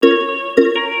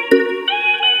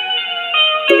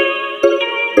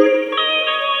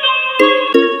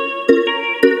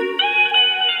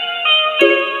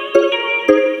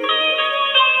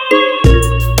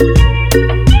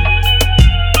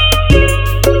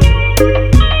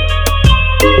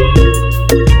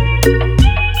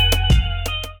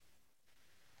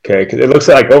Okay, because it looks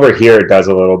like over here it does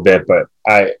a little bit, but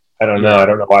I don't know. Yeah. I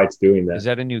don't know why it's doing Is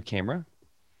that. that a new camera?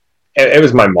 It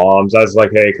was my mom's. I was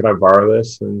like, "Hey, can I borrow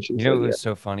this?" And she You know said, what "Yeah." was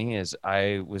so funny is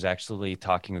I was actually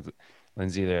talking with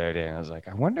Lindsay the other day, and I was like,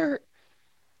 I wonder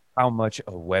how much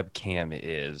a webcam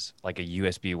is, like a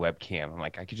USB webcam. I'm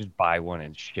like, I could just buy one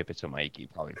and ship it to Mikey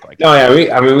probably for like No, yeah,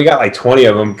 50 I mean, we got like 20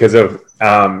 of them because of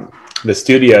the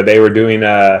studio. They were doing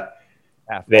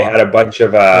half they had off. a bunch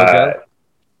of BOGO.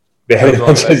 they had a BOGO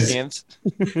on bunch of webcams.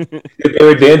 they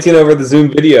were dancing over the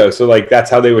Zoom video, so like that's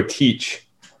how they would teach.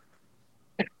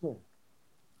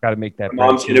 Got to make that My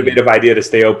bread mom's team. innovative idea to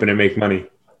stay open and make money.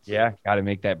 Yeah, got to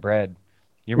make that bread.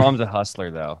 Your mom's a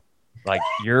hustler though. Like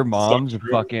your So mom's a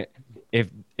true. fucking if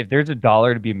if there's a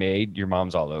dollar to be made, your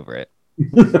mom's all over it.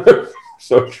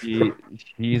 So true.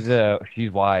 She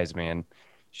she's wise, man.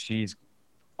 She's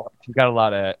she's got a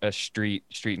lot of street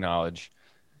knowledge.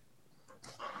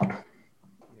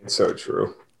 It's so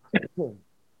true.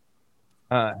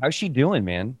 How's she doing,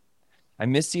 man? I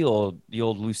miss the old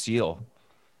Lucille.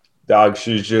 Dog,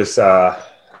 she's a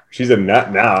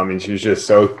nut now. I mean, she's just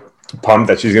so pumped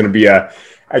that she's gonna be a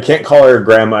I can't call her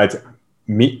grandma. It's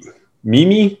me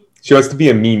Mimi. She wants to be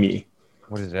a Mimi.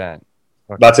 What is that?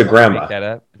 That's a Fucking make grandma. that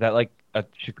up. Is that like a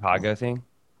Chicago thing?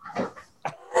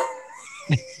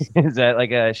 Is that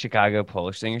like a Chicago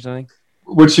Polish thing or something?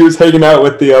 When she was hanging out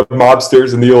with the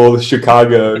mobsters in the old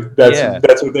Chicago, Yeah.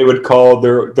 that's what they would call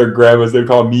their grandmas. They would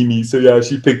call Mimi. So yeah,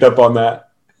 she picked up on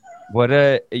that. What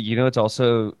you know what's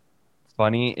also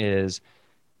funny is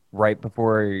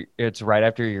it's right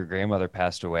after your grandmother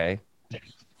passed away.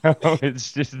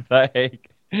 It's just like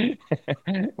I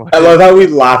what? love how we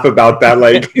laugh about that.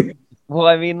 Like, Well,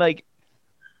 I mean, like,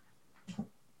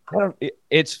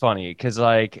 it's funny because,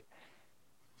 like,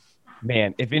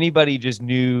 man, if anybody just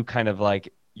knew kind of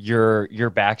like your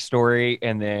backstory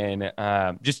and then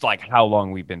just like how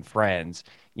long we've been friends,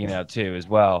 you know, too, as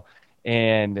well.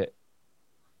 And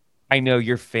I know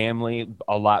your family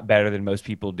a lot better than most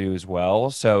people do as well.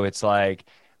 So it's like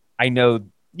I know,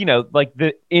 you know, like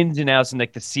the ins and outs and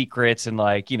like the secrets and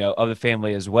like, you know, of the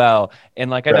family as well.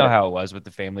 And like I know right. how it was with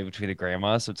the family between the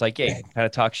grandmas. So it's like, yeah, you can kind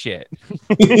of talk shit.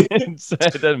 Yeah, So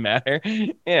it doesn't matter.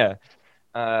 Yeah.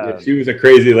 she was a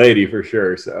crazy lady for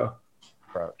sure. So,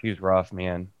 Bro, she was rough,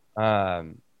 man.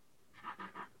 Um,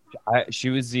 she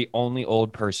was the only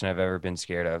old person I've ever been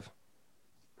scared of.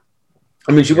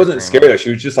 I mean, she Your wasn't grandma. scared.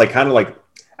 She was just like kind of like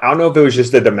I don't know if it was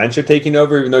just the dementia taking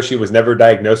over, even though she was never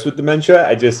diagnosed with dementia.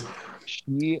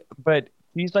 But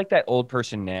she's like that old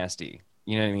person nasty.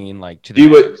 You know what I mean? Like to the She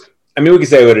would. max. I mean, we could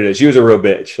say what it is. She was a real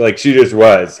bitch. Like she just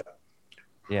was.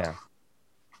 Yeah.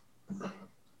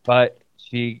 But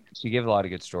she gave a lot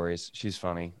of good stories. She's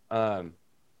funny.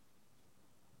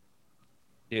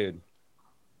 Dude,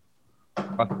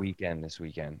 rough weekend this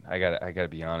weekend. I gotta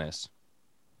be honest.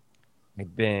 I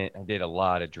did a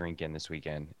lot of drinking this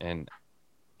weekend and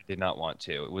I did not want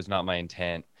to. It was not my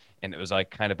intent. And it was like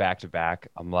kind of back to back.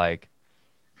 I'm like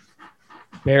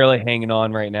barely hanging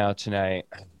on right now tonight.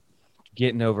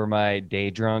 Getting over my day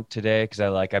drunk today because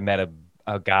I met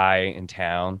a guy in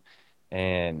town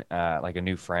and like a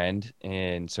new friend.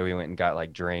 And so we went and got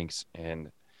like drinks.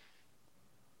 And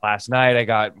last night I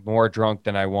got more drunk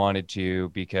than I wanted to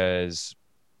because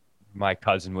my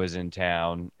cousin was in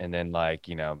town and then like,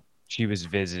 you know, she was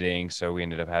visiting, so we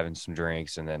ended up having some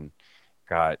drinks and then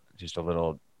got just a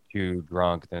little too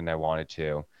drunk than I wanted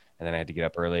to. And then I had to get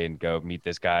up early and go meet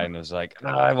this guy. And it was like,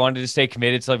 I wanted to stay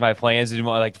committed to like my plans. And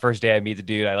like the first day I meet the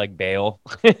dude, I like bail.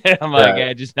 I'm like, Right.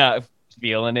 I just not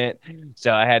feeling it.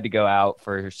 So I had to go out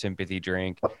for a sympathy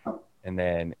drink. And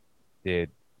then,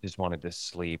 dude, just wanted to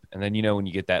sleep. And then, you know, when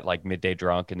you get that like midday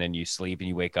drunk and then you sleep and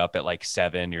you wake up at like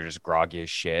 7, you're just groggy as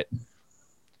shit.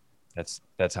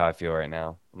 That's how I feel right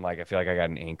now. I'm like, I feel like I got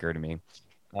an anchor to me.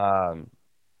 Um,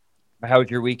 how was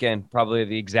your weekend? Probably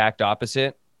the exact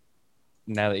opposite.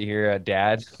 Now that you're a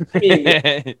dad. I mean,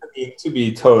 I mean, to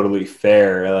be totally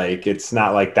fair, like it's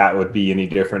not like that would be any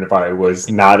different if I was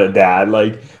not a dad.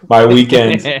 Like my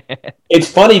weekends,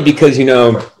 it's funny because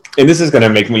and this is gonna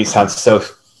make me sound so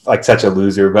like such a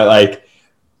loser, but like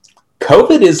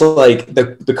COVID is like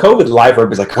the COVID life where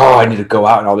it's like, oh, I need to go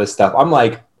out and all this stuff. I'm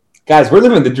like, guys, we're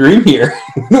living the dream here.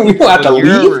 We don't have Well, to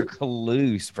you're a leave.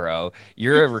 recluse, bro.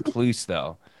 You're a recluse,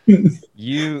 though.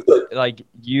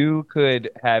 You could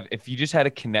have if you just had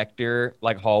a connector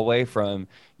like hallway from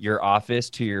your office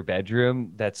to your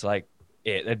bedroom. That's like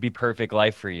it. That'd be perfect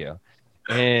life for you.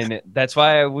 And that's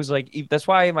why I was like, that's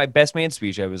why in my best man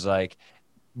speech I was like,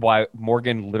 why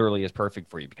Morgan literally is perfect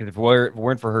for you because if it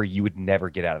weren't for her, you would never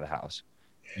get out of the house.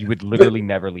 You would But literally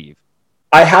never leave.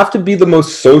 I have to be the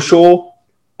most social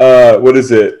what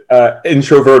is it?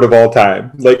 Introvert of all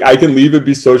time. Like I can leave and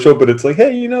be social, but it's like,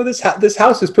 hey, you know, this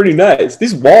house is pretty nice.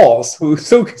 These walls,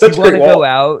 so You such want great to walls. go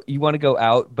out, you want to go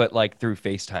out, but like through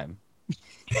FaceTime.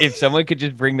 If someone could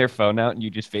just bring their phone out and you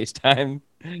just FaceTime,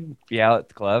 be out at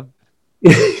the club,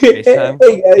 FaceTime,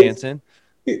 Hey guys. dancing.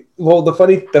 Well, the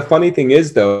funny thing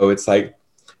is though, it's like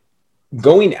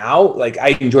going out. Like I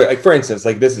enjoy. Like for instance,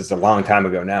 like this is a long time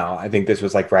ago now. I think this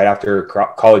was like right after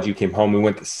college. You came home. We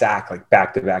went to SAC like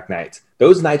back to back nights.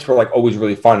 Those nights were like always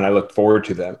really fun, and I looked forward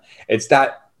to them. It's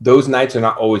that those nights are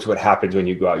not always what happens when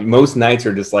you go out. Most nights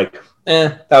are just like,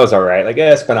 that was all right. Like,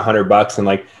 I spent $100 and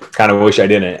like kind of wish I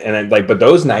didn't. And then like, but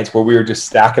those nights where we were just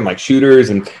stacking like shooters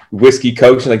and whiskey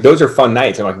cokes, and like those are fun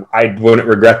nights. And like, I wouldn't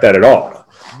regret that at all.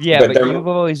 Yeah, But but they're you've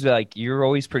always like you're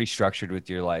always pretty structured with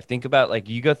your life. Think about like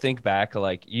you go think back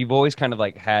like you've always kind of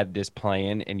like had this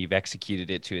plan and you've executed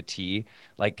it to a T.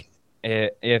 Like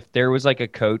if there was like a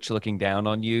coach looking down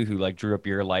on you who like drew up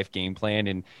your life game plan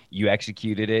and you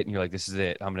executed it and you're like, this is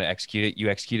it, I'm gonna execute it. You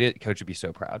execute it, coach would be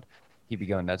so proud. He'd be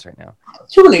going nuts right now.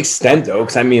 to an extent though,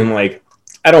 because I mean, like,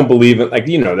 I don't believe in like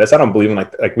this. I don't believe in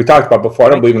like we talked about before. I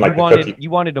don't Like believe in like the cookie. you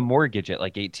wanted a mortgage at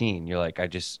like 18. You're like, I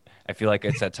feel like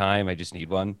it's that time. I just need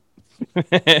one.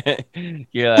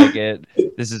 You're like it.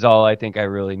 This is all I think I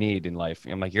really need in life.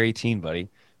 I'm like, you're 18, buddy.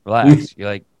 Relax. You're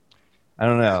like, I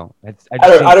don't know.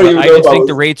 I don't even I know if just I think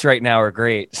the was. rates right now are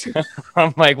great.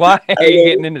 I'm like, why I are you don't,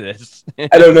 getting into this?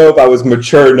 I don't know if I was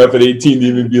mature enough at 18 to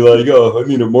even be like, oh, I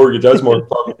need a mortgage. I was more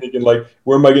probably thinking like,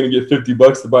 where am I going to get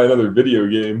 $50 to buy another video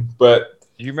game? But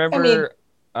Do you I mean, remember?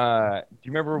 Do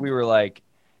you remember we were like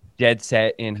dead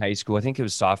set in high school? I think it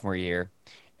was sophomore year,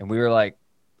 and we were like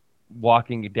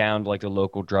walking down to like the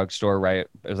local drugstore, right?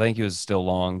 I think it was still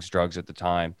Long's Drugs at the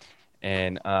time,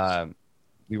 and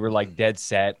we were like dead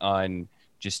set on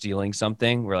just stealing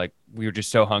something. We were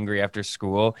just so hungry after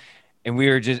school, and we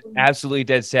were just absolutely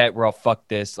dead set. We're all fuck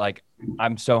this. Like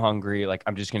I'm so hungry. Like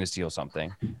I'm just gonna steal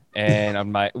something,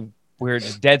 and we were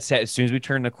just dead set. As soon as we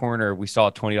turned the corner, we saw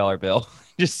a $20 bill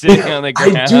just sitting on the I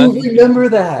do ground, remember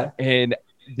that. and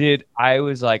dude, I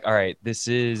was like, all right, this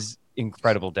is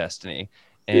incredible destiny.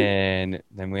 And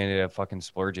then we ended up fucking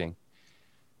splurging.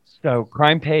 So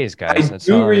crime pays, guys. I That's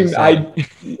do all I'm gonna say.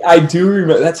 I do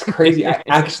remember. That's crazy. I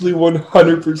actually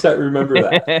 100% remember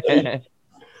that. Like,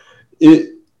 it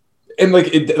and like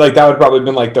that would probably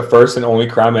been like the first and only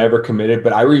crime I ever committed.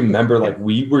 But I remember like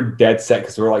we were dead set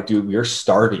because we were like, dude, we are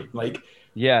starving. Like,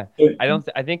 Yeah. it,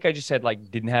 I think I just said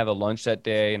like didn't have a lunch that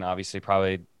day and obviously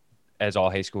probably as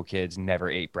all high school kids never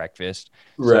ate breakfast.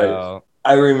 right. So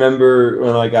I remember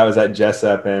when like I was at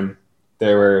Jessup and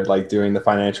they were like doing the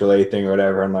financial aid thing or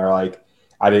whatever, and they're like,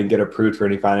 I didn't get approved for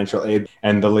any financial aid,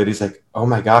 and the lady's like, oh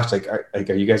my gosh, are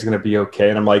you guys gonna be okay?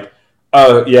 And I'm like,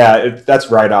 oh yeah, that's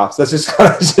write-offs. That's just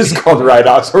it's just called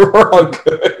write-offs. We're all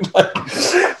good.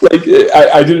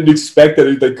 I didn't expect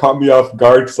that. They caught me off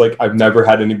guard because like I've never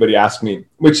had anybody ask me,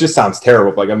 which just sounds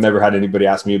terrible. Like I've never had anybody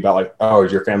ask me about like, oh,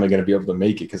 is your family going to be able to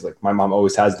make it? Because like my mom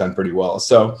always has done pretty well.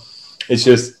 So it's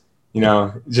just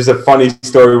just a funny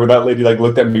story where that lady like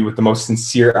looked at me with the most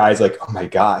sincere eyes, like, oh my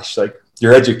gosh, like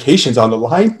your education's on the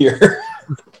line here.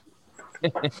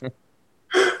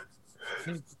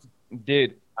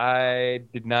 dude, I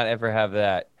did not ever have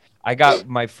that. I got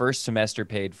my first semester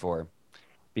paid for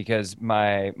because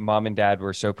my mom and dad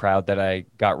were so proud that I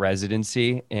got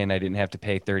residency and I didn't have to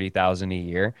pay 30,000 a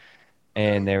year.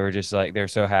 And they were just like they're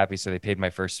so happy, so they paid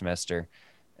my first semester,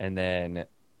 and then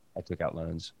I took out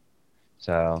loans.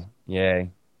 So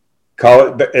yay!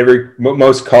 College,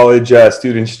 most college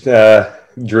students'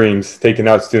 dreams, taking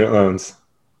out student loans.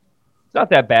 It's not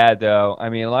that bad though. I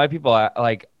mean, a lot of people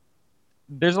like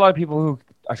there's a lot of people who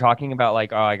are talking about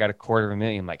like, oh, I got a quarter of a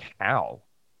million. Like how?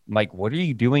 I'm like, what are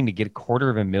you doing to get a quarter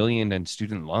of a million in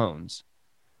student loans?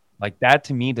 Like that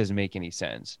to me doesn't make any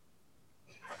sense.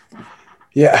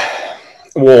 Yeah.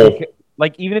 Well, Because,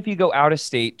 like even if you go out of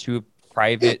state to a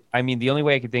private, I mean, the only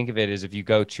way I could think of it is if you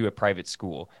go to a private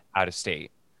school out of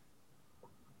state,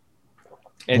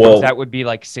 and well, that would be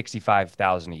like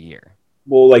 65,000 a year.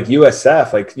 like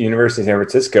USF, like University of San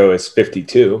Francisco is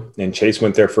 52, and Chase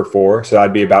went there for 4, so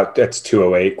that'd be that's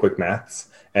 208. Quick maths,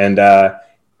 and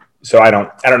so I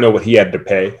don't know what he had to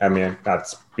pay. I mean, not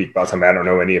to speak about something. I don't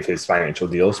know any of his financial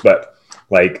deals, but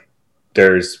like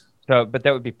there's So, but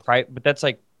that would be private, but that's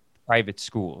like private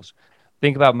schools.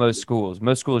 Think about most schools.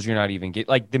 Most schools you're not even get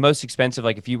like the most expensive.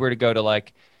 Like if you were to go to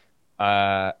like,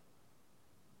 uh,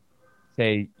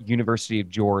 say University of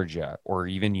Georgia or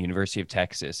even University of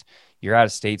Texas, your out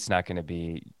of state's not going to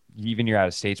be even your out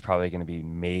of state's probably going to be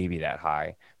maybe that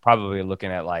high. Probably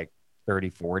looking at like 30,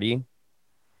 40.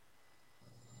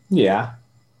 yeah.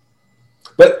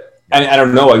 But I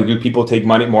don't know. Like, do people take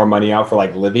more money out for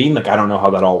like living? Like, I don't know how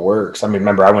that all works. I mean,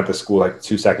 remember, I went to school like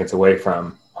 2 seconds away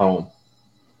from home.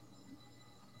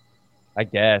 I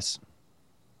guess.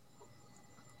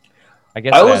 I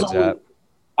guess I it was adds always, up.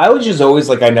 I was just always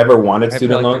like, I never wanted I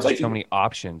feel student like loans. there's Like, so many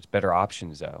options, better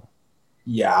options though.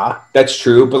 yeah, that's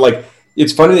true. But like,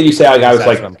 it's funny that you say At like, I least was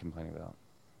that's what like I'm complaining about.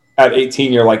 at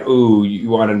 18, you're like, ooh, you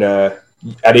wanted to.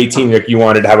 At 18, like you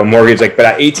wanted to have a mortgage. Like, but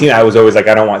at 18, I was always like,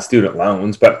 I don't want student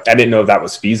loans. But I didn't know if that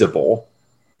was feasible.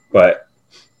 But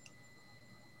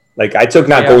like, I took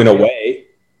not Yeah, going away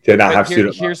to not but have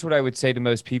student loans. here's what I would say to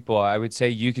most people. I would say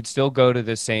you could still go to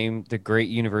the great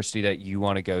university that you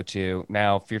want to go to.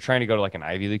 Now, if you're trying to go to like an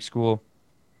Ivy League school,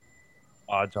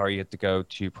 odds are you have to go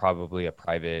to probably a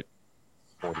private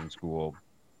boarding school,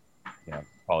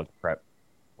 college prep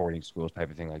boarding schools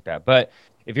type of thing like that. But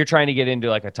if you're trying to get into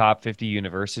like a top 50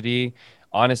 university,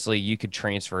 honestly, you could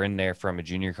transfer in there from a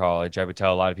junior college. I would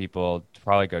tell a lot of people to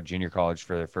probably go junior college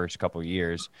for their first couple of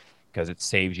years because it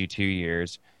saves you 2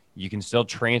 years. You can still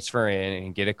transfer in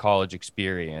and get a college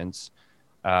experience.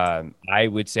 I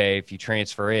would say if you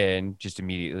transfer in just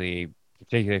immediately,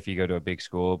 particularly if you go to a big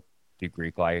school, do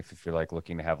Greek life if you're like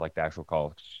looking to have like the actual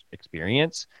college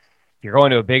experience. If you're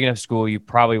going to a big enough school, you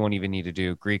probably won't even need to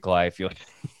do Greek life. You'll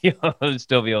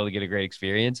still be able to get a great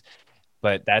experience,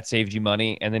 but that saves you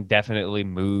money. And then definitely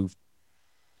move.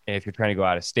 And if you're trying to go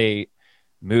out of state,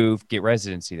 move, get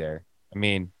residency there. I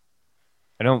mean,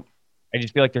 I don't, I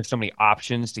just feel like there's so many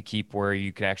options to keep where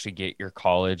you can actually get your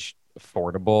college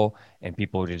affordable and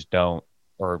people just don't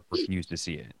or refuse to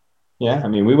see it. Yeah, I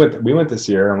mean, we went this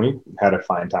year and we had a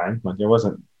fine time. Like, it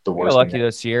wasn't the We got worst thing. lucky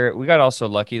this year. We got also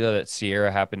lucky though that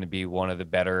Sierra happened to be one of the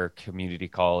better community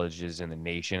colleges in the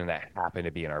nation, and that happened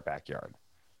to be in our backyard.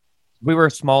 We were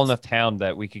a small enough town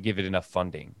that we could give it enough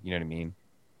funding. You know what I mean?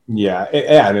 Yeah,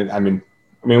 yeah. I mean,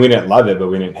 we didn't love it, but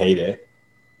we didn't hate it.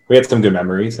 We had some good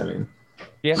memories. I mean,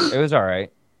 Yeah, it was all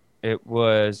right. It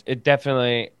was. It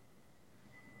definitely.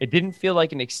 It didn't feel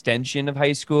like an extension of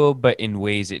high school, but in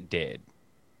ways it did.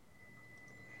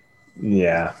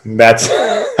 yeah, that's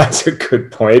that's a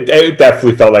good point. It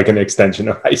definitely felt like an extension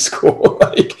of high school.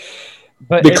 Like,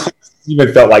 But the it. classes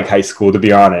even felt like high school, to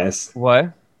be honest.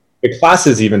 What? The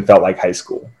classes even felt like high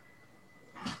school.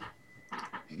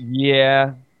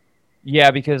 Yeah,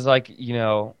 yeah, because like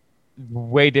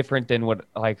way different than what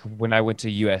like when I went to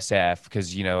USF.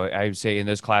 Because I would say in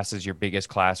those classes, your biggest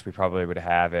class we probably would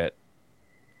have at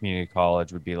community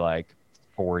college would be like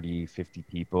 40, 50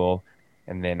 people,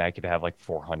 and then I could have like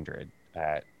 400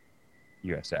 at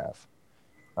USF.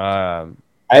 Um,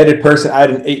 I had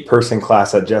an 8-person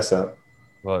class at Jessup.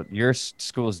 well, your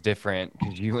school is different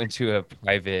because you went to a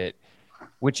private,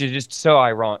 which is just so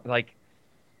ironic. Like,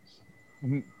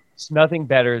 it's nothing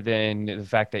better than the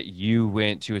fact that you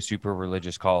went to a super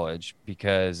religious college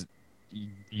because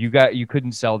you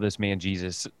couldn't sell this man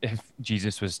Jesus if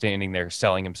Jesus was standing there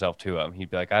selling himself to him. He'd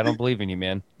be like, I don't believe in you,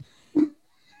 man.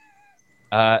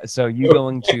 So you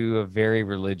going to a very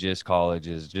religious college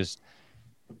is just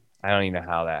I don't even know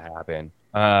how that happened.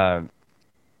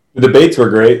 The debates were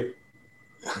great.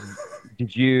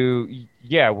 Did you?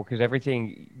 Yeah, well, because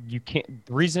everything you can't.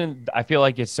 The reason I feel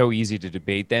like it's so easy to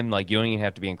debate them, like you don't even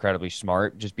have to be incredibly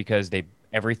smart, just because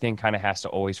everything kind of has to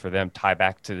always for them tie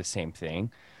back to the same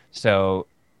thing. So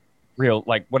real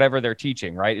like whatever they're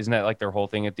teaching, right? Isn't that like their whole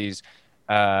thing at these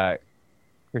uh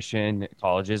Christian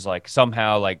colleges? Like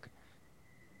somehow like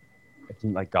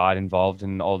isn't like God involved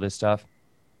in all this stuff?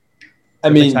 I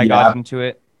Don't they mean, tie God yeah, into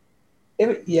it?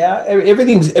 yeah,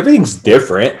 everything's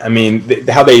different. I mean,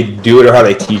 how they do it or how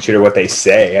they teach it or what they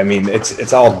say. I mean,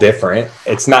 it's all different.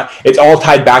 It's not. It's all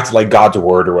tied back to like God's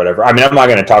word or whatever. I mean, I'm not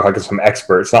going to talk like some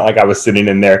expert. It's not like I was sitting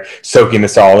in there soaking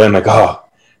this all in. Like, oh,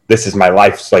 this is my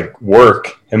life's like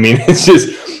work. I mean, it's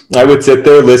just I would sit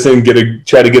there, listen,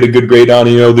 try to get a good grade on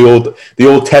the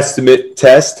Old Testament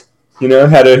test.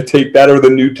 How to take that or the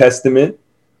New Testament.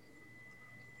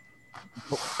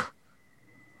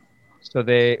 So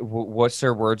what's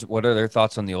their words? What are their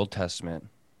thoughts on the Old Testament?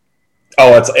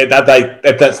 Oh,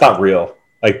 that's not real.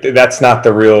 Like, that's not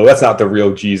the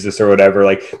real Jesus or whatever.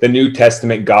 Like, the New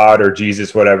Testament God or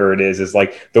Jesus, whatever it is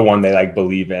like the one they like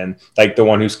believe in, like the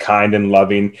one who's kind and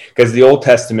loving. Because the Old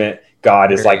Testament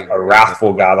God is like Very, a very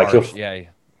wrathful God. Like, harsh. Yeah,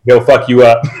 he'll fuck you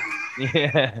up.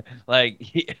 yeah. Like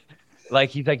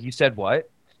he's like, you said what?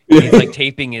 And he's like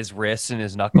taping his wrists and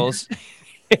his knuckles.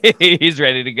 He's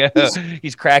ready to go.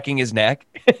 He's cracking his neck.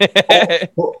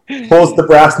 Pulls the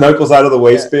brass knuckles out of the Yeah,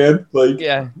 waistband. Like,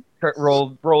 yeah.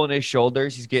 Rolling his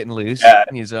shoulders. He's getting loose. yeah,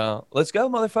 He's let's go,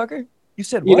 motherfucker. You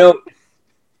said you what? know,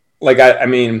 like I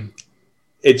mean,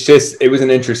 it was an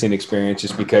interesting experience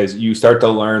just because you start to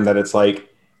learn that it's like,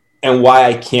 and why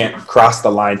I can't cross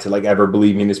the line to like ever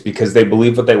believing is because they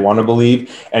believe what they want to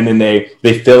believe, and then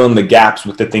they fill in the gaps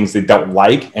with the things they don't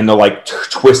like, and they'll like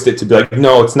twist it to be like,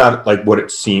 no, it's not like what it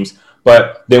seems.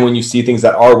 But then when you see things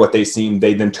that are what they seem,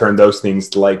 they then turn those things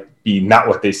to like be not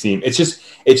what they seem. It's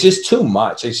just too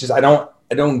much. It's just I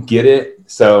don't get it.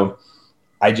 So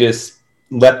I just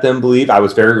let them believe. I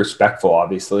was very respectful,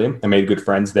 obviously. I made good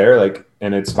friends there, like,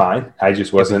 and it's fine. I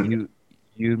just wasn't.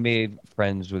 You made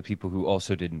friends with people who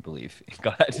also didn't believe in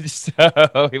God. So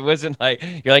it wasn't like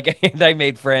you're like, and I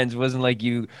made friends. It wasn't like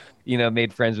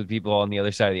made friends with people on the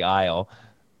other side of the aisle.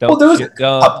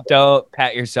 Well, Don't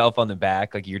pat yourself on the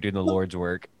back like you're doing the Lord's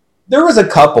work. there was a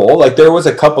couple, like there was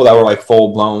a couple that were like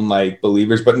full blown like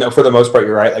believers, but no, for the most part,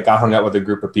 you're right. Like I hung out with a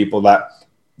group of people that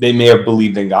they may have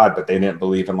believed in God, but they didn't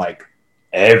believe in like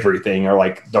everything or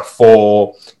like the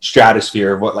full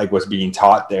stratosphere of what like was being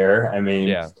taught there. I mean,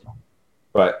 Yeah.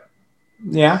 But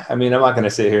yeah, I mean, I'm not going to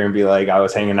sit here and be like, I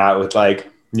was hanging out with like,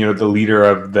 the leader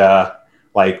of the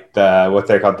what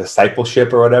they call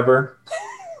discipleship or whatever.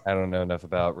 I don't know enough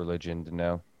about religion to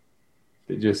know.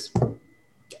 They just,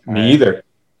 me either.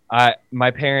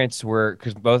 My parents were,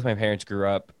 because both my parents grew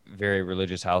up very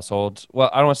religious households. Well,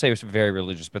 I don't want to say it was very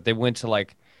religious, but they went to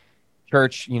like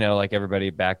church, like everybody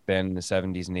back then in the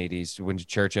 70s and 80s, went to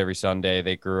church every Sunday.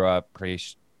 They grew up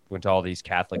went to all these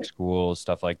Catholic schools,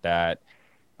 stuff like that.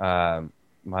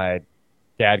 My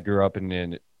dad grew up in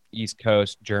an East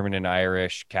Coast German and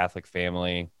Irish Catholic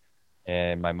family,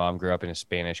 and my mom grew up in a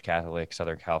Spanish Catholic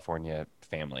Southern California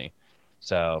family.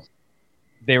 So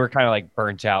they were kind of like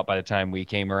burnt out by the time we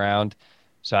came around.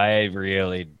 So I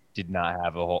really did not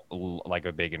have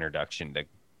a big introduction to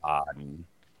God. And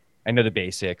I know the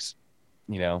basics,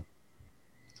 I know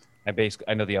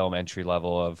the elementary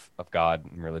level of God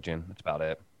and religion. That's about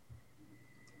it.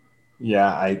 Yeah,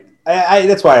 I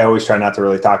that's why I always try not to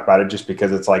really talk about it, just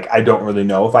because it's like I don't really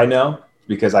know if I know,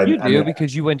 because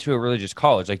because you went to a religious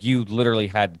college. Like you literally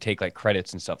had to take like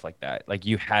credits and stuff like that. Like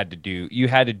you had to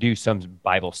do some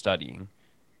Bible studying.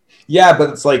 Yeah,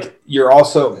 but it's like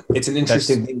it's an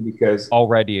interesting thing because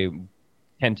already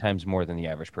 10 times more than the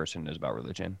average person knows about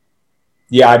religion.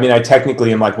 Yeah, I mean, I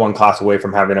technically am like one class away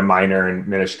from having a minor in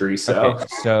ministry. So, okay,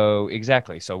 so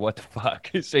exactly. So what the fuck?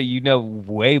 So you know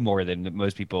way more than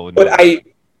most people would know. But I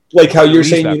like how you're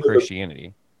saying about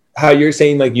Christianity. How you're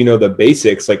saying like the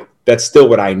basics. Like that's still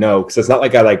what I know, because it's not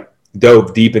like I like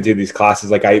dove deep into these classes.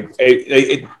 Like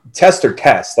it test or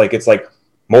test. Like it's like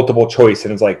multiple choice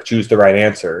and it's like choose the right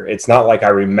answer. It's not like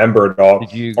I remember it all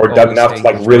or done enough to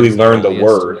like really learn the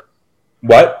word.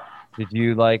 What? Did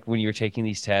you like when you were taking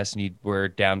these tests and you were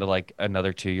down to like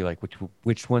another two? You're like,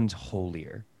 which one's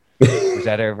holier? Was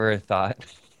that ever a thought?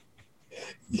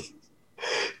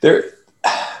 There,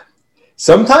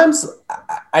 sometimes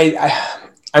I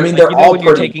mean, like, they're all when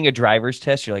you're taking a driver's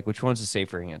test, you're like, which one's the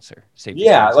safer answer?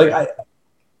 Yeah, answer. Like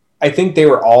I think they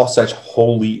were all such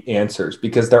holy answers,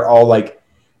 because they're all like,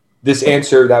 this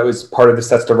answer that was part of this,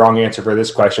 that's the wrong answer for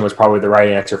this question, was probably the right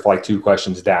answer for like 2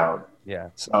 questions down. Yeah.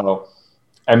 So,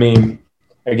 I mean,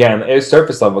 again, it's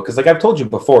surface level, because like I've told you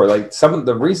before, like some of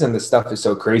the reason this stuff is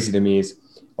so crazy to me is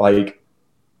like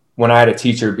when I had a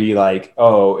teacher be like,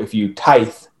 oh, if you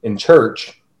tithe in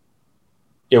church,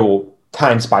 it will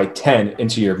times by 10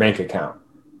 into your bank account.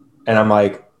 And I'm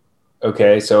like,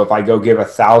 okay, so if I go give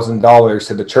 $1,000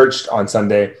 to the church on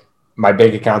Sunday, my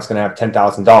bank account's going to have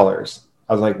 $10,000.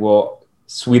 I was like, well,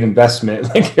 sweet investment.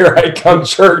 Like, here I come,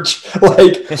 church.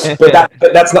 Like, but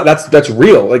that's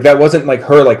real. Like, that wasn't like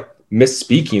her like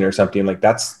misspeaking or something. Like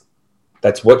that's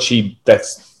what she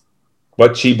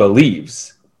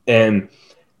believes. And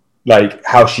like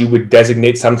how she would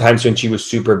designate sometimes when she was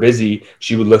super busy,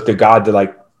 she would look to God to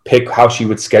like pick how she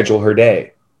would schedule her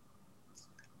day.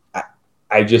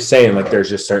 I just saying, like, there's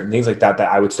just certain things like that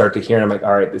I would start to hear, and I'm like,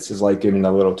 all right, this is like getting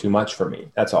a little too much for me.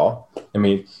 That's all. I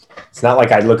mean, it's not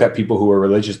like I look at people who are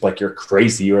religious like you're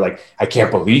crazy or like I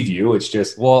can't believe you. It's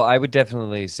just, well, I would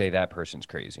definitely say that person's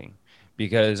crazy,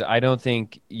 because I don't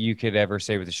think you could ever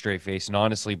say with a straight face and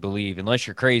honestly believe, unless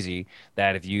you're crazy,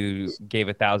 that if you gave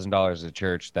 $1,000 to the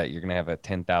church, that you're gonna have a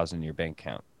 10,000 in your bank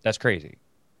account. That's crazy.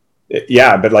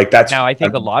 Yeah, but like that's now. I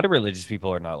think a lot of religious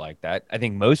people are not like that. I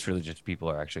think most religious people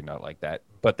are actually not like that.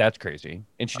 But that's crazy,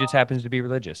 and she just happens to be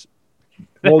religious.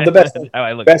 Well, the best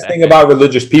thing about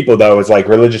religious people, though, is like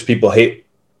religious people hate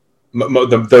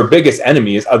their biggest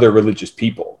enemy is other religious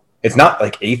people. It's not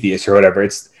like atheists or whatever.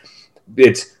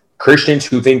 It's Christians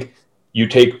who think you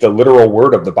take the literal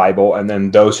word of the Bible, and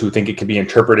then those who think it can be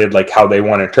interpreted like how they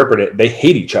want to interpret it. They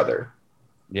hate each other.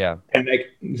 Yeah. And like,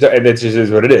 and it just is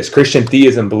what it is. Christian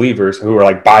theism believers who are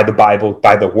like by the Bible,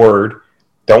 by the Word,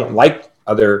 don't like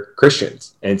other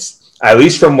Christians. And it's at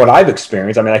least from what I've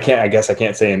experienced. I mean, I guess I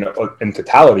can't say in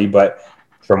totality, but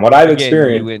from what I've Again, you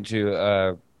experienced. went to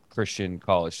a Christian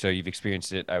college, so you've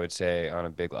experienced it, I would say, on a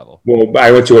big level. Well,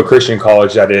 I went to a Christian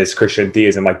college that is Christian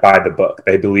theism, like by the book.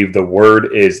 They believe the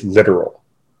Word is literal.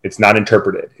 It's not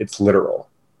interpreted. It's literal.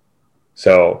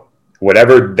 So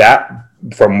whatever that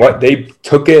from what they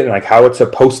took it and like how it's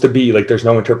supposed to be, like there's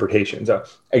no interpretation. So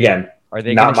again, Are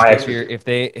they going not to my strip your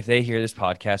expertise. if they hear this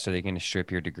podcast, are they going to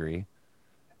strip your degree?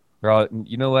 They're all,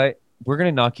 you know what? We're going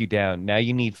to knock you down. Now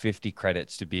you need 50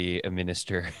 credits to be a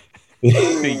minister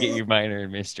so you get your minor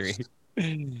in ministry.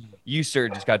 You, sir,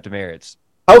 just got demerits.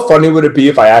 How funny would it be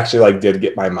if I actually like did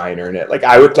get my minor in it? Like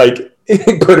I would like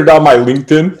put it on my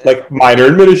LinkedIn, like minor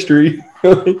in ministry.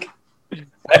 Like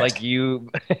Like you,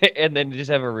 and then just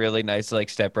have a really nice like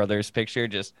stepbrothers picture,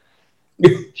 just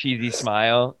cheesy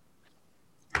smile.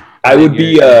 And I then would you're be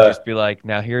you just be like,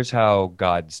 now here's how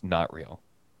God's not real.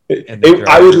 And then throw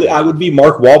I out your I grade. would be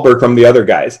Mark Wahlberg from the other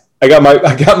guys. I got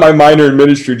my minor in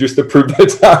ministry just to prove that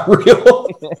it's not real.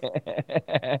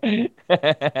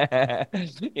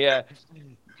 Yeah.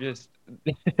 Just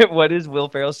what does Will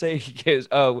Ferrell say? He goes,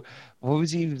 "Oh, what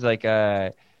was he? He was like,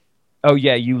 oh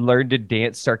yeah, you learned to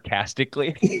dance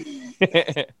sarcastically."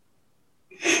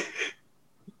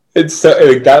 It's so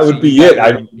like, that So would be it.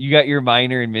 I mean, you got your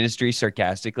minor in ministry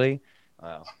sarcastically.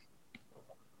 Wow.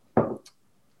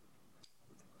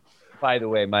 By the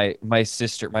way, my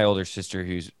sister, my older sister,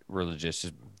 who's religious,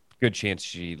 is good chance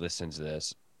she listens to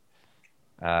this.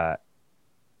 Uh,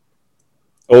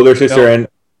 older sister don't and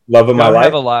love of my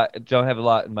life. don't have a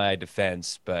lot in my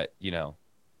defense, but you know,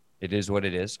 it is what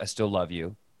it is. I still love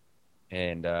you,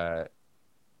 and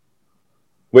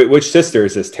Wait, which sister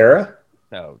is this? Tara?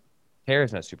 no,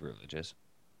 Tara's not super religious.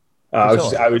 I was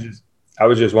just, Priscilla, I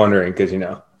was just wondering because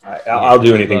yeah, I'll no,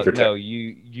 do anything for Tara. no,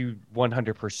 you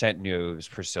 100% knew it was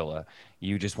Priscilla.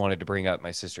 You just wanted to bring up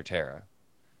my sister Tara.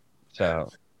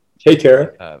 So, Hey,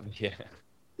 Tara. yeah,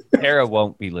 Tara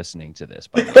won't be listening to this,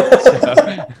 by the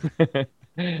way.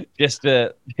 So, just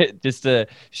to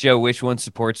show which one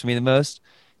supports me the most,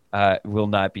 will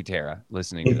not be Tara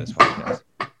listening to this podcast.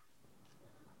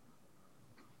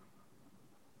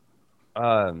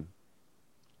 Um,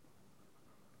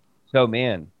 so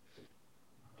man,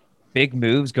 big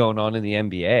moves going on in the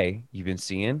NBA. You've been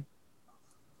seeing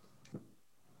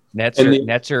And the,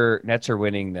 Nets are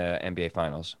winning the NBA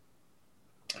Finals.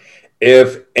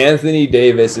 if Anthony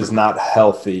Davis is not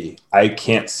healthy, I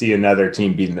can't see another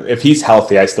team beating them. If he's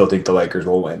healthy, I still think the Lakers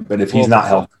will win. But if he's Well, not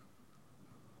healthy,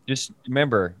 just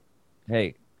remember,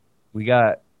 hey, we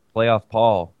got playoff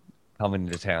Paul coming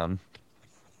to town.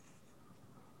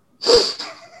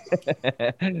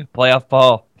 Playoff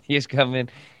Paul, he's coming.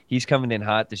 He's coming in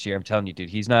hot this year. I'm telling you, dude.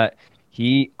 He's not.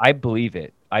 I believe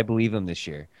it. I believe him this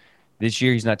year. This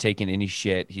year, he's not taking any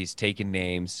shit. He's taking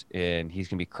names, and he's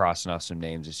gonna be crossing off some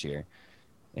names this year.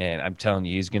 And I'm telling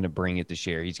you, he's gonna bring it this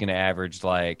year. He's gonna average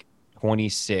like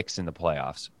 26 in the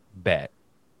playoffs. Bet.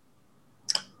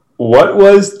 what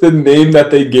was the name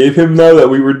that they gave him though that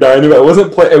we were dying about?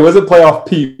 It wasn't playoff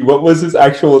Pete. What was his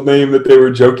actual name that they were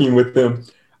joking with him?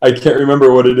 I can't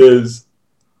remember what it is.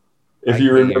 If I you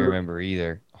can't even remember, remember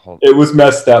either. it was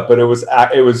messed up, but it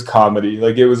was comedy.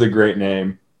 Like it was a great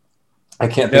name. I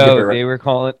can't think of it No, right. they were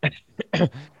calling.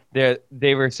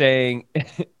 They were saying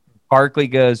Barkley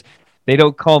goes. They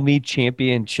don't call me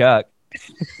Champion Chuck.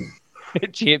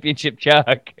 Championship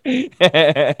Chuck.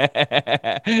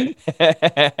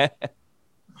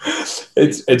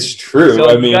 It's He's true.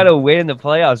 I like, you got mean, to win the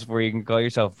playoffs before you can call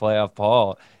yourself Playoff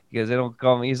Paul. Because they don't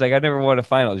call me. He's like, I never won a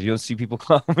finals. You don't see people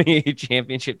call me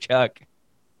Championship Chuck.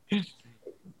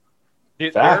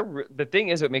 fact. The thing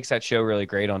is, what makes that show really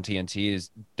great on TNT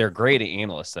is they're great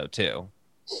analysts, though, too.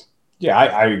 Yeah,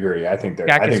 I agree.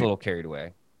 Jack I gets a think little carried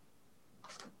away.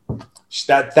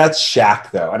 that's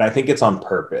Shaq though, and I think it's on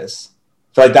purpose.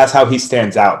 I feel like that's how he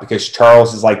stands out because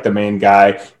Charles is like the main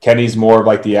guy. Kenny's more of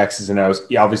like the X's and O's.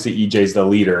 Yeah, obviously, EJ's the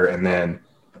leader, and then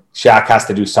Shaq has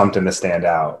to do something to stand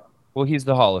out. Well, he's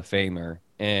the Hall of Famer,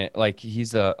 and like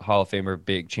he's the Hall of Famer,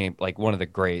 big champ, like one of the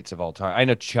greats of all time. I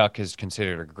know Chuck is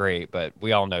considered a great, but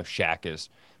we all know Shaq is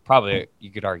probably,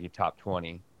 you could argue, top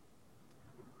 20.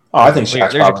 Oh, I think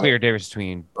Shaq's There's a probably. clear difference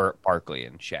between Barkley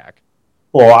and Shaq.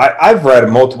 Well, I've read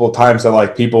multiple times that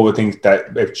like people would think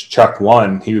that if Chuck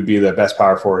won, he would be the best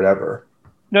power forward ever.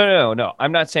 No.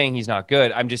 I'm not saying he's not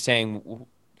good. I'm just saying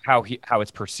how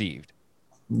it's perceived.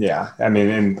 Yeah, I mean,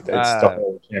 and it's the Uh,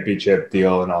 whole championship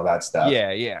deal and all that stuff.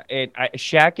 yeah. And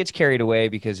Shaq gets carried away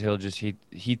because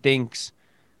he thinks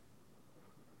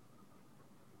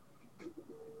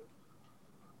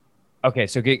Okay,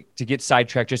 so to get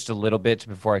sidetracked just a little bit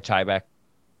before I tie back.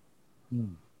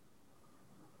 Hmm.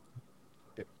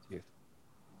 Tooth.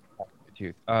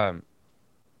 Tooth.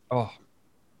 Oh,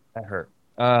 that hurt.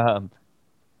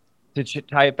 To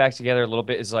tie it back together a little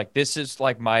bit is like this is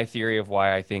like my theory of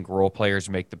why I think role players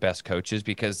make the best coaches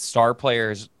because star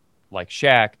players like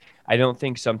Shaq, I don't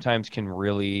think sometimes can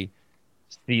really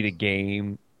see the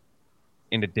game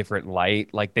in a different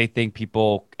light. Like they think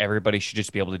everybody should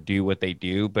just be able to do what they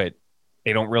do, but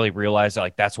they don't really realize that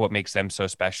like that's what makes them so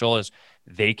special is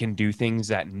they can do things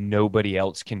that nobody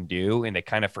else can do, and they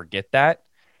kind of forget that.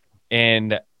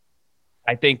 And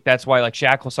I think that's why, like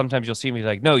Shaq, will sometimes you'll see me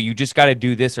like, no, you just got to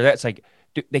do this or that. It's like,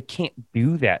 dude, they can't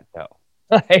do that though.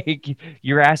 Like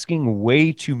you're asking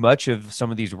way too much of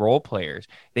some of these role players.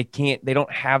 They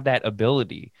don't have that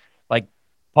ability. Like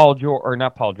Paul George, or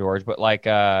not Paul George, but like,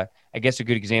 I guess a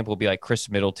good example would be like Chris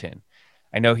Middleton.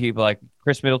 I know he like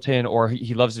Chris Middleton, or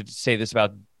he loves to say this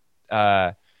about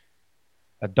uh,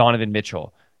 Donovan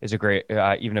Mitchell is a great,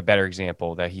 even a better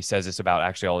example that he says this about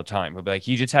actually all the time. He'll be like,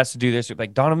 he just has to do this.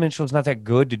 Like Donovan Mitchell's not that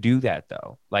good to do that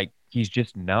though. Like he's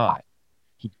just not.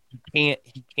 He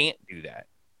can't do that.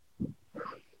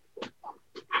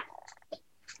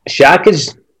 Shaq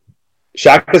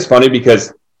is funny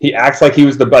because he acts like he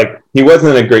was he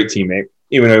wasn't a great teammate,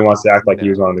 even though he wants to act like he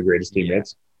was one of the greatest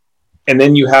teammates. Yeah. And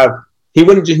then he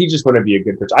just wouldn't be a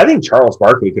good coach. I think Charles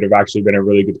Barkley could have actually been a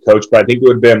really good coach, but I think it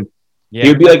would have been he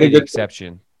would be like a good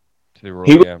exception to the rule.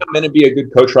 He would have been to be a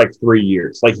good coach for like 3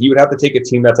 years. Like he would have to take a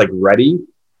team that's like ready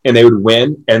and they would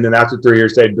win. And then after 3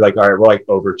 years, they'd be like, all right, we're like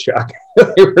over Chuck.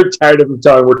 They were tired of him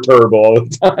telling we're terrible all the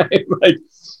time. Like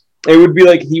it would be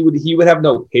like he would have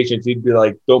no patience. He'd be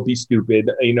like, don't be stupid.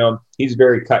 You know, he's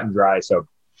very cut and dry. So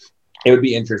it would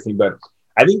be interesting. But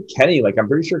I think Kenny, like I'm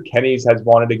pretty sure Kenny's has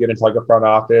wanted to get into like a front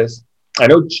office. I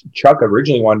know Chuck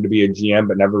originally wanted to be a GM,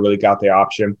 but never really got the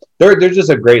option. They're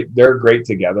great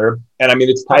together. And I mean,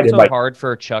 it's tied in by hard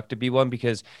for Chuck to be one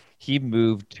because he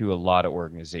moved to a lot of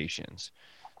organizations.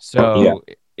 So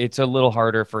it's a little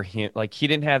harder for him. Like he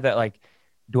didn't have that, like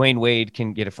Dwayne Wade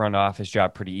can get a front office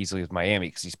job pretty easily with Miami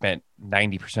because he spent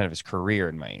 90% of his career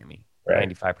in Miami, right.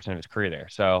 95% of his career there.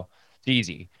 So it's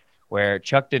easy. Where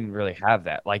Chuck didn't really have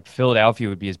that. Like Philadelphia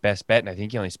would be his best bet, and I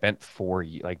think he only spent 4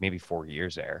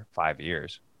 years there, 5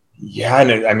 years. Yeah,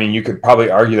 and I mean, you could probably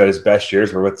argue that his best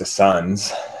years were with the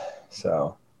Suns.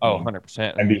 So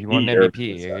 100%. He won an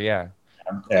MVP, yeah.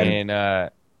 And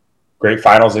great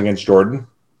finals against Jordan.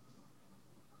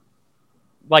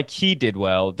 Like he did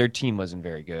well. Their team wasn't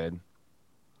very good.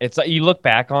 It's like you look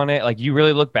back on it, like you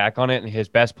really look back on it, and his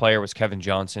best player was Kevin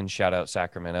Johnson. Shout out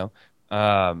Sacramento.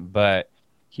 But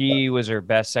he was their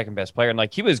second best player. And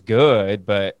like, he was good,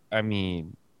 but I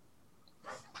mean,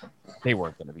 they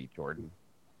weren't going to beat Jordan.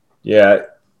 Yeah.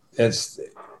 It's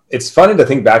funny to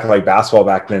think back like basketball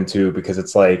back then too, because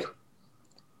it's like,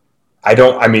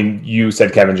 you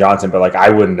said Kevin Johnson, but like, I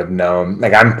wouldn't have known,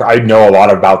 like I know a lot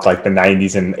about like the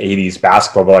 90s and 80s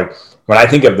basketball, but like when I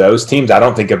think of those teams, I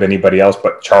don't think of anybody else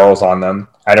but Charles on them.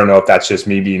 I don't know if that's just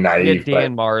me being naive.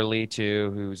 Dan Marley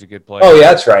too, who's a good player. Oh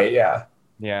yeah, that's right. Yeah.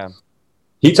 Yeah.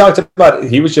 He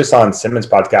was just on Simmons'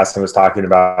 podcast and was talking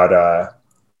about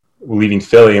leaving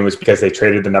Philly, and it was because they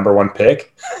traded the number one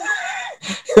pick.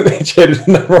 They traded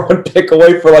the number one pick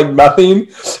away for like nothing.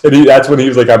 And that's when he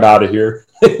was like, I'm out of here.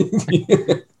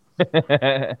 Traded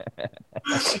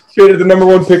the number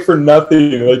one pick for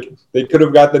nothing. Like they could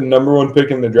have got the number one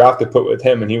pick in the draft to put with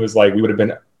him, and he was like, we would have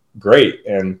been great.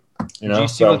 And did you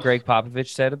see what Greg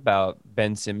Popovich said about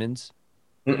Ben Simmons?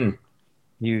 Mm-mm.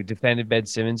 You defended Ben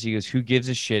Simmons. He goes, who gives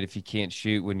a shit if he can't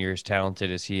shoot when you're as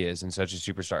talented as he is and such a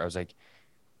superstar? I was like,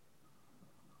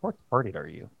 what retarded are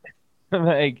you?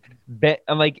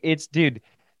 I'm like, it's dude,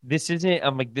 this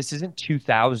isn't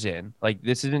 2000. Like,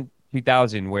 this isn't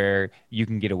 2000 where you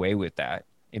can get away with that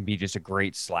and be just a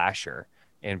great slasher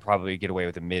and probably get away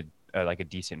with a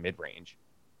decent mid range.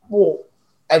 Well,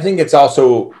 I think it's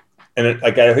also,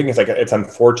 it's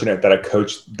unfortunate that a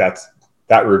coach that's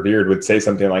that revered would say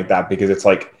something like that because it's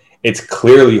like it's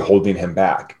clearly holding him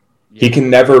back. Yeah, he can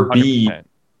never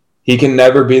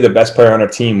be the best player on a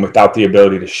team without the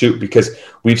ability to shoot because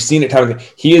we've seen it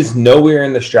he is nowhere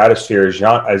in the stratosphere as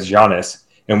Giannis,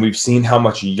 and we've seen how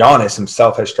much Giannis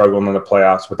himself has struggled in the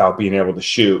playoffs without being able to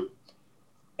shoot.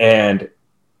 And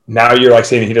now you're like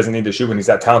saying he doesn't need to shoot when he's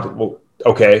that talented. Well,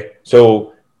 okay,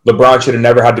 so LeBron should have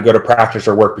never had to go to practice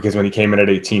or work because when he came in at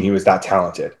 18, he was that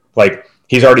talented. Like,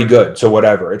 he's already good, so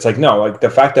whatever. It's like, no, like the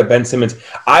fact that Ben Simmons,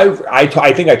 I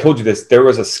think I told you this. There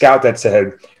was a scout that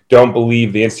said, don't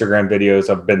believe the Instagram videos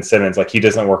of Ben Simmons. Like, he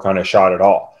doesn't work on his shot at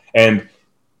all. And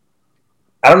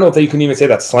I don't know if you can even say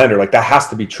that's slander. Like that has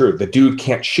to be true. The dude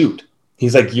can't shoot.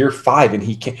 He's like year 5 and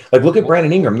he can't. Like look at Well,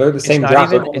 Brandon Ingram. They're the it's same not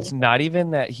draft. even it's not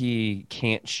even that he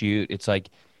can't shoot. It's like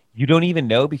you don't even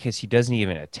know because he doesn't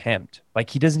even attempt. Like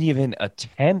he doesn't even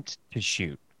attempt to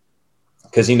shoot.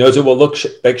 Because he knows it will look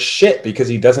like shit because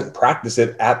he doesn't practice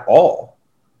it at all.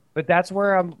 But that's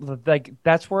where I'm like,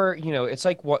 that's where, it's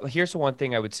like, what, here's the one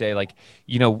thing I would say, like,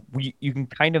 you can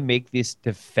kind of make this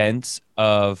defense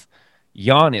of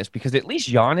Giannis because at least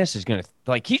Giannis is going to,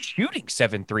 like, he's shooting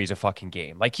 7 threes a fucking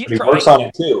game. Like, he's But he works trying, on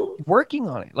it too. working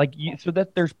on it. Like, so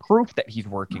that there's proof that he's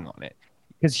working on it.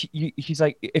 Because he's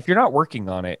like, if you're not working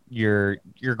on it, you're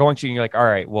going to, and you're like, all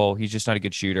right, well, he's just not a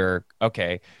good shooter.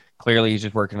 Okay. Clearly he's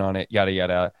just working on it, yada,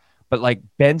 yada. But like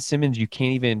Ben Simmons, you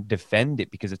can't even defend it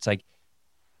because it's like,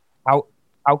 how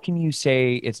how can you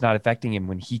say it's not affecting him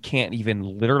when he can't even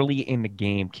literally in the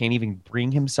game can't even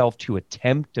bring himself to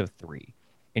attempt a three,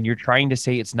 and you're trying to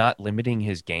say it's not limiting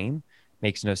his game?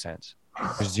 Makes no sense.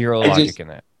 There's zero I logic just in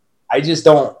that. I just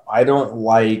don't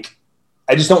like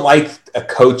a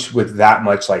coach with that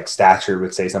much like stature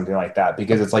would say something like that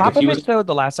because it's like Top if he of was it though,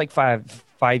 the last like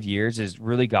five years has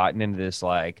really gotten into this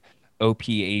like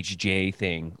OPHJ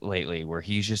thing lately, where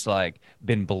he's just like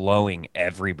been blowing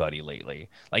everybody lately.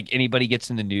 Like anybody gets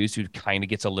in the news who kind of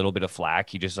gets a little bit of flack,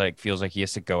 he just like feels like he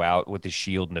has to go out with his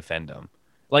shield and defend them.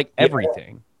 Like yeah,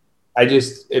 everything. I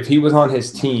just if he was on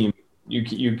his team,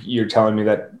 you're telling me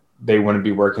that they wouldn't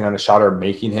be working on a shot or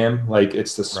making him like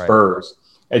it's the Right. Spurs.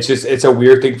 It's a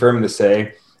weird thing for him to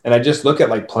say. And I just look at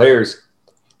like players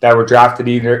that were drafted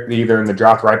either in the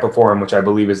draft right before him, which I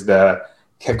believe is the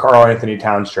Karl Anthony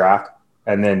Towns draft,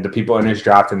 and then the people in his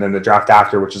draft, and then the draft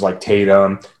after, which is like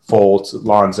Tatum, Fultz,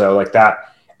 Lonzo, like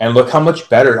that. And look how much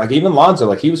better. Like even Lonzo,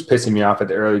 like he was pissing me off at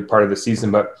the early part of the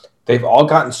season, but they've all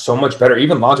gotten so much better.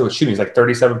 Even Lonzo was shooting; he's like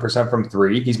 37% from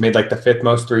three. He's made like the 5th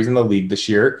most threes in the league this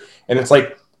year, and it's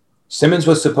like Simmons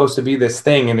was supposed to be this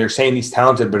thing, and they're saying he's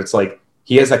talented, but it's like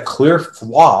he has a clear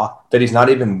flaw that he's not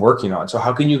even working on. So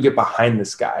how can you get behind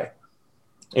this guy?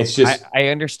 It's just I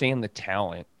understand the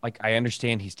talent. Like I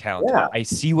understand he's talented. yeah. I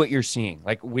see what you're seeing.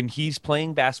 Like when he's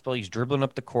playing basketball, he's dribbling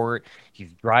up the court,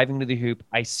 he's driving to the hoop.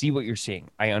 I see what you're seeing.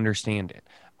 I understand it.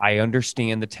 I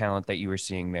understand the talent that you were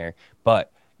seeing there,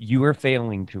 but you are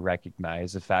failing to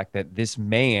recognize the fact that this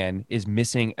man is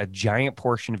missing a giant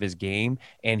portion of his game,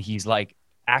 and he's like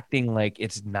acting like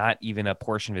it's not even a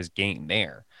portion of his game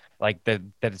there. Like that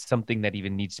is something that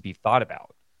even needs to be thought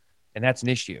about. And that's an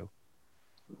issue.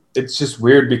 It's just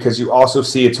weird because you also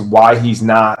see it's why he's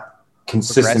not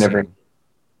consistent every Progressing.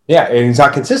 yeah, and he's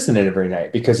not consistent every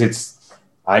night because it's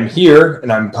I'm here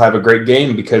and I'm have a great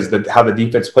game because how the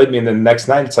defense played me, and then the next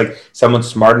night it's like someone's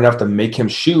smart enough to make him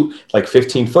shoot like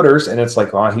 15 footers, and it's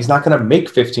like, oh, he's not going to make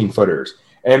 15 footers,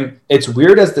 and it's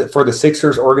weird for the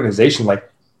Sixers organization, like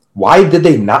why did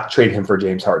they not trade him for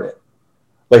James Harden?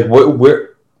 Like where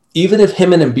even if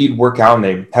him and Embiid work out and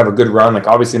they have a good run, like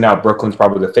obviously now Brooklyn's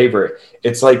probably the favorite.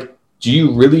 It's like, do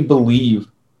you really believe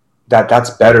that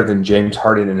that's better than James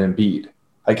Harden and Embiid?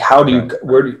 Like, how do you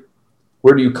Right.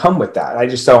 where do you come with that? I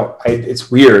just don't.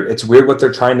 It's weird. It's weird what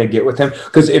they're trying to get with him.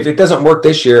 Because if it doesn't work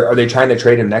this year, are they trying to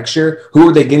trade him next year? Who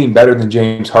are they getting better than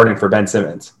James Harden for Ben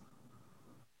Simmons?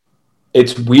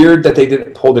 It's weird that they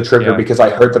didn't pull the trigger Yeah. because I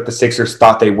heard that the Sixers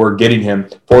thought they were getting him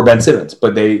for Ben Simmons,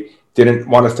 but they didn't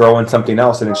want to throw in something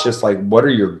else. And it's just like, what are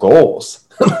your goals?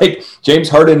 Like James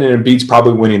Harden and Embiid's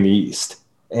probably winning the East,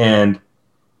 and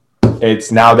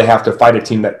it's now they have to fight a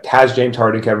team that has James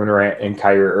Harden, Kevin Durant, and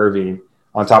Kyrie Irving.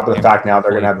 On top of the And fact now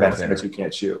they're going to Blake have Ben Griffin. Simmons who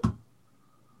can't shoot,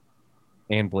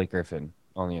 And Blake Griffin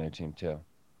on the other team too.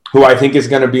 who I think is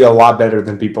going to be a lot better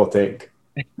than people think.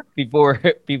 Before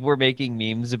people were making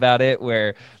memes about it,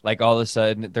 where like all of a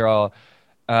sudden they're all,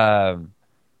 um,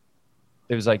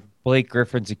 it was like Blake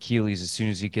Griffin's Achilles as soon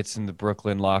as he gets in the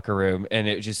Brooklyn locker room, and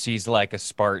it just sees like a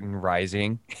Spartan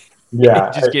rising,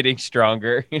 Yeah, just getting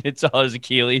stronger, and it's all his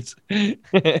Achilles.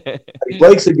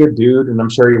 Blake's a good dude, and I'm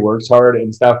sure he works hard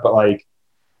and stuff. But like,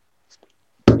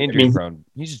 I Injury mean, prone.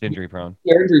 He's just injury prone.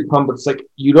 injury prone, but it's like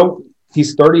you don't.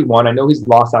 He's 31. I know he's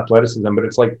lost athleticism, but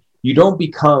it's like you don't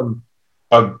become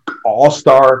a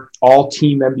all-star,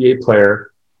 all-team NBA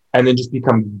player and then just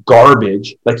become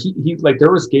garbage. Like he like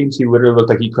there was games he literally looked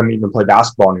like he couldn't even play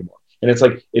basketball anymore. And it's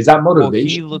like, is that Well, he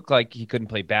motivation? looked like he couldn't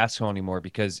play basketball anymore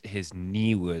because his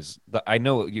knee was. I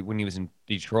know when he was in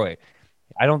Detroit,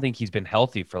 I don't think he's been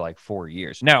healthy for like 4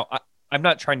 years. Now, I'm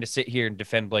not trying to sit here and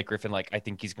defend Blake Griffin like I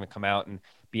think he's going to come out and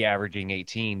be averaging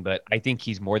 18, but I think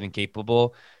he's more than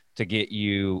capable to get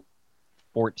you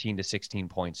 14 to 16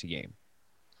 points a game.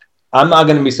 I'm not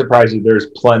going to be surprised if there's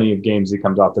plenty of games he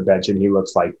comes off the bench and he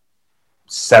looks like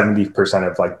 70%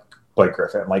 of like Blake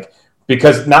Griffin. Like,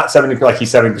 because not 70, like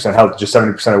he's 70% healthy, just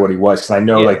 70% of what he was. Because I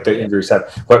know like the injuries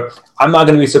have, but I'm not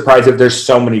going to be surprised if there's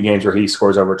so many games where he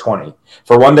scores over 20.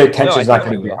 For one, the attention's not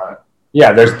going to be on him.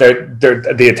 Yeah,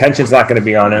 the attention's not going to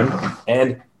be on him,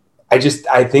 and I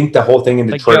think the whole thing in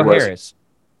Detroit like Joe was Harris.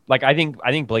 Like I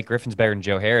think Blake Griffin's better than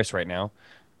Joe Harris right now.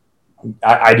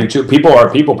 I do too. People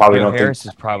probably Joe don't Harris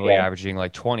think is probably averaging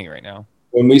like 20 right now.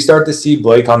 When we start to see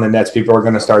Blake on the Nets, people are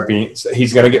going to start being.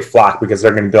 He's going to get flack because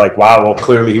they're going to be like, "Wow, well,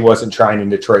 clearly he wasn't trying in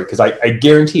Detroit." Because I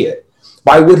guarantee it.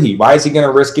 Why would he? Why is he going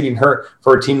to risk getting hurt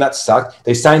for a team that sucked?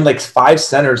 They signed like 5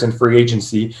 centers in free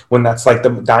agency when that's like the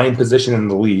dying position in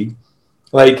the league.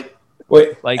 Like,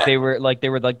 wait, they were like the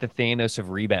Thanos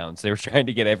of rebounds. They were trying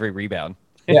to get every rebound.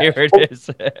 Yeah. Here it is.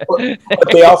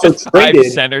 But they also traded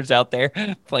 5 centers out there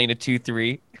playing a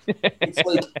 2-3. It's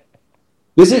like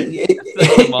this is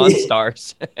the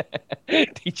Monstars.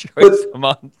 Detroit's the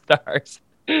Monstars.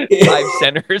 5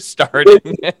 centers starting.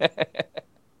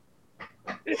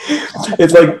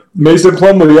 It's like Mason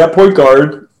Plumlee at point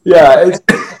guard. Yeah,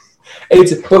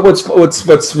 it's but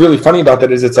what's really funny about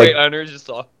that is it's like Hunter just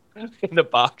saw in the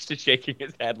box just shaking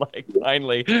his head like,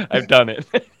 finally, I've done it.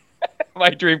 My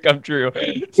dream come true.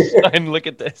 Son, look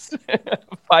at this.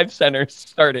 5 centers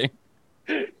starting.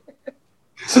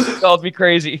 Called me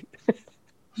crazy.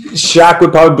 Shaq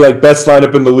would probably be like best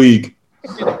lineup in the league.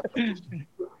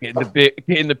 Get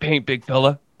in the paint, big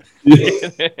fella.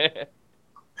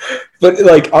 But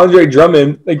like Andre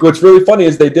Drummond, like what's really funny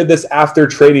is they did this after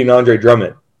trading Andre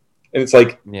Drummond. And it's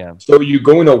like, so you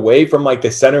going away from like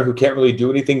the center who can't really do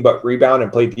anything but rebound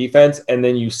and play defense, and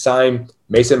then you sign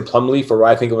Mason Plumlee for what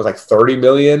I think it was like $30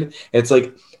 million. And it's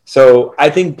like, so I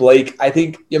think Blake, I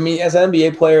mean, as an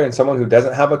NBA player and someone who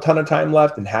doesn't have a ton of time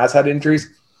left and has had injuries,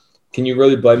 can you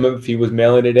really blame him if he was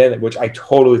mailing it in? Which I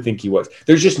totally think he was.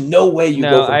 There's just no way you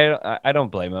go. I don't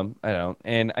blame him. I don't.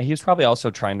 And he was probably also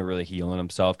trying to really heal in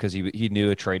himself because he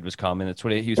knew a trade was coming. That's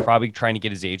what he was probably trying to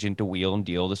get his agent to wheel and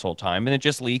deal this whole time. And it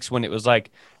just leaks when it was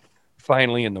like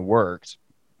finally in the works.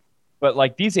 But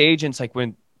like these agents, like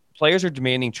when players are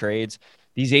demanding trades,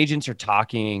 these agents are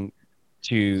talking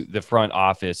to the front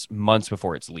office months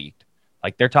before it's leaked.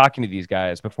 Like they're talking to these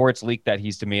guys before it's leaked that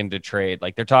he's demanded a trade.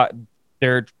 Like they're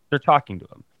talking to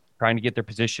them, trying to get their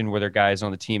position where their guys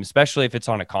on the team, especially if it's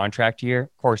on a contract year.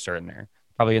 Of course, they're in there,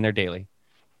 probably in there daily.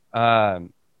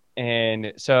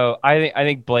 And so I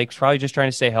think Blake's probably just trying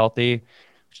to stay healthy,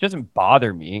 which doesn't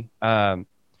bother me. And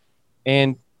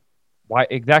why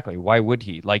exactly? Why would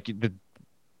he?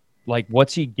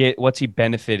 What's he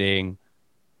benefiting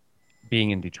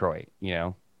being in Detroit? You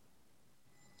know.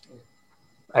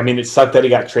 I mean, it sucked that he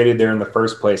got traded there in the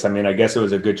first place. I mean, I guess it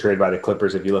was a good trade by the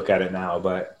Clippers if you look at it now,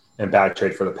 and bad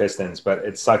trade for the Pistons. But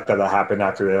it sucked that happened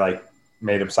after they like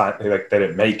made him sign. Like they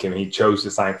didn't make him. He chose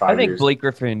to sign 5 years. I think Blake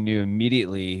Griffin knew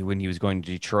immediately when he was going to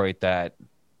Detroit that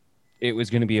it was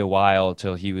going to be a while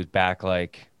till he was back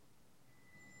like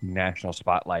national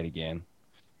spotlight again.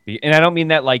 And I don't mean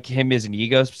that like him as an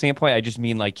ego standpoint. I just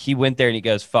mean like he went there and he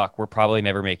goes, "Fuck, we're probably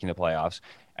never making the playoffs."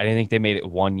 I didn't think they made it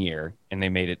 1 year, and they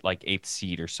made it like 8th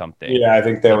seed or something. Yeah, I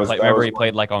think remember he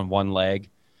played like on one leg,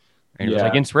 and it was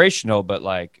like inspirational, but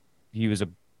like he was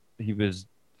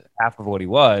half of what he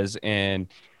was, and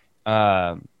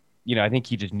I think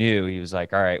he just knew. He was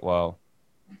like, all right, well,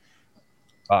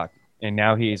 fuck, and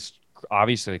now he's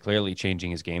obviously clearly changing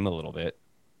his game a little bit.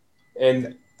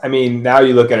 And I mean, now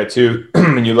you look at it too,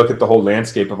 and you look at the whole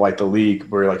landscape of like the league,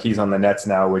 where like he's on the Nets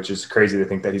now, which is crazy to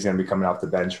think that he's going to be coming off the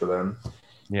bench for them.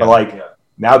 Yeah. But like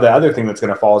now the other thing that's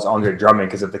going to fall is Andre Drummond,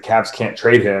 because if the Cavs can't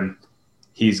trade him,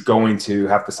 he's going to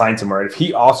have to sign somewhere. If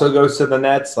he also goes to the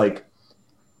Nets, like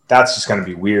that's just going to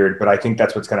be weird. But I think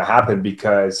that's what's going to happen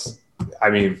because, I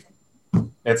mean,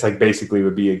 it's like basically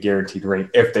would be a guaranteed ring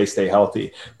if they stay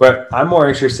healthy. But I'm more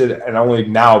interested, and only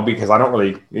now because I don't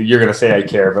really, you're going to say I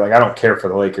care, but like I don't care for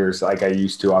the Lakers like I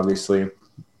used to, obviously.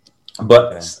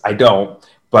 But I don't.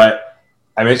 But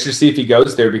I'm interested to see if he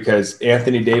goes there because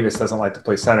Anthony Davis doesn't like to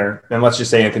play center. And let's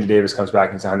just say Anthony Davis comes back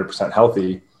and he's 100%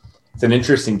 healthy. It's an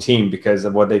interesting team because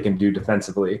of what they can do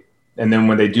defensively. And then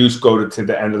when they do go to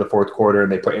the end of the fourth quarter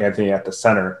and they put Anthony at the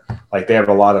center, like they have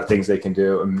a lot of things they can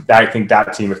do. And I think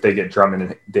that team, if they get Drummond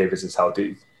and Davis is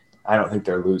healthy, I don't think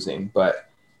they're losing. But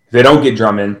if they don't get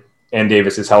Drummond and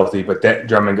Davis is healthy, but that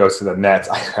Drummond goes to the Nets,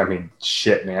 I mean,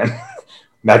 shit, man.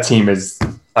 That team is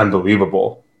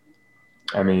unbelievable.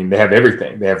 I mean, they have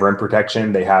everything. They have rim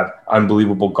protection. They have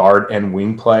unbelievable guard and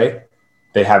wing play.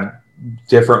 They have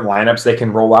different lineups they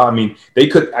can roll out. I mean, they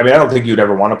could. I mean, I don't think you'd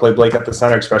ever want to play Blake at the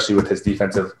center, especially with his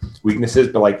defensive weaknesses.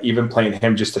 But like even playing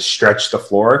him just to stretch the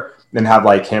floor, then have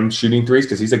like him shooting threes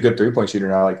because he's a good 3-point shooter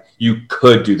now. Like you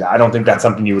could do that. I don't think that's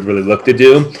something you would really look to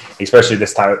do, especially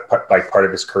this time, like part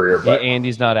of his career. But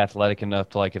Andy's not athletic enough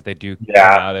to like if they do come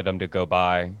out at him to go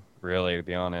by. Really, to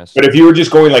be honest. But if you were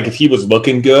just going like if he was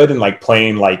looking good and like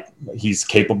playing like he's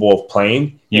capable of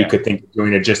playing, you could think of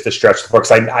doing it just to stretch the floor.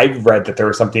 Because I read that there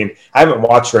was something. I haven't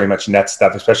watched very much Nets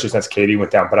stuff, especially since KD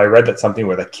went down. But I read that something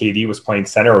where like KD was playing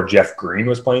center or Jeff Green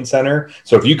was playing center.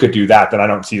 So if you could do that, then I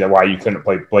don't see that why you couldn't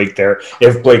play Blake there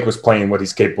if Blake was playing what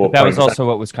he's capable of. That was also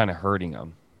what was kind of hurting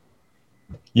him.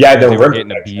 Yeah, they were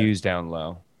getting abused down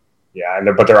low. Yeah,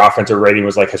 but their offensive rating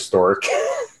was like historic.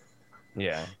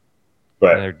 Yeah.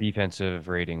 But and their defensive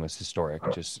rating was historic,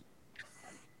 just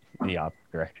the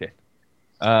opposite direction.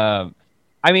 I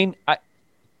mean,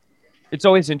 it's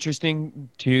always interesting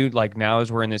too. Like now,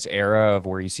 as we're in this era of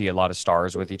where you see a lot of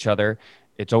stars with each other,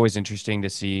 it's always interesting to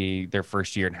see their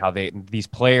first year and how these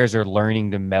players are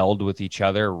learning to meld with each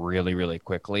other really, really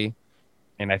quickly.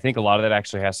 And I think a lot of that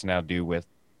actually has to now do with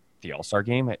the All-Star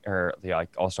game or the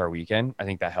All-Star weekend. I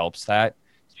think that helps that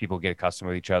people get accustomed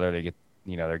with each other. They get.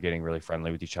 They're getting really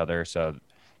friendly with each other. So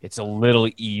it's a little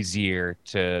easier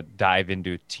to dive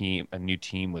into a new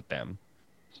team with them.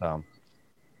 So,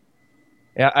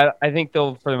 yeah, I think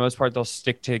for the most part, they'll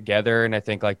stick together. And I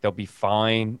think like they'll be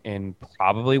fine and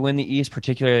probably win the East,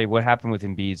 particularly what happened with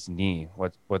Embiid's knee,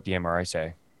 what the MRI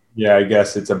say. Yeah, I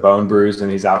guess it's a bone bruise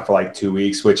and he's out for like 2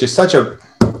 weeks, which is such a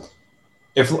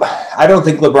I don't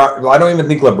even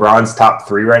think LeBron's top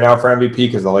 3 right now for MVP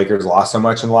because the Lakers lost so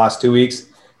much in the last 2 weeks.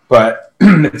 But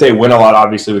if they win a lot,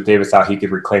 obviously with Davis out, he could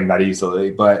reclaim that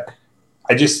easily. But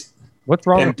what's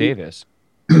wrong with Davis?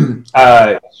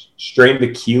 Strained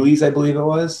Achilles, I believe it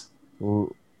was.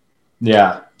 Ooh.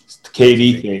 Yeah, it's the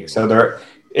KD thing. So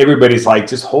everybody's like,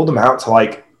 just hold him out to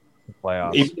like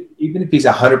playoffs. Even if he's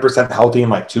 100% healthy in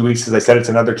like 2 weeks, because I said it's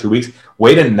another 2 weeks.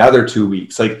 Wait another 2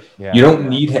 weeks. Like you don't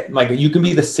need him. Like you can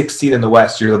be the 6th seed in the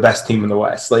West. You're the best team in the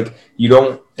West. Like you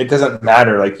don't. It doesn't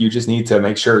matter. Like you just need to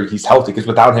make sure he's healthy because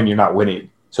without him, you're not winning.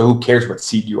 So who cares what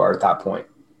seed you are at that point?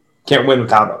 Can't win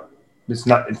without him.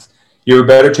 You have a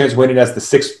better chance winning as the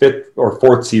 6th, 5th, or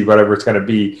 4th seed, whatever it's going to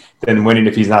be, than winning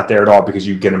if he's not there at all because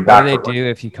you get him back. What do they do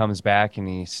if he comes back and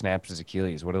he snaps his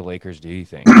Achilles? What do the Lakers do, you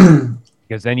think?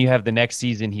 Because then you have the next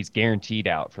season, he's guaranteed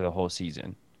out for the whole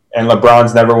season. And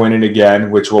LeBron's never winning again,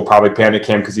 which will probably panic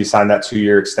him because he signed that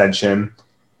 2-year extension.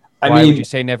 Why would you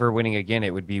say never winning again?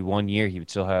 It would be 1 year. He would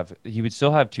still have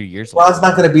 2 years left. Well, it's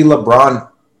not going to be LeBron.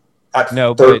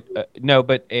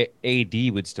 But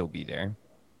AD would still be there.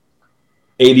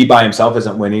 AD by himself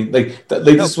isn't winning. This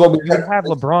is what we have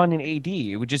LeBron and AD.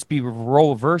 It would just be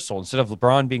role reversal. Instead of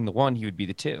LeBron being the 1, he would be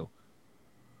the 2.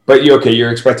 But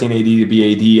you're expecting AD to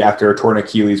be AD after a torn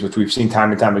Achilles, which we've seen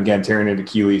time and time again. Tearing an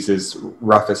Achilles is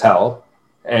rough as hell,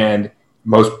 and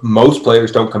most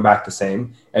players don't come back the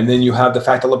same. And then you have the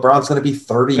fact that LeBron's going to be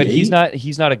 38. But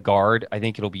he's not a guard. I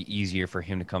think it'll be easier for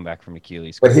him to come back from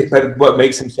Achilles. But what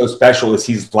makes him so special is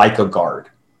he's like a guard.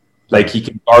 Like he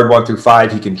can guard 1 through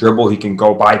 5. He can dribble. He can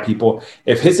go by people.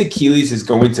 If his Achilles is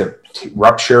going to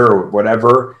rupture or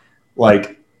whatever,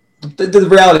 like the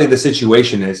reality of the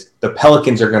situation is the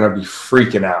Pelicans are going to be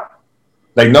freaking out.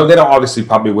 Like, no, they don't obviously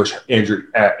probably wish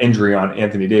injury on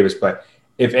Anthony Davis, but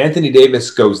if Anthony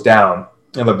Davis goes down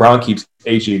and LeBron keeps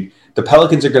aging, the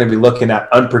Pelicans are going to be looking at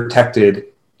unprotected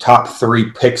top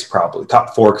 3 picks, probably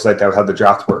top 4, because that's how the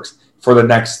draft works for the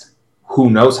next who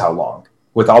knows how long.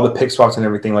 With all the pick swaps and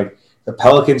everything, like the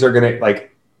Pelicans are going to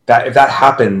like that. If that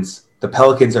happens, the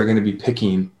Pelicans are going to be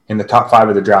picking in the top 5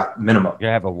 of the draft minimum. You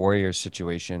have a Warriors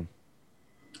situation.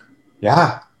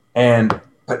 Yeah,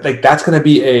 but like that's going to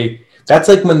be that's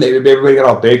like when everybody got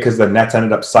all big because the Nets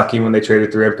ended up sucking when they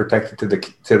traded 3 unprotected to the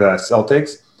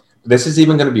Celtics. This is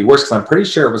even going to be worse because I'm pretty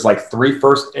sure it was like 3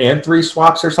 first and 3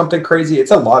 swaps or something crazy.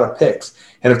 It's a lot of picks,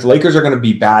 and if the Lakers are going to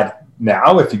be bad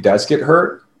now, if he does get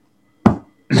hurt,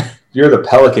 you're the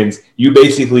Pelicans. You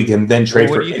basically can then trade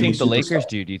for. What do you think the Lakers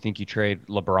do? Do you think you trade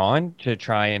LeBron to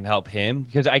try and help him?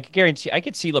 Because I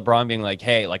could see LeBron being like,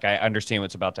 "Hey, like I understand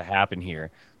what's about to happen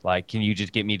here. Like, can you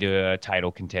just get me to a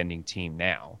title contending team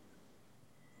now?"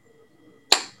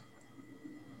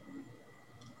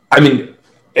 I mean,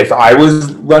 if I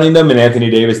was running them and Anthony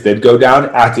Davis did go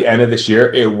down at the end of this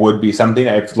year, it would be something.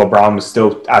 If LeBron was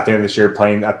still at the end of this year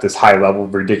playing at this high level,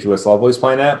 ridiculous level he's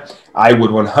playing at, I would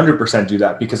 100% do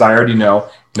that because I already know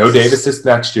no Davis this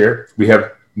next year. We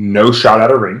have no shot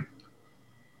at a ring.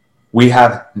 We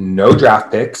have no draft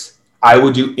picks. I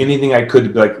would do anything I could to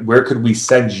be like, where could we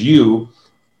send you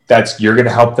you're going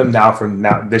to help them now from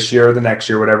now this year or the next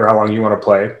year, whatever, how long you want to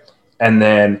play. And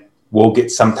then we'll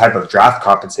get some type of draft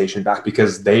compensation back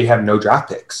because they have no draft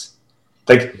picks.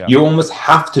 Like Yeah. you almost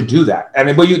have to do that. I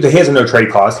mean, well, he has a no trade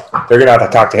clause. They're going to have to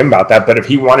talk to him about that. But if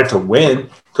he wanted to win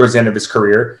towards the end of his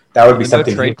career, that would be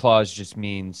something. No trade clause just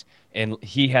means, and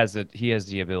he has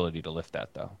the ability to lift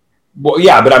that though. Well,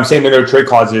 yeah, but I'm saying the no trade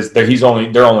clause is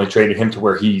that they're only trading him to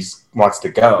where he wants to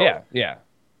go.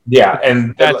 Yeah,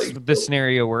 and that's the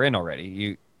scenario we're in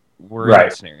already. We're in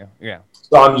that scenario. Yeah.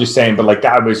 So I'm just saying, but like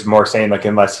that was more saying like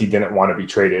unless he didn't want to be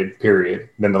traded, period,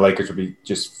 then the Lakers would be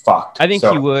just fucked. I think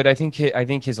he would. I think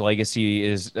his legacy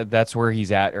is that's where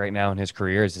he's at right now in his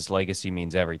career. Is his legacy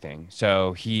means everything.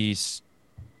 So he's.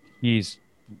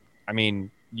 I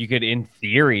mean, you could, in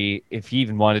theory, if he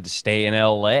even wanted to stay in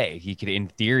LA, he could, in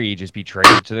theory, just be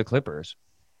traded to the Clippers.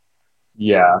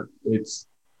 Yeah, it's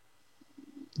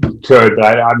could,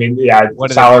 but I mean, yeah. What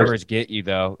do the Clippers get you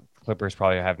though? Clippers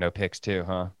probably have no picks too,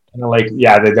 huh? And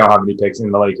yeah, they don't have any picks,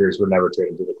 and the Lakers would never trade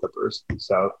him to the Clippers,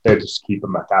 so they just keep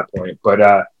him at that point.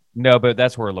 But no, but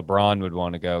that's where LeBron would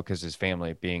want to go because his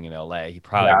family being in LA, he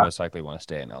probably most likely want to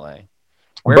stay in LA.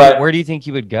 Where do you think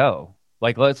he would go?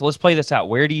 Like let's play this out.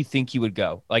 Where do you think he would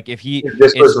go? Like if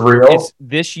this was real, it's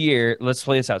this year. Let's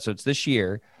play this out. So it's this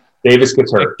year. Davis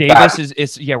gets hurt. Like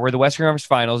Davis we're the Western Conference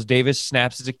Finals. Davis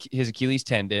snaps his Achilles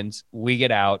tendons. We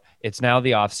get out. It's now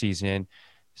the off season.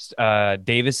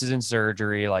 Davis is in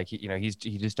surgery. Like he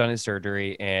just done his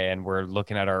surgery, and we're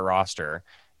looking at our roster.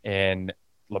 And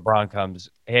LeBron comes.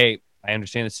 Hey, I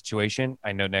understand the situation.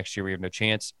 I know next year we have no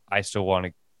chance. I still want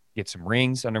to get some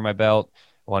rings under my belt.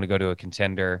 I want to go to a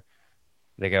contender.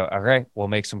 They go, all right, we'll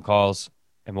make some calls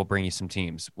and we'll bring you some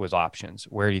teams with options.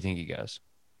 Where do you think he goes?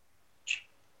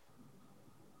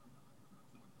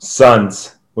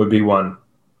 Suns would be one.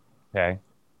 Okay.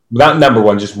 Not number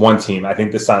one, just one team. I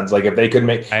think the Suns. Like if they could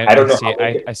make, I don't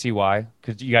know. I see why.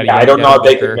 Because you got. Yeah, I don't know if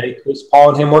they could make Chris Paul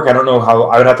and him work. I don't know how.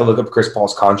 I would have to look up Chris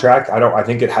Paul's contract. I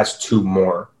think it has two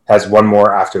more. Has one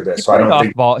more after this. So I don't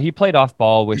think he played off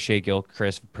ball with Shea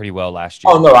Gilchrist pretty well last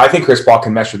year. Oh no, I think Chris Paul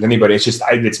can mesh with anybody. It's just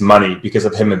it's money because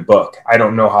of him and Book. I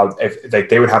don't know how if like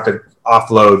they would have to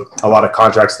offload a lot of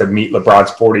contracts to meet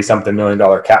LeBron's $40-something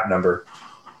million cap number.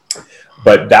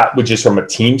 But that would just from a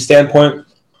team standpoint,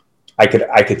 I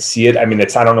could see it. I mean, I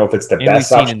don't know if it's the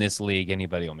best option in this league.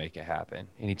 Anybody will make it happen.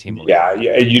 Any team will. Yeah,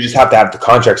 you just have to have the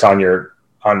contracts on your.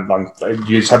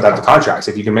 You just have to have the contracts.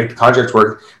 If you can make the contracts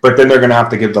work, but then they're going to have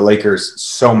to give the Lakers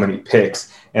so many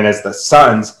picks. And as the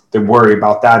Suns, the worry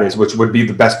about that is, which would be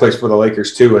the best place for the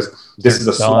Lakers too, is this is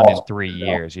a small in 3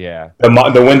 years. Yeah,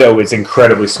 the window is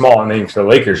incredibly small, and then for the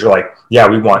Lakers, you're like, yeah,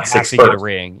 we want you have to get a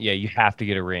ring. Yeah, you have to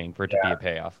get a ring for it to be a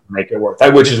payoff. Make it work.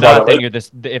 Which is not, then you're this.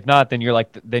 If not, then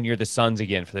you're the Suns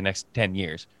again for the next 10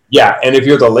 years. Yeah, and if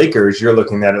you're the Lakers, you're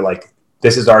looking at it like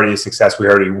this is already a success. We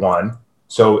already won.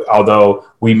 So although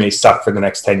we may suck for the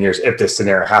next 10 years if this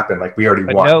scenario happened, like we already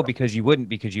won. No, because you wouldn't,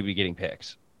 because you'd be getting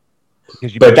picks.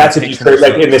 But that's if you trade,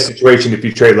 like in this situation, if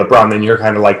you trade LeBron, then you're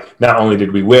kind of like, not only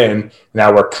did we win,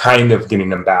 now we're kind of getting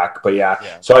them back. But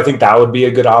yeah. So I think that would be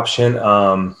a good option.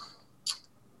 What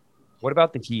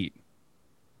about the Heat?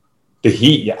 The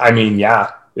Heat, yeah. I mean,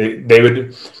 yeah, they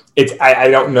would. I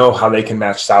don't know how they can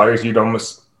match salaries. You'd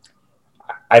almost.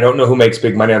 I don't know who makes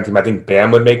big money on the team. I think Bam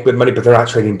would make good money, but they're not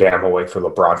trading Bam away for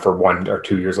LeBron for 1 or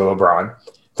 2 years of LeBron.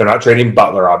 They're not trading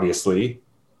Butler, obviously.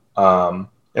 And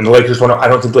the Lakers I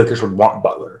don't think the Lakers would want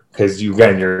Butler because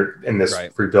you're in this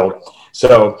rebuild.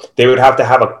 So they would have to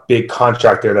have a big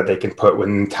contract there that they can put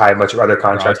and tie a bunch of other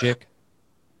contracts. Dragic?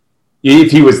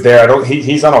 If he was there,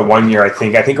 he's on a 1 year, I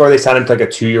think, or they signed him to like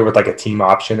a 2 year with like a team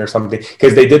option or something.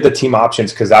 Because they did the team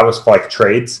options because that was for like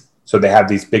trades. So they have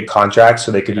these big contracts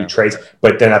so they could do trades.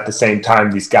 But then at the same time,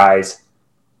 these guys,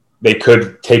 they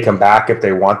could take them back if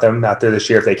they want them after this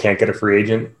year if they can't get a free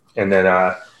agent. And then,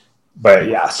 but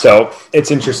yeah, so it's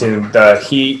interesting. The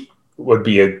Heat would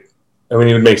be it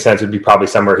would make sense. It would be probably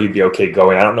somewhere he'd be okay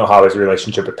going. I don't know how his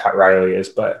relationship with Pat Riley is,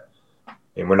 but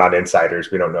we're not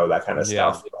insiders. We don't know that kind of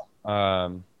stuff. I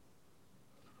don't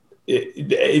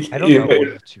know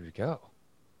where to go.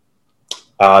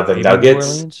 The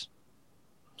Nuggets.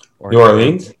 New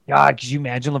Orleans? God, could you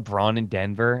imagine LeBron in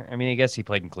Denver? I mean, I guess he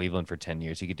played in Cleveland for 10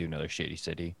 years. He could do another shitty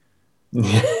city.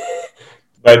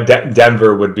 But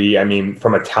Denver would be, I mean,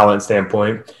 from a talent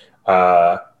standpoint,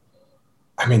 I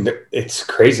mean, it's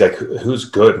crazy. Like, who's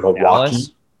good?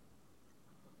 Milwaukee?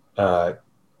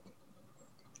 Dallas.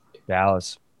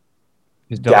 Dallas.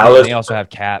 They also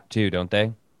have Cap, too, don't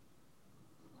they?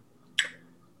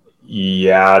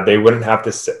 Yeah, they wouldn't have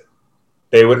to sit.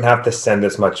 they wouldn't have to send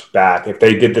as much back if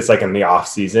they did this like in the off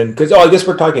season. Because I guess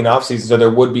we're talking off season, so there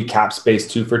would be cap space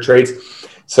too for trades.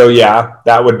 So yeah,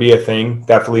 that would be a thing.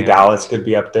 Definitely, Yeah. Dallas could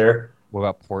be up there. What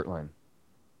about Portland?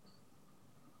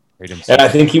 Trade him And I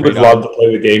think he would trade love on. to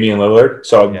play with Damian Lillard.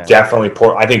 So Yeah. definitely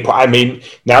Port. I mean,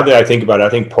 now that I think about it, I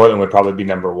think Portland would probably be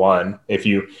number one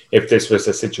if this was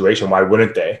a situation. Why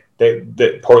wouldn't they?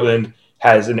 Portland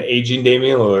has an aging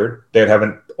Damian Lillard. They'd have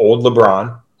an old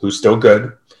LeBron who's still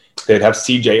good. They'd have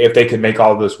CJ if they could make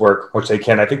all of this work, which they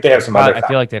can. I think they have some other. I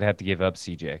feel like they'd have to give up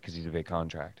CJ because he's a big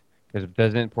contract. Because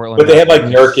doesn't Portland? But they have like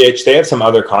Nurkic. They have some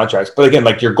other contracts. But again,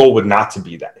 like your goal would not to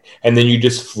be that. And then you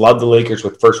just flood the Lakers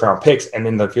with first round picks. And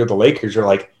then if you're the Lakers, you're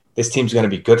like, this team's going to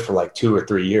be good for like 2 or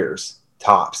 3 years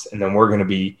tops. And then we're going to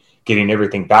be getting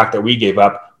everything back that we gave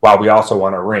up while we also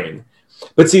want a ring.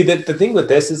 But see, the thing with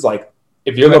this is like,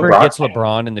 if you're whoever LeBron, gets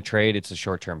LeBron in the trade, it's a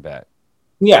short term bet.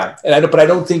 yeah. But I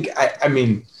don't think, I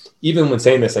mean, even when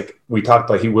saying this, like we talked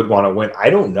like he would want to win. I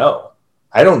don't know.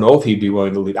 I don't know if he'd be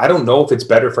willing to leave. I don't know if it's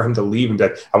better for him to leave and be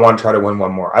like, I want to try to win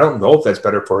one more. I don't know if that's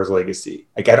better for his legacy.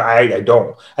 Like I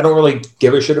don't really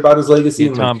give a shit about his legacy.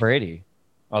 Tom Brady,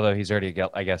 although he's already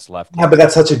got, I guess, left. Yeah, but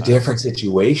that's such a different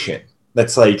situation.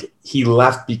 That's like he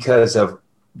left because of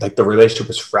like the relationship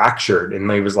was fractured, and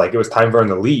he was like it was time for him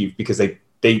to leave because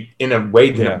they in a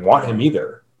way didn't want him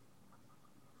either.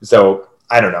 So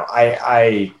I don't know.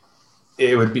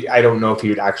 It would be. I don't know if he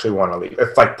would actually want to leave.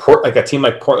 If like a team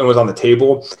like Portland was on the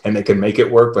table and they could make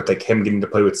it work, but like him getting to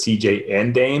play with CJ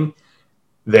and Dame,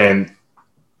 then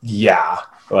yeah,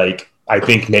 like I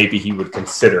think maybe he would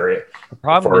consider it. The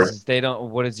problem is they don't.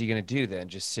 What is he going to do then?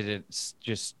 Just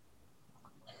just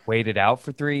wait it out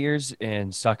for 3 years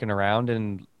and sucking around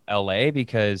in LA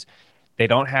because they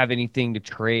don't have anything to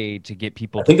trade to get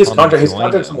people. I think his contract's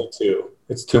only 2.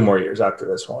 It's 2 more years after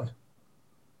this one.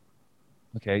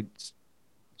 Okay.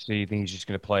 So you think he's just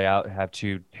going to play out, have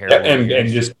 2 terrible and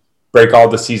just break all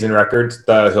the season records?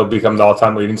 He'll become the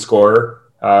all-time leading scorer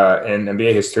in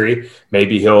NBA history.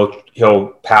 Maybe he'll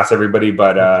pass everybody,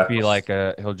 but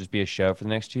he'll just be a show for the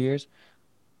next 2 years.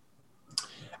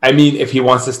 I mean, if he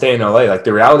wants to stay in LA, like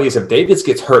the reality is, if Davis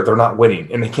gets hurt, they're not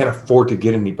winning, and they can't afford to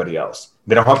get anybody else.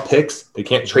 They don't have picks. They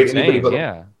can't trade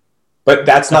anybody. But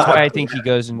that's not why I think he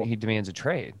goes and he demands a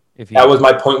trade. That was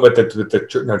my point with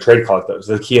the trade clause.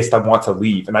 Though, like he has to want to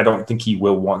leave, and I don't think he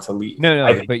will want to leave.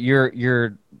 No. But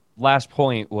your last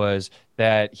point was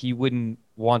that he wouldn't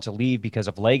want to leave because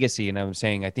of legacy, and I'm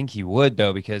saying I think he would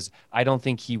though because I don't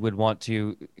think he would want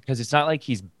to because it's not like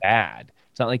he's bad.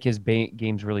 It's not like his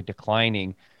game's really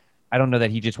declining. I don't know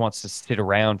that he just wants to sit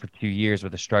around for 2 years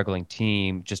with a struggling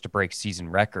team just to break season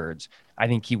records. I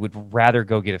think he would rather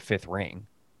go get a 5th ring.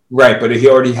 Right, but he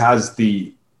already has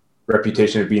the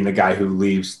reputation of being the guy who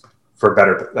leaves for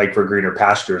better, like for greener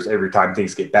pastures every time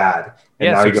things get bad.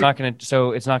 And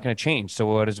so it's not gonna change. So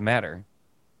what does it matter?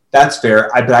 That's fair.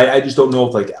 But I just don't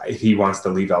know if he wants to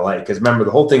leave LA because remember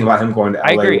the whole thing about him going to LA.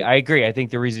 I agree. I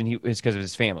think the reason he is because of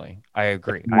his family. I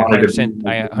agree. I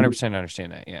 100%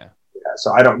 understand that. Yeah.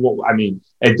 So I don't. Well, I mean,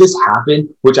 if this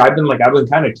happened, which I've been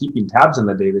kind of keeping tabs on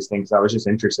the Davis thing, because I was just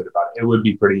interested about it. It would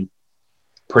be pretty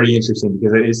interesting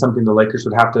because it is something the Lakers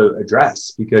would have to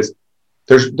address because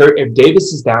if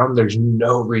Davis is down, there's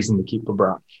no reason to keep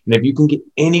LeBron. And if you can get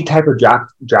any type of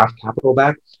draft capital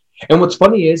back, and what's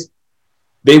funny is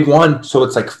they won, so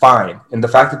it's like fine. And the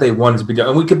fact that they won is big.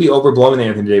 And we could be overblowing the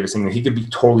Anthony Davis thing. He could be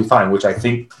totally fine, which I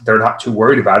think they're not too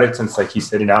worried about it since he's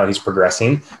sitting out and he's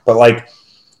progressing. But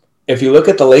if you look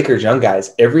at the Lakers young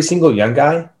guys, every single young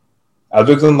guy,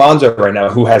 other than Lonzo right now,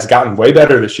 who has gotten way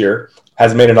better this year,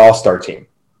 has made an all-star team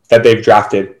that they've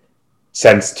drafted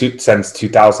since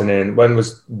 2000. And when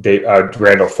was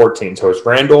Randall 14? So it's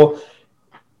Randall,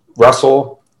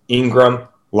 Russell, Ingram,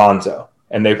 Lonzo,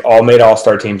 and they've all made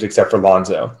all-star teams except for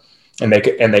Lonzo. And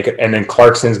then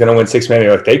Clarkson's going to win 6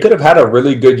 man. They could have had a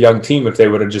really good young team if they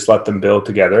would have just let them build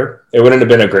together. It wouldn't have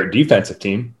been a great defensive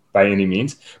team by any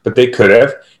means, but they could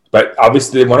have. But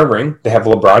obviously they won a ring. They have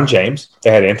LeBron James. They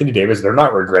had Anthony Davis. They're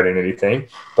not regretting anything.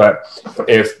 But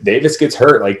if Davis gets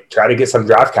hurt, try to get some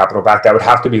draft capital back. That would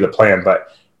have to be the plan.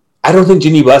 But I don't think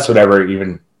Ginny West would ever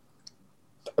even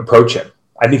approach him.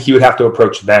 I think he would have to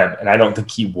approach them, and I don't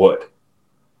think he would.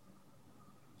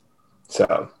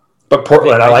 So, but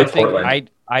Portland, I like Portland.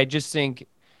 I just think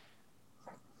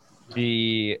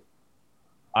the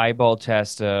eyeball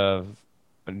test of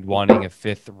wanting a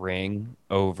 5th ring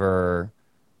over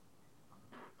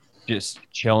just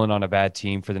chilling on a bad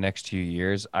team for the next 2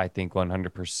 years, I think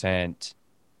 100%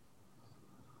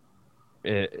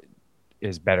 it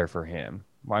is better for him.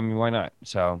 I mean, why not?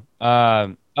 So,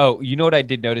 you know what I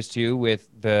did notice too with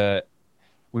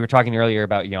we were talking earlier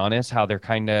about Giannis, how they're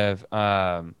kind of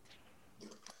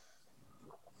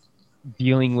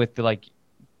dealing with the like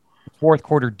fourth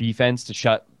quarter defense to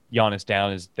shut Giannis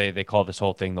down. Is they call this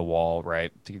whole thing the wall,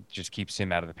 right? To just keeps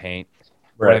him out of the paint.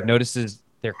 What I've Right. noticed is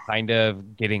they're kind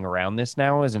of getting around this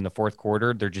now. Is in the fourth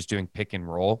quarter, they're just doing pick and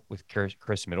roll with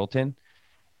Chris Middleton,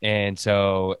 and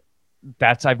so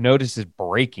that's I've noticed is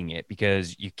breaking it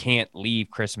because you can't leave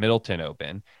Chris Middleton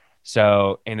open.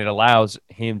 So and it allows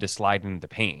him to slide into the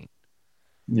paint.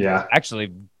 Yeah.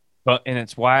 Actually, but and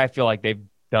it's why I feel like they've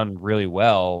done really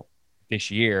well this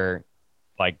year,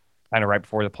 like kind of right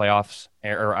before the playoffs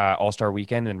or All-Star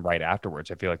weekend and right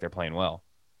afterwards. I feel like they're playing well.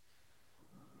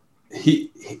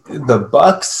 The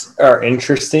Bucks are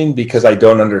interesting because I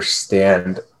don't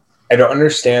understand. I don't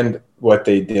understand what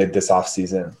they did this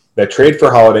offseason. The trade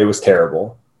for Holiday was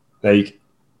terrible. Like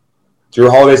Drew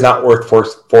Holiday's not worth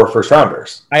four first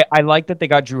rounders. I like that they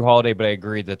got Drew Holiday, but I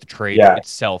agree that the trade Yeah,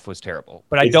 itself was terrible.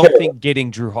 But I it's don't terrible. think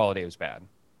getting Drew Holiday was bad.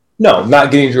 No,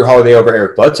 not getting Drew Holiday over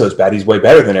Eric Bledsoe is bad. He's way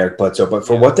better than Eric Bledsoe. But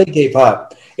for Yeah. what they gave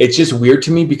up, it's just weird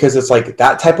to me because it's like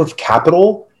that type of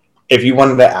capital. If you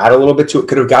wanted to add a little bit to it,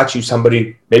 could have got you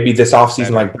somebody maybe this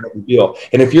offseason like Bradley Beal.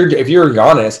 And if you're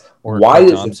Giannis, Or why Klay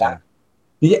is Thompson. that?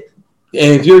 Yeah.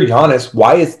 And if you're Giannis,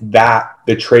 why is that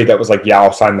the trade that was like, yeah,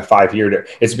 I'll sign the 5 year?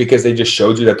 It's because they just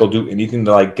showed you that they'll do anything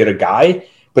to like get a guy.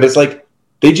 But it's like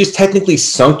they just technically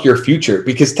sunk your future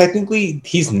because technically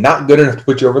he's not good enough to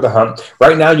put you over the hump.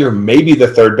 Right now, you're maybe the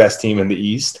third best team in the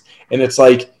East. And it's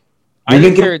like, I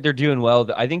think they're doing well.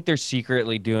 I think they're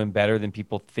secretly doing better than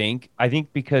people think. I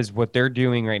think because what they're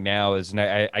doing right now is, and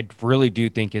I really do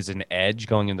think is an edge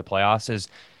going into the playoffs, is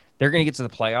they're going to get to the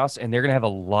playoffs and they're going to have a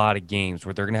lot of games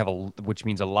where they're going to have which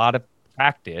means a lot of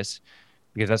practice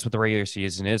because that's what the regular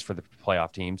season is for the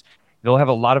playoff teams. They'll have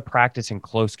a lot of practice in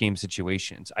close game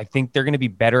situations. I think they're going to be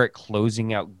better at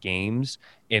closing out games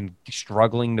and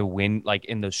struggling to win, like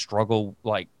in those struggle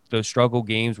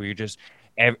games where you're just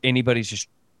anybody's just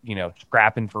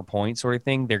scrapping for points sort of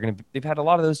thing. They've had a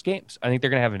lot of those games. I think they're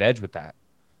gonna have an edge with that.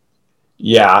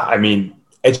 yeah, I mean,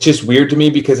 it's just weird to me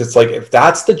because it's like if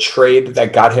that's the trade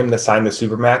that got him to sign the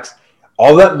Supermax,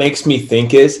 all that makes me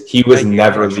think is he was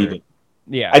never leaving.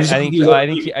 Yeah, I just think he was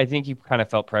I think he kind of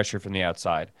felt pressure from the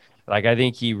outside. Like I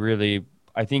think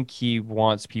he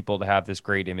wants people to have this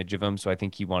great image of him. So I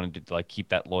think he wanted to like keep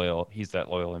that loyal. He's that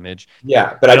loyal image.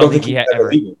 yeah, but I I don't don't think think he he had was ever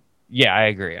ever. leaving. Yeah, I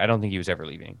agree. I don't think he was ever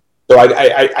leaving. So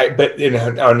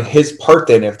but on his part,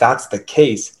 then, if that's the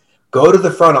case, go to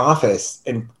the front office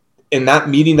and in that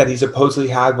meeting that he supposedly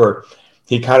had, where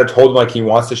he kind of told them like he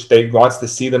wants to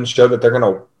see them show that they're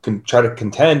going to try to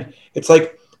contend. It's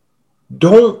like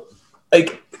don't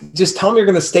like just tell them you're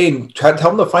going to stay and tell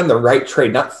them to find the right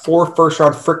trade, not 4 first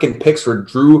round freaking picks for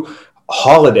Drew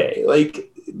Holiday.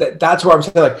 Like that's what I'm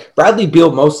saying. Like Bradley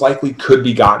Beal most likely could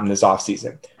be gotten this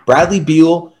offseason. Bradley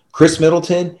Beal, Chris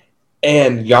Middleton,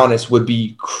 and Giannis would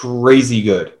be crazy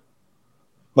good.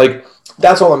 Like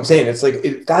that's all I'm saying. It's like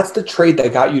if that's the trade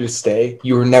that got you to stay,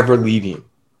 you were never leaving.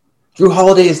 Drew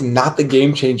Holiday is not the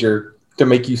game changer to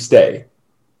make you stay.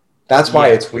 That's why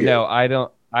it's weird. No, I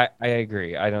don't. I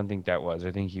agree. I don't think that was.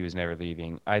 I think he was never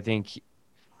leaving. I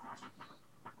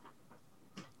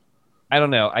don't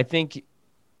know. I think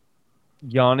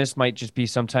Giannis might just be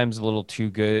sometimes a little too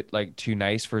good, like too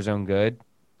nice for his own good.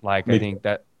 Like I think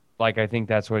that, I think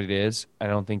that's what it is. I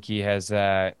don't think he has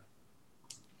that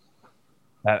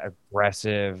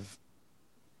aggressive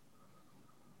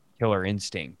killer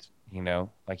instinct.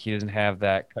 Like he doesn't have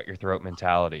that cut your throat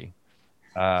mentality.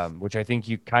 Which I think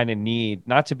you kind of need,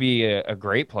 not to be a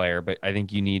great player, but I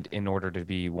think you need in order to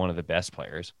be one of the best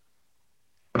players.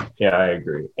 Yeah, I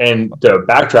agree. And to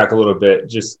backtrack a little bit,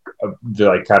 just to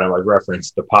like kind of like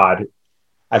reference the pod,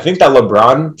 I think that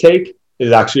LeBron take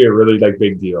is actually a really like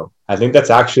big deal. I think that's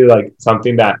actually like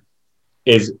something that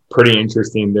is pretty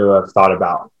interesting to have thought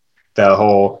about. The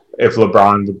whole if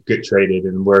LeBron would get traded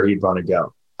and where he'd want to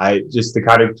go. I just to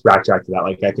kind of backtrack to that,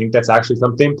 like I think that's actually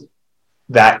something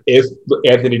that if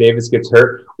Anthony Davis gets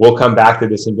hurt, we'll come back to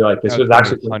this and be like, this was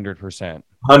actually 100%.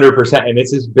 100%. And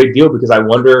it's this big deal because I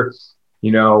wonder,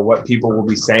 what people will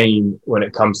be saying when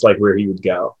it comes to like where he would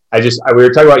go. We were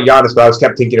talking about Giannis, but I was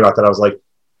kept thinking about that. I was like,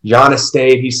 Giannis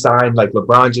stayed, he signed, like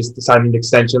LeBron just signed an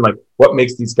extension. Like what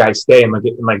makes these guys stay? And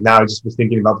now I just was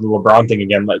thinking about the LeBron thing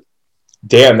again. Like,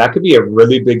 damn, that could be a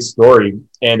really big story.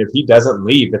 And if he doesn't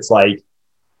leave, it's like,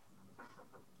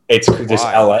 it's just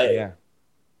LA. Yeah.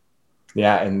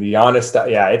 Yeah, and the honest,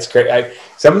 yeah, it's great.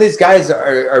 Some of these guys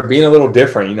are being a little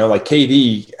different, like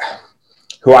KD,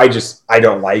 who I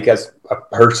don't like as a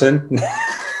person.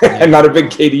 I'm Yeah. not a big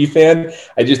KD fan.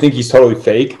 I just think he's totally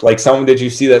fake. Like did you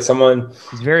see that someone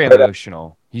He's very put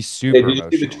emotional. He's did super you see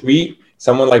the emotional. tweet?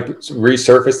 Someone like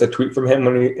resurfaced a tweet from him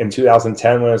in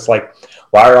 2010 when it's like,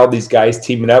 why are all these guys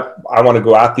teaming up? I want to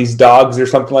go at these dogs or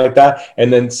something like that.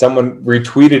 And then someone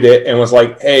retweeted it and was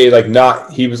like, hey, like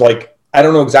not, he was like, I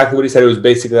don't know exactly what he said. It was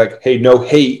basically like, hey, no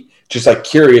hate, just like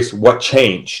curious what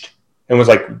changed. And was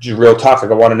like real talk. Like,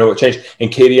 I want to know what changed.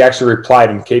 And Katie actually replied,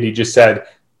 and Katie just said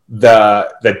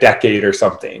the decade or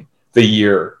something, the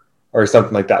year or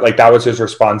something like that. Like that was his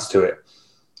response to it.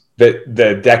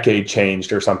 The decade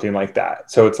changed or something like that.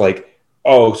 So it's like,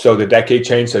 oh, so the decade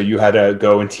changed. So you had to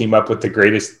go and team up with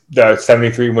the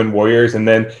 73 win Warriors, and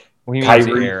then Well, he means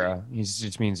the Kyrie. era. He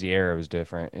just means the era was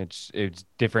different. It's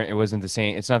different. It wasn't the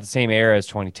same. It's not the same era as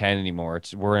 2010 anymore.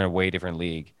 We're in a way different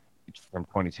league from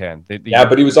 2010. Yeah,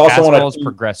 but he was also on a Basketball's team.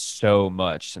 progressed so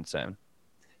much since then.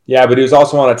 Yeah, but he was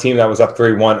also on a team that was up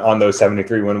 3-1 on those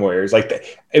 73 win Warriors.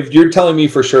 Like, if you're telling me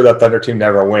for sure that Thunder team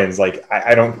never wins, like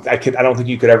I don't think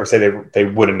you could ever say they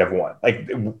wouldn't have won. Like,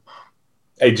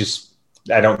 I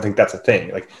don't think that's a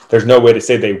thing. Like, there's no way to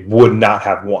say they would not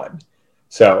have won.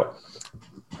 So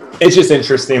it's just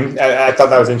interesting. I thought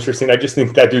that was interesting. I just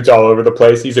think that dude's all over the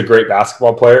place. He's a great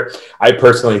basketball player. I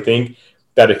personally think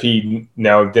that if he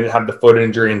didn't have the foot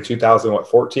injury in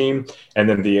 2014 and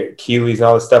then the Achilles and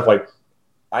all this stuff, like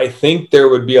I think there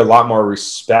would be a lot more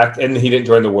respect. And he didn't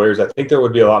join the Warriors. I think there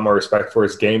would be a lot more respect for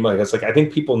his game. Like it's like I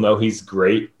think people know he's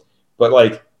great, but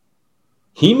like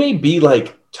he may be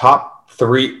like top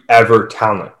 3 ever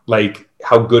talent. Like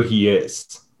how good he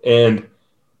is, and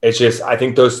it's just I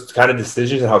think those kind of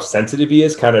decisions and how sensitive he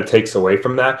is kind of takes away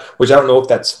from that. Which I don't know if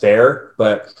that's fair,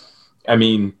 but I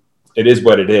mean it is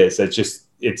what it is.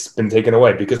 It's been taken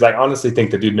away because I honestly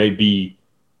think the dude may be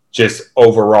just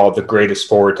overall the greatest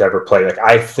forward to ever play. Like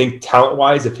I think talent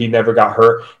wise, if he never got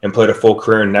hurt and played a full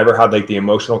career and never had like the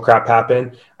emotional crap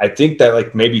happen, I think that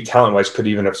like maybe talent wise could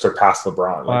even have surpassed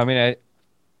LeBron. Well, I Like mean,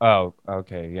 oh,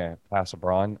 okay, yeah, pass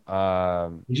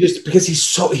LeBron. just because he's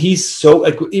so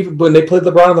like even when they played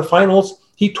LeBron in the finals,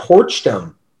 he torched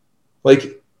him.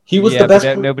 Like he was the Yeah, but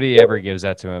best. nobody ever gives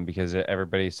that to him because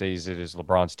everybody says that his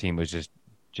LeBron's team was just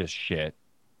shit.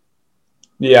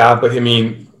 Yeah, but I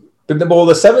mean,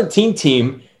 the 17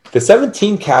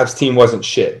 Cavs team wasn't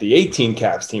shit. The 18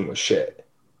 Cavs team was shit.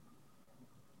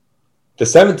 The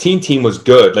 17 team was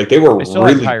good. Like they were They still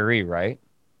had really. Kyrie, right?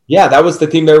 Yeah, that was the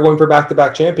team that were going for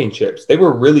back-to-back championships. They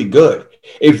were really good.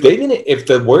 If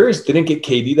the Warriors didn't get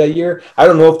KD that year, I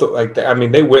don't know if I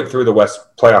mean, they went through the West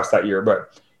playoffs that year,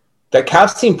 but that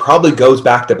Cavs team probably goes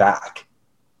back to back.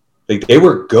 Like they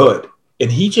were good,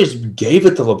 and he just gave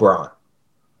it to LeBron.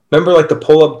 Remember, like the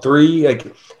pull-up three. Like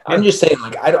Yeah. I'm just saying,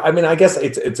 like I mean, I guess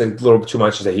it's a little too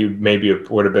much to say he maybe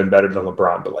would have been better than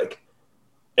LeBron, but like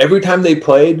every time they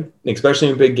played, especially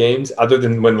in big games, other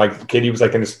than when like KD was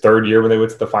like in his 3rd year when they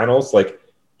went to the finals, like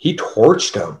he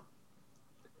torched them.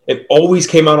 It always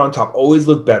came out on top, always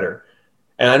looked better.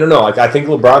 And I don't know, like I think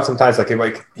LeBron sometimes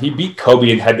like he beat Kobe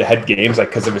in head-to-head games like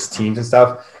because of his teams and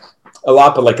stuff a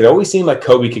lot, but like it always seemed like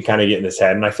Kobe could kind of get in his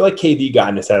head, and I feel like KD got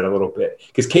in his head a little bit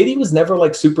because KD was never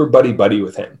like super buddy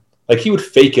with him. Like he would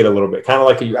fake it a little bit, kind of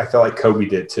like I felt like Kobe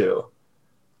did too.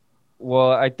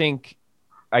 Well, I think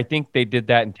they did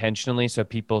that intentionally so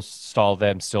people saw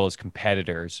them still as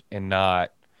competitors and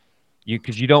not you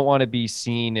because you don't want to be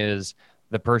seen as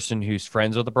the person who's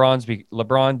friends with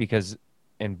LeBron because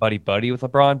and buddy with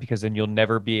LeBron because then you'll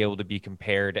never be able to be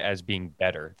compared as being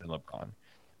better than LeBron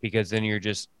because then you're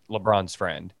just LeBron's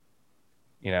friend,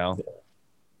 you know?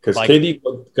 Because Like KD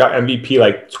got MVP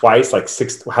like twice, like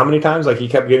 6. How many times? Like he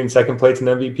kept getting second place in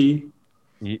MVP.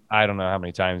 I don't know how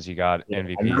many times he got Yeah, I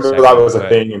MVP remember that second, was a but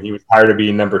thing, and he was tired of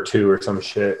being number 2 or some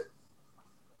shit.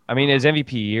 I mean his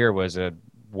MVP year was a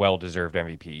well-deserved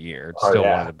MVP year. It's Oh still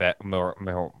one of yeah,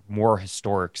 the more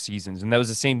historic seasons, and that was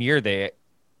the same year they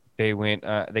went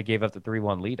they gave up the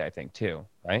 3-1 lead, I think, too,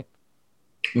 right?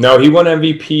 no, he won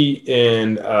MVP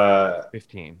in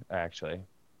 15 actually.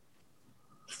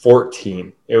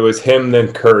 14. It was him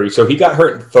then Curry. So he got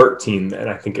hurt in 13. Then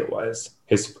I think it was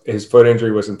his foot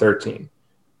injury was in 13,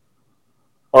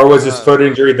 or was his Uh, foot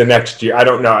injury the next year? I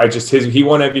don't know. I just he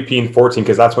won MVP in 14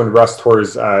 because that's when Russ tore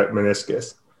his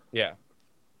meniscus. yeah.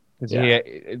 Yeah,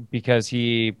 Because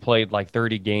he played like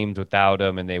 30 games without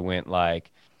him and they went like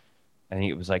I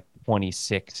think it was like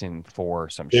 26-4 or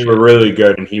some they were shit. really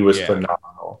good, and he was Yeah.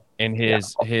 phenomenal. And Yeah.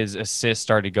 his assists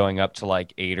started going up to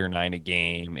like 8 or 9 a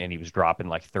game and he was dropping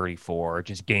like 34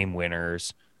 just game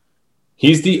winners.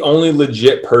 He's the only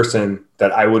legit person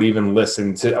that I would even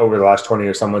listen to over the last 20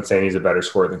 years. Someone saying he's a better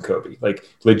scorer than Kobe. Like,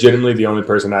 legitimately, the only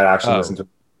person I actually listen Oh,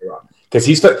 to. because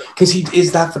he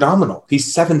is that phenomenal.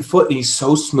 He's 7 foot and he's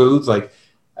so smooth. Like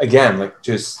again, like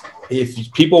just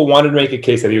if people wanted to make a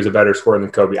case that he was a better scorer than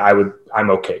Kobe, I'm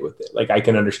okay with it. Like I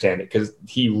can understand it because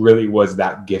he really was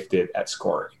that gifted at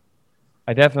scoring.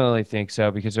 I definitely think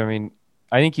so because I mean,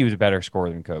 I think he was a better scorer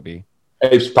than Kobe.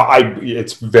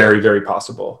 It's very, very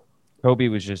possible. Kobe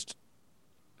was just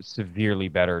severely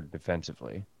better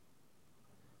defensively.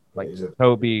 Like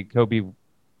Kobe's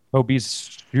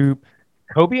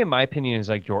Kobe, in my opinion, is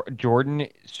like Jordan,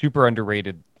 super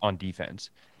underrated on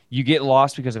defense. You get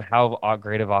lost because of how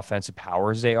great of offensive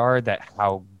powers they are, that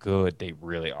how good they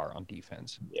really are on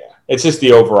defense. Yeah, it's just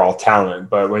the overall talent.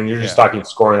 But when you're just talking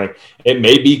scoring, like it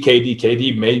may be KD.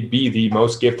 KD may be the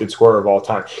most gifted scorer of all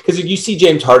time. Because if you see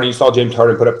James Harden, you saw James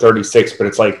Harden put up 36, but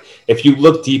it's like if you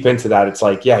look deep into that, it's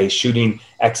like he's shooting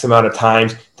X amount of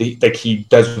times. Like he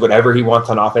does whatever he wants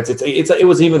on offense. It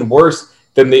was even worse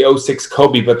than the 06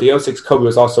 Kobe, but the 06 Kobe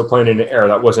was also playing in an era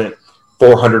that wasn't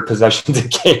 400 possessions a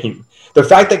game. The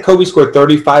fact that Kobe scored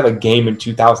 35 a game in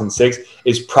 2006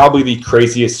 is probably the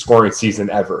craziest scoring season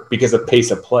ever because of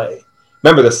pace of play.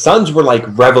 Remember, the Suns were like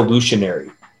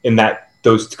revolutionary in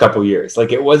those couple years.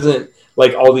 Like it wasn't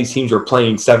like all these teams were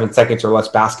playing 7 seconds or less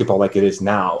basketball like it is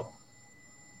now.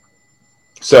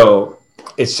 So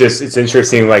it's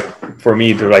interesting, like for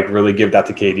me to like really give that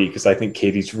to KD because I think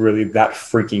KD's really that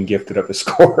freaking gifted of a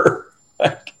scorer.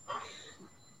 Like,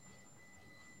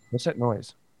 what's that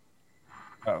noise?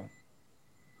 Oh.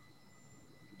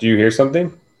 Do you hear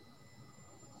something?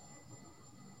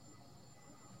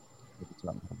 It's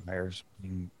not Myers.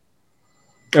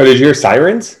 Oh, did you hear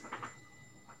sirens?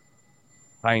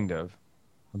 Kind of.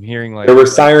 I'm hearing like there were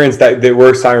sirens that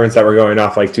were going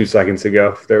off like 2 seconds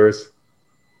ago. There was.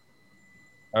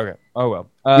 Okay. Oh well.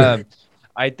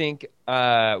 I think.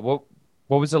 What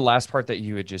was the last part that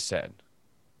you had just said?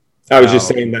 I was just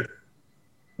saying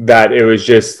that it was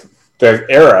just the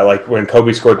era, like when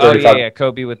Kobe scored 35. Oh, yeah,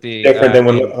 Kobe with the different than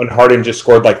when Harden just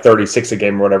scored like 36 a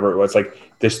game or whatever it was. Like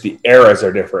the eras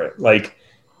are different. Like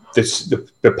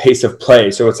the pace of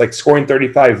play. So it's like scoring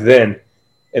 35 then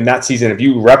in that season. If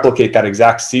you replicate that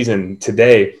exact season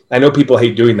today, I know people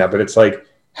hate doing that, but it's like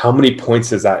how many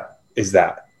points is that?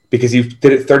 Because you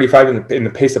did it 35 in the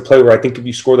pace of play where I think if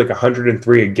you scored like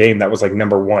 103 a game, that was like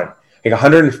number one. Like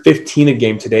 115 a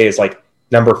game today is like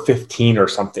number 15 or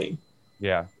something.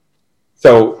 Yeah.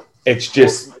 So it's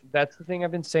just that's the thing I've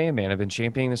been saying, man. I've been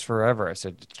championing this forever. I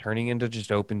said it's turning into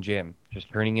just open gym, just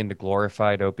turning into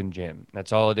glorified open gym.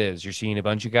 That's all it is. You're seeing a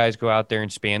bunch of guys go out there in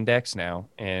spandex now,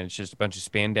 and it's just a bunch of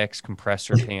spandex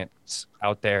compressor pants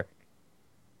out there,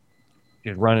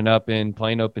 just running up and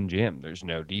playing open gym. There's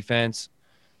no defense.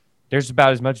 There's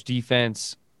about as much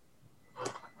defense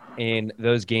in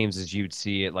those games as you'd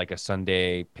see at like a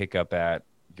Sunday pickup at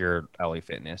your LA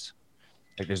Fitness.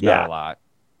 Like there's not a lot.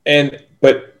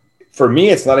 But for me,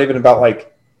 it's not even about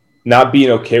like not being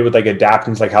okay with like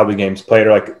adapting to like how the game's played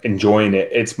or like enjoying it.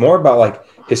 It's more about like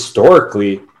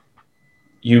historically,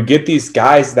 you get these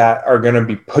guys that are going to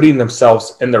be putting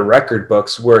themselves in the record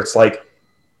books where it's like,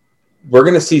 we're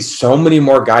going to see so many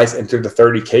more guys enter the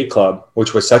 30K club,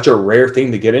 which was such a rare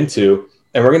thing to get into.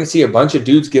 And we're going to see a bunch of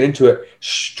dudes get into it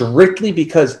strictly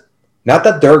because not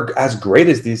that they're as great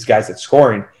as these guys at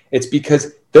scoring. It's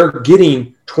because they're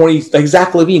getting 20, like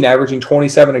Zach LaVine averaging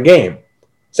 27 a game.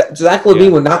 Zach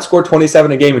LaVine would not score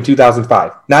 27 a game in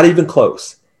 2005. Not even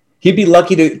close. He'd be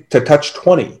lucky to touch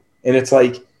 20. And it's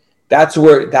like, I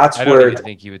don't even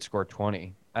think he would score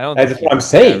 20. I don't that's think what I'm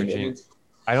saying.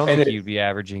 I don't think you'd be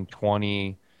averaging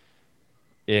 20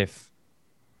 if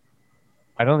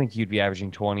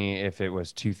it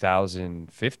was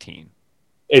 2015.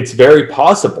 It's very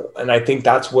possible, and I think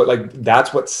that's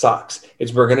what sucks.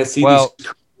 Is we're gonna see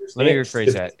these. Let me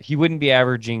rephrase that. He wouldn't be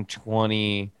averaging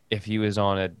 20 if he was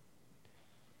on a.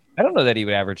 I don't know that he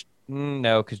would average.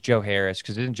 No, because Joe Harris.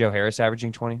 Because isn't Joe Harris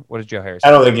averaging 20? What is Joe Harris?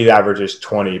 I don't think he averages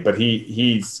 20, but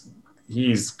he's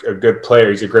a good player.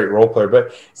 He's a great role player.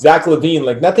 But Zach LaVine,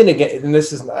 like nothing against, and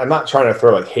this is, I'm not trying to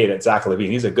throw like hate at Zach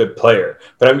LaVine. He's a good player,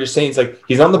 but I'm just saying it's like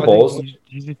he's on the Bulls.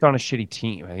 He's just on a shitty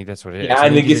team. I think that's what it is. Yeah, I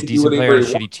think he's a decent player on a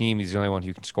shitty team. He's the only one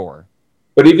who can score.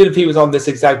 But even if he was on this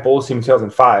exact Bulls team in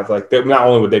 2005, like not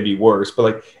only would they be worse,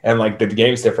 but like the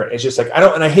game's different. It's just like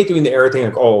I hate doing the era thing.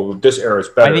 Like, oh, this era is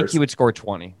better. I think he would score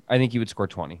 20.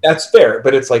 That's fair,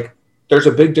 but it's like there's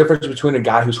a big difference between a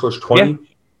guy who scores 20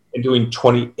 and doing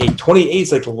 28. 28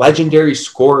 is like legendary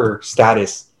scorer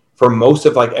status for most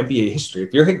of like NBA history.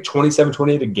 If you're hitting 27,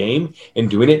 28 a game and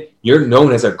doing it, you're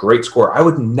known as a great scorer. I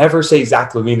would never say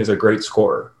Zach LaVine is a great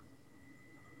scorer.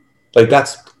 Like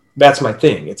that's my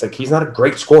thing. It's like he's not a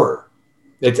great scorer.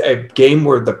 It's a game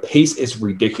where the pace is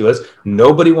ridiculous.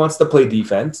 Nobody wants to play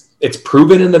defense. It's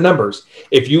proven in the numbers.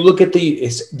 If you look at the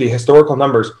historical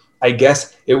numbers, I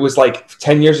guess it was like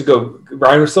 10 years ago,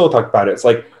 Ryan Russillo talked about it. It's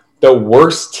like the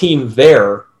worst team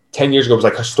there 10 years ago was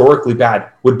like historically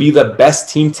bad, would be the best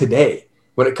team today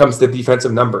when it comes to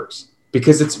defensive numbers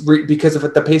because because of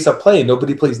the pace of play.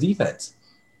 Nobody plays defense.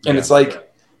 And it's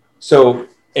like, so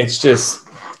it's just,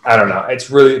 I don't know. It's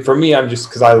really, for me, I'm just,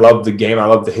 because I love the game. I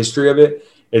love the history of it.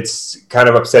 It's kind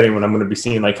of upsetting when I'm going to be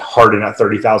seeing like Harden at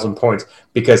 30,000 points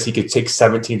because he could take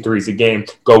 17 threes a game,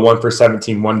 go 1 for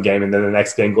 17 one game, and then the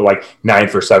next game go like 9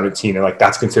 for 17. And like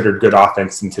that's considered good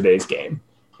offense in today's game.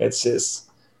 It's just.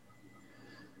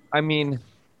 I mean,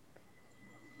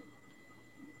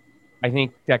 I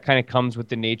think that kind of comes with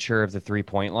the nature of the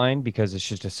 3-point line because it's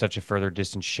just such a further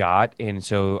distance shot. And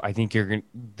so I think you're going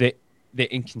to,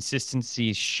 the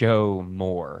inconsistencies show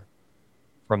more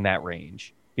from that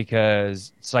range.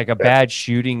 Because it's like a bad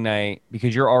shooting night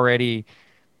because you're already,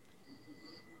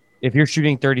 if you're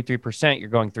shooting 33%, you're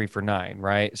going 3 for 9,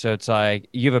 right? So it's like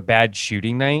you have a bad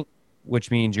shooting night,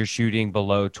 which means you're shooting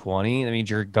below 20. That means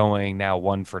you're going now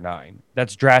 1 for 9.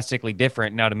 That's drastically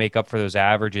different. Now to make up for those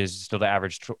averages, still to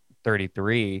average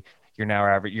 33, you're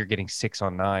now you're getting 6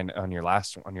 on 9 on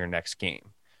your next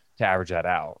game to average that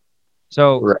out.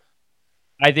 So right.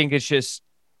 I think that's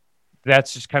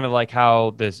just kind of like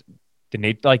how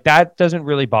like that doesn't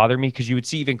really bother me because you would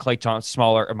see even Klay Thompson,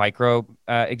 smaller, a micro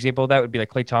example of that would be like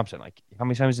Klay Thompson. Like how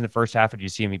many times in the first half did you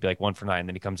see him? He'd be like 1 for 9.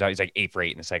 Then he comes out, he's like 8 for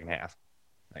 8 in the second half.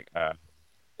 Like,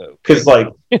 because like,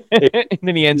 and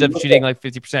then he ends up shooting like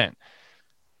 50%.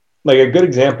 Like a good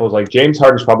example is like James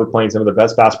Harden's probably playing some of the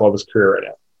best basketball of his career right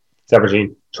now. He's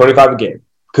averaging 25 a game.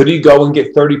 Could he go and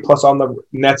get 30 plus on the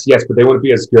Nets? Yes, but they wouldn't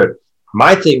be as good.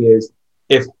 My thing is,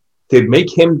 if they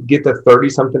make him get the 30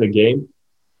 something a game,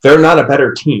 they're not a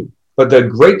better team. But the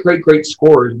great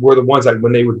scorers were the ones that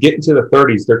when they would get into the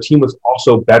 30s, their team was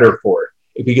also better for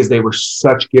it because they were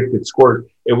such gifted scorers.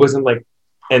 It wasn't like,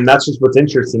 and that's just what's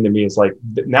interesting to me. Is like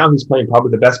now he's playing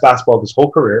probably the best basketball of his whole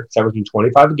career. He's averaging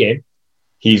 25 a game.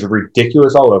 He's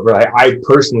ridiculous all over. I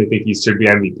personally think he should be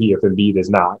MVP if Embiid is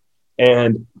not.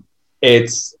 And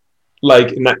it's like,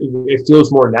 it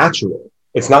feels more natural.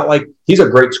 It's not like he's a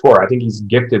great scorer. I think he's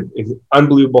gifted,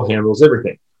 unbelievable handles,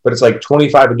 everything. But it's like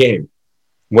 25 a game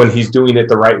when he's doing it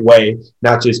the right way,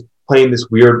 not just playing this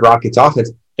weird Rockets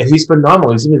offense. And he's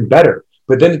phenomenal. He's even better.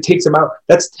 But then it takes him out.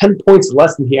 That's 10 points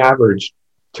less than he averaged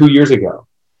 2 years ago.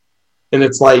 And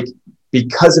it's like,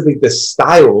 because of the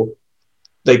style,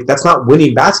 like that's not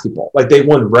winning basketball. Like they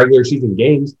won regular season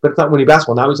games, but it's not winning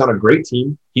basketball. Now he's on a great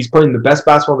team. He's playing the best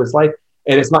basketball of his life.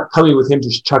 And it's not coming with him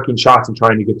just chucking shots and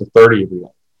trying to get to 30 every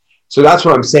night. So that's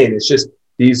what I'm saying. It's just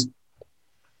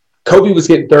Kobe was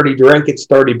getting 30, Durant gets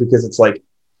 30 because it's like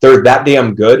they're that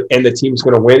damn good and the team's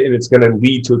going to win and it's going to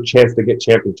lead to a chance to get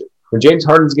championship. When James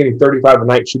Harden's getting 35 a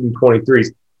night shooting 23s,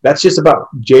 that's just about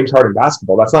James Harden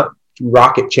basketball. That's not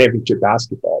Rocket championship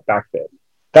basketball back then.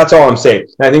 That's all I'm saying.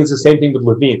 And I think it's the same thing with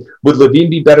LaVine. Would LaVine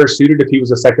be better suited if he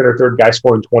was a second or third guy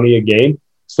scoring 20 a game,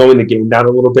 slowing the game down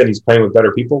a little bit? He's playing with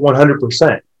better people,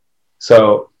 100%.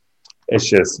 So it's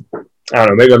just, I don't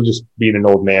know. Maybe I'm just being an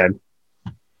old man.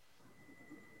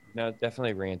 No,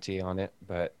 definitely ranty on it,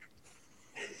 but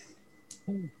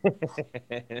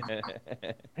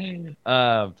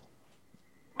I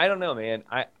don't know, man.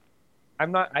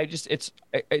 I'm not. I just it's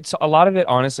a lot of it.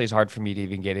 Honestly, is hard for me to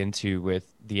even get into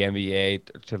with the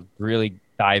NBA to really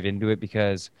dive into it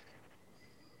because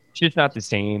it's just not the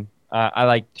same. I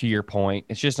like to your point.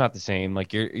 It's just not the same.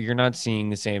 Like you're not seeing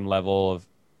the same level of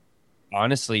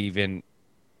honestly even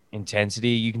intensity.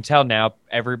 You can tell now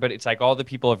everybody, it's like all the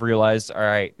people have realized, all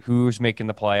right, who's making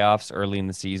the playoffs early in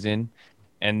the season,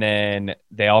 and then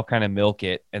they all kind of milk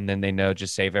it, and then they know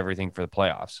just save everything for the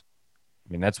playoffs.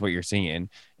 I mean, that's what you're seeing.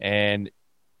 And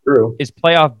true. Is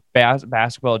playoff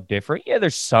basketball different? Yeah,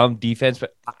 there's some defense,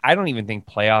 but I don't even think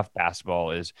playoff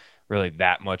basketball is really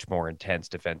that much more intense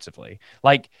defensively.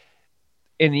 Like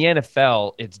in the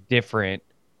NFL, it's different.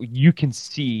 You can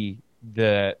see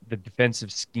the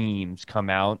defensive schemes come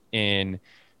out in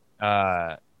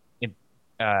NFL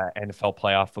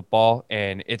playoff football,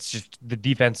 and it's just the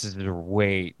defenses are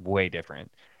way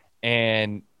different.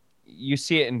 And you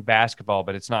see it in basketball,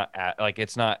 but it's not. I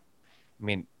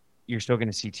mean, you're still going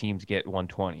to see teams get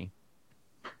 120.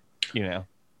 You know.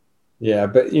 Yeah,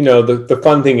 but the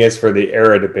fun thing is for the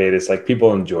era debate is like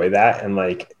people enjoy that, and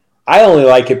like I only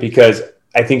like it because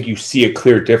I think you see a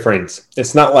clear difference.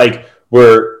 It's not like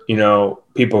where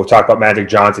people talk about Magic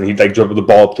Johnson, he'd like dribble the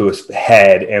ball up to his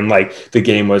head, and like the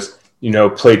game was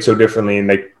played so differently, and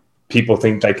like people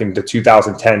think like in the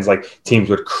 2010s, like teams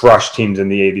would crush teams in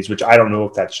the 80s, which I don't know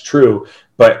if that's true.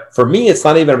 But for me, it's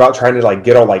not even about trying to like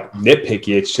get all like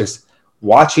nitpicky. It's just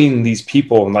watching these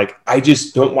people, and like I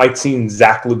just don't like seeing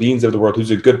Zach LaVine's of the world,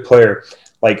 who's a good player,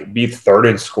 like be third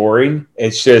in scoring.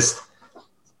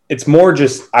 It's more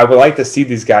just I would like to see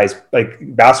these guys like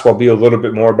basketball be a little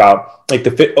bit more about like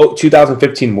the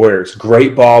 2015 Warriors,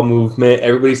 great ball movement,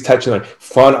 everybody's touching, like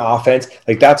fun offense,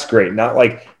 like that's great. Not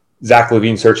like Zach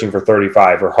LaVine searching for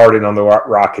 35 or Harden on the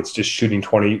Rockets just shooting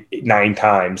 29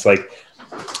 times. Like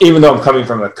even though I'm coming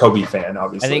from a Kobe fan,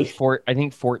 obviously. I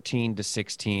think 14 to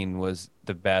 16 was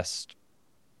the best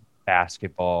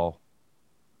basketball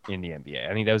in the NBA.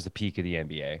 I think that was the peak of the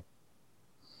NBA.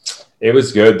 It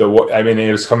was good. I mean,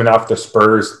 it was coming off the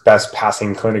Spurs best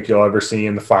passing clinic you'll ever see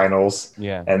in the finals.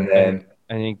 Yeah. And then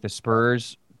I think the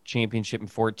Spurs championship in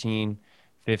 14,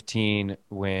 15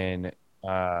 when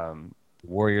the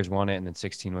Warriors won it, and then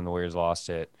 16 when the Warriors lost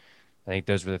it. I think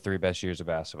those were the 3 best years of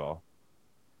basketball.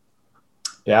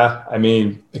 Yeah, I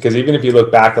mean, because even if you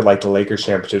look back at like the Lakers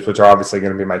championships, which are obviously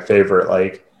going to be my favorite,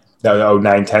 like the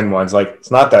 09-10 ones, like it's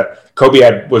not that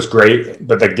Kobe was great,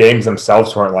 but the games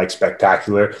themselves weren't like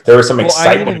spectacular. There was some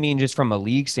excitement. I even mean just from a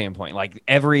league standpoint, like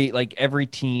every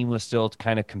team was still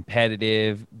kind of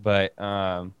competitive, but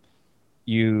I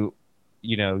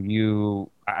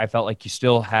felt like you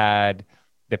still had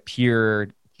the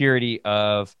purity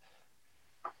of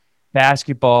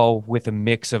basketball with a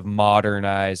mix of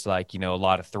modernized, like, a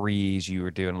lot of threes. You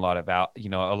were doing a lot of out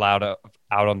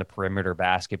on the perimeter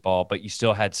basketball, but you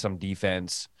still had some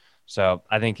defense. So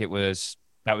I think that was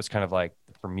kind of like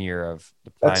the premiere of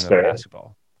the prime of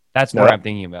basketball. That's what I'm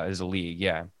thinking about as a league.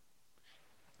 Yeah.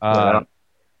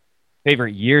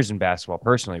 Favorite years in basketball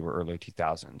personally were early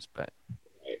 2000s, but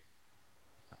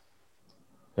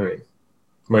I mean,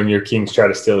 when your Kings try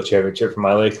to steal the championship from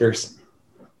my Lakers.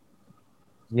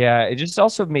 Yeah, it just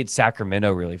also made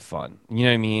Sacramento really fun. You know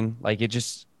what I mean? Like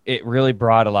it really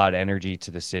brought a lot of energy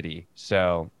to the city.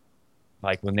 So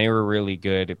like when they were really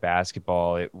good at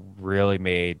basketball, it really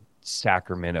made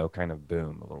Sacramento kind of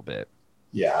boom a little bit.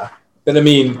 Yeah. But I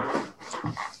mean,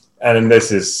 and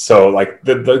this is so like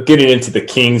the getting into the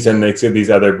Kings and these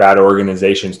other bad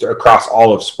organizations across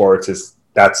all of sports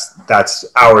that's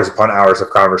hours upon hours of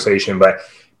conversation. But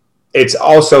it's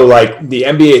also like the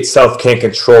NBA itself can't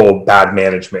control bad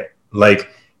management. Like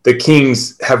the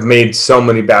Kings have made so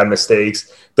many bad mistakes.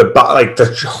 The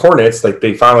Hornets, like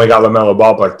they finally got LaMelo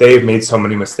Ball, but like they've made so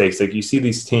many mistakes. Like you see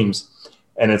these teams,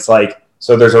 and it's like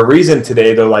so. There's a reason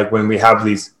today though. Like when we have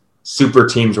these super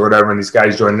teams or whatever, and these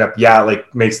guys joining up, yeah,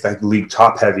 like makes the league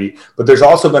top heavy. But there's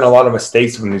also been a lot of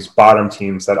mistakes from these bottom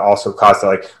teams that also caused it.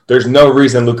 Like there's no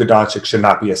reason Luka Doncic should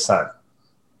not be a Sun.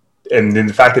 And then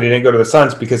the fact that he didn't go to the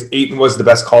Suns because Ayton was the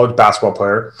best college basketball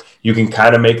player, you can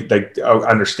kind of make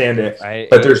understand it.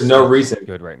 But there's no reason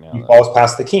good right now. He falls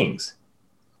past the Kings.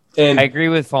 And I agree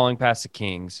with falling past the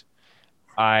Kings.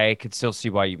 I could still see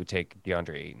why you would take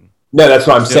DeAndre Ayton. No, that's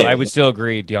what I'm saying. I would still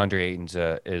agree DeAndre Ayton's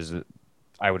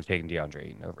I would have taken DeAndre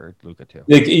Ayton over Luka too.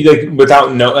 Like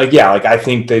I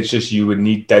think that's just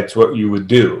that's what you would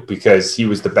do because he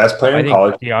was the best player in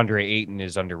college. DeAndre Ayton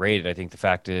is underrated. I think the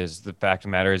fact of the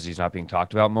matter is he's not being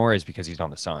talked about more is because he's on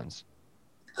the Suns.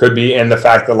 Could be, and the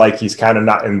fact that like he's kind of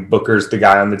not, and Booker's the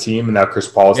guy on the team, and now Chris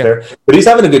Paul's there, but he's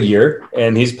having a good year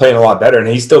and he's playing a lot better, and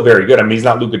he's still very good. I mean, he's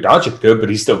not Luka Doncic good, but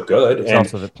he's still good. It's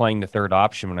also playing the third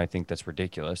option when I think that's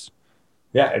ridiculous.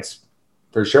 Yeah, it's.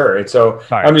 For sure. And so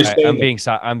sorry, I'm just saying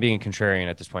I'm being contrarian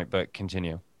at this point, but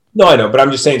continue. No, I know, but I'm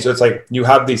just saying, so it's like you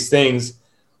have these things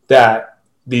that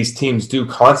these teams do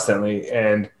constantly,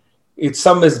 and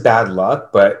some is bad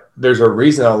luck, but there's a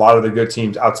reason a lot of the good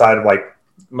teams outside of like,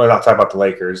 I'm not talking about the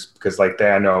Lakers because like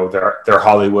I know they're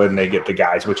Hollywood and they get the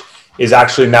guys, which is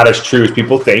actually not as true as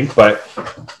people think,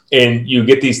 and you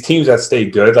get these teams that stay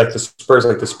good, like the Spurs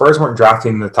weren't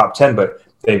drafting in the top 10, but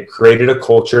they've created a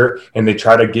culture and they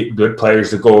try to get good players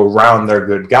to go around their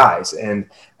good guys. And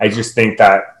I just think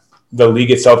that the league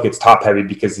itself gets top heavy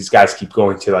because these guys keep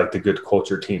going to like the good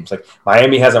culture teams. Like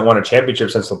Miami hasn't won a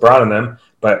championship since LeBron and them,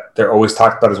 but they're always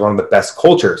talked about as one of the best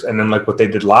cultures. And then like what they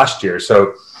did last year.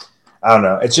 So I don't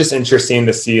know. It's just interesting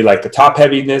to see like the top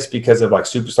heaviness because of like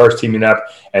superstars teaming up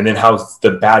and then how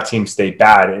the bad teams stay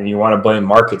bad. And you want to blame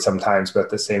market sometimes, but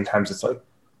at the same time, it's like,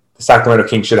 the Sacramento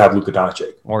Kings should have Luka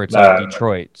Doncic. Or it's like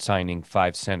Detroit signing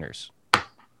 5 centers.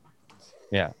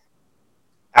 Yeah.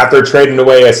 After trading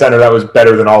away a center that was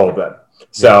better than all of them.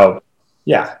 So,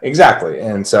 yeah exactly.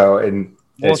 And so,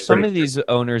 some of these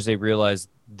owners, they realize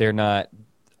they're not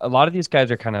 – a lot of these guys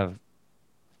are kind of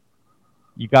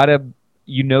 –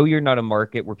 you're not a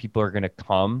market where people are going to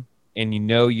come and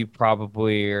you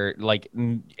probably are like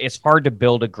it's hard to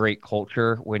build a great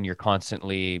culture when you're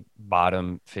constantly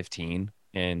bottom 15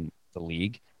 in the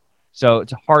league. So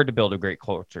it's hard to build a great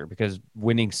culture because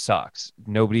winning sucks.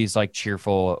 Nobody's like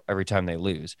cheerful every time they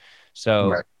lose. So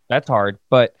Right. that's hard,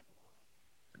 but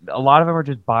a lot of them are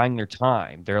just buying their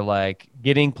time. They're like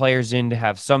getting players in to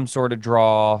have some sort of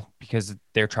draw because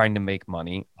they're trying to make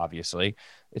money, obviously.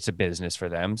 It's a business for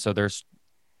them. So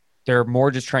they're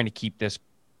more just trying to keep this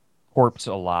corpse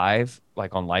alive,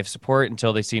 like on life support,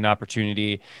 until they see an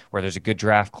opportunity where there's a good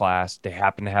draft class. They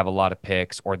happen to have a lot of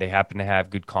picks, or they happen to have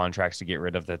good contracts to get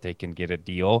rid of that they can get a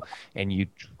deal. And you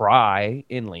try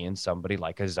and land somebody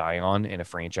like a Zion and a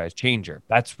franchise changer.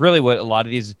 That's really what a lot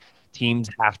of these teams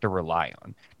have to rely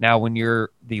on. Now, when you're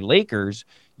the Lakers,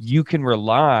 you can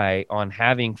rely on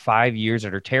having 5 years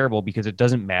that are terrible because it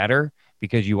doesn't matter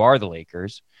because you are the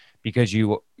Lakers. Because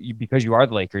you are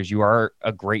the Lakers, you are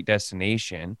a great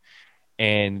destination,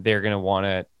 and they're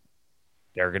gonna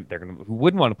who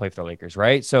wouldn't want to play for the Lakers,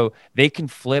 right? So they can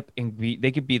flip and they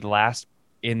could be the last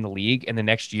in the league and the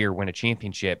next year win a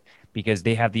championship because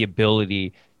they have the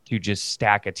ability to just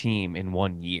stack a team in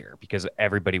 1 year because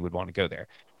everybody would want to go there.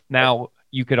 Now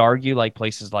you could argue like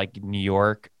places like New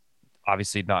York,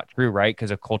 obviously not true, right?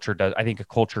 Because I think a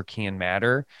culture can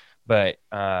matter, but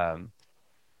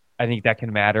I think that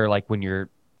can matter like when you're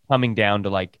coming down to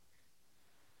like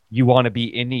you want to be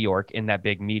in New York in that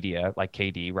big media like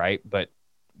KD, right? But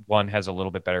one has a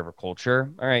little bit better of a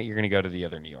culture. All right, you're going to go to the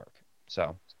other New York.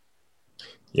 So,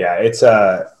 Yeah, it's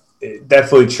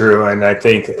definitely true, and I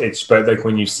think it's but like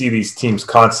when you see these teams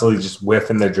constantly just whiff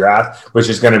in the draft, which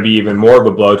is going to be even more of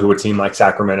a blow to a team like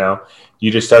Sacramento. You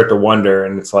just start to wonder,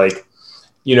 and it's like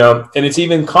and it's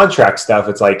even contract stuff.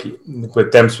 It's like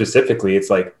with them specifically, it's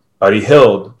like Buddy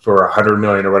Hield for 100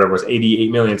 million or whatever it was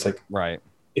 88 million. It's like right.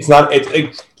 it's not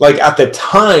it's like at the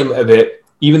time of it,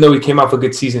 even though he came off a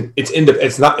good season, it's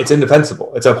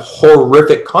indefensible. It's a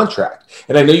horrific contract,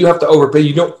 and I know you have to overpay.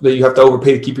 You don't that you have to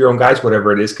overpay to keep your own guys,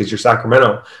 whatever it is, because you're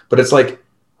Sacramento. But it's like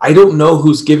I don't know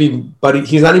who's giving Buddy.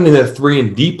 He's not even a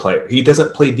 3-and-D player. He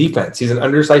doesn't play defense. He's an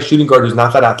undersized shooting guard who's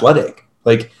not that athletic.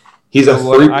 Like he's a So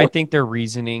what I 3 point. think their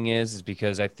reasoning is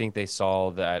because I think they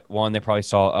saw that one, they probably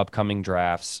saw upcoming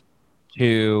drafts.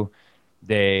 Two,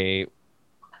 they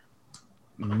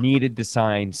needed to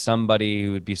sign somebody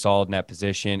who would be solid in that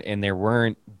position, and they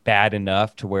weren't bad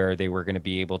enough to where they were going to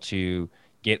be able to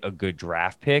get a good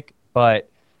draft pick, but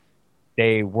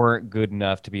they weren't good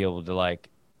enough to be able to like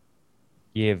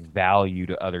give value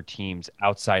to other teams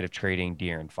outside of trading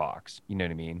De'Aaron Fox. You know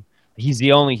what I mean? He's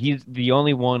the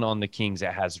only one on the Kings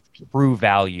that has true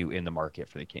value in the market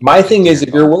for the Kings My is thing is, De'Aaron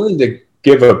if you're Fox. willing to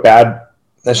give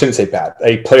I shouldn't say bad,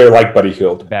 a player like Buddy A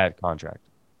Hield, bad contract.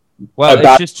 Well, it's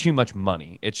about just too much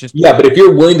money. It's just yeah, but if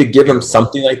you're willing to give him terrible.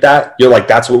 something like that, you're like,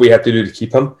 that's what we have to do to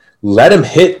keep him. Let him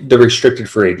hit the restricted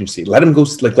free agency. Let him go.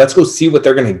 Like, let's go see what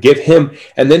they're going to give him,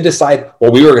 and then decide.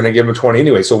 Well, we were going to give him 20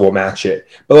 anyway, so we'll match it.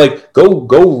 But like,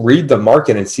 go read the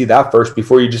market and see that first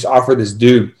before you just offer this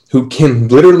dude who can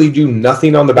literally do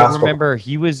nothing on the But basketball. remember,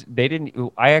 they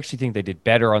didn't. I actually think they did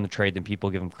better on the trade than people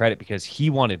give him credit because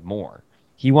he wanted more.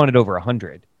 He wanted over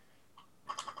 100,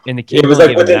 and the It Kings was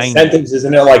only like gave him with 90. incentives,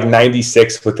 isn't it? Like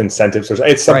 96 with incentives or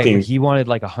something. It's Right, but something. he wanted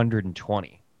like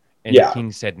 120, and the Yeah.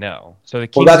 Kings said no. So the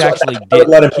Well, Kings that's actually why I would did.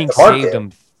 let The him hit the Kings saved market.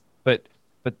 him, but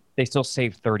they still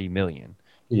saved 30 million.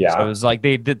 So it Yeah. was like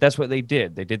they did. That's what they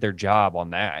did. They did their job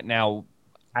on that. Now,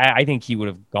 I think he would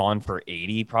have gone for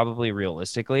 80 probably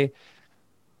realistically.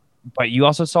 But you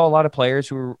also saw a lot of players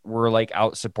who were like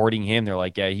out supporting him. They're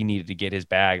like, yeah, he needed to get his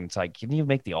bag. And it's like, he didn't even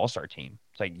make the All Star team.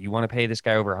 It's like, you want to pay this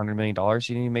guy over $100 million?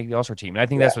 He didn't even make the All Star team. And I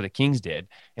think Yeah. that's what the Kings did.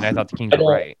 And I thought the Kings I were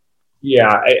don't. right. Yeah.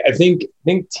 I think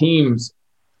teams.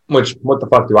 Which what the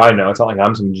fuck do I know? It's not like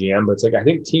I'm some GM, but it's like I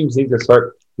think teams need to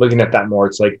start looking at that more.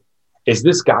 It's like, is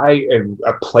this guy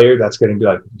a player that's going to be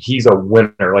like he's a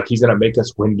winner, like he's going to make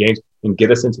us win games and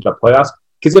get us into the playoffs?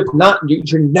 Because if not, you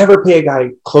should never pay a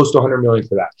guy close to 100 million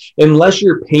for that, unless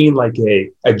you're paying like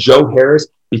a Joe Harris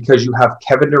because you have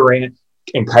Kevin Durant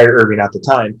and Kyrie Irving at the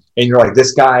time, and you're like,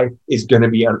 this guy is going to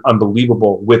be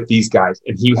unbelievable with these guys,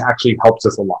 and he actually helps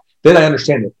us a lot. Then I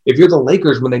understand it. If you're the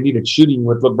Lakers when they needed shooting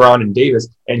with LeBron and Davis,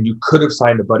 and you could have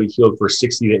signed a Buddy Hield for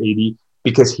 60 to 80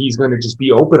 because he's going to just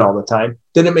be open all the time,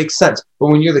 then it makes sense. But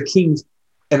when you're the Kings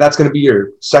and that's going to be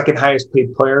your second highest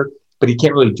paid player, but he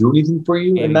can't really do anything for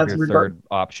you in And he's that your regard. third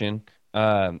option.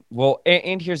 Well,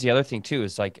 and here's the other thing too,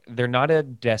 is like they're not a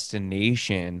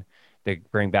destination. They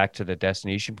bring back to the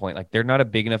destination point. Like they're not a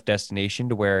big enough destination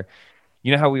to where,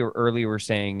 how we were earlier were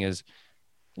saying is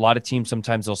a lot of teams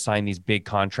sometimes they'll sign these big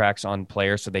contracts on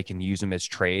players so they can use them as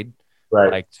trade.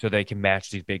 Right. like so they can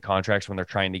match these big contracts when they're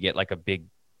trying to get like a big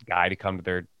guy to come to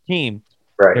their team.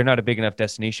 Right. They're not a big enough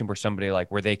destination where somebody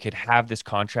like where they could have this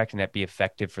contract and that be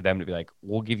effective for them to be like,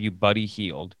 we'll give you Buddy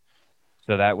Hield.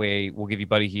 So that way we'll give you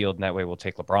Buddy Hield and that way we'll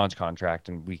take LeBron's contract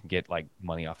and we can get like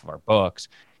money off of our books.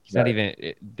 He's not Right.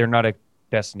 even they're not a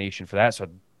destination for that. So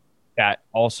that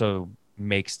also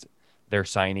makes their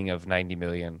signing of 90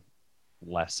 million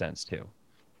less sense too.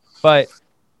 But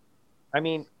I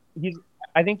mean, he's.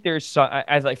 I think there's some.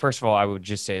 I like. First of all, I would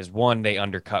just say is one they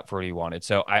undercut for what he wanted.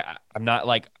 So I'm not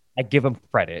like I give him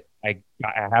credit. I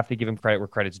have to give him credit where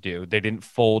credit's due. They didn't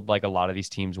fold like a lot of these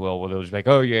teams will, where they'll just be like,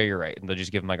 oh yeah, you're right, and they'll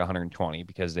just give him like 120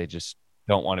 because they just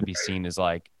don't want to be seen as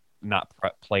like not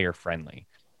player friendly.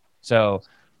 So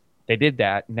they did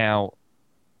that. Now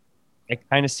I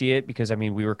kind of see it because I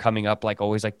mean we were coming up like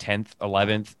always like 10th,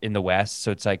 11th in the West,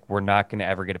 so it's like we're not going to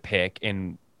ever get a pick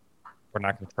and we're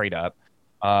not going to trade up.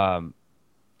 Um,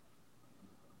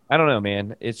 I don't know,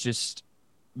 man. It's just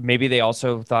maybe they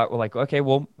also thought, well, like, okay,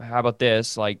 well, how about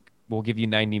this? Like, we'll give you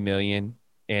 90 million,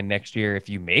 and next year, if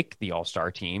you make the All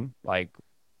Star team, like,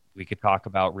 we could talk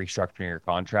about restructuring your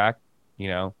contract, you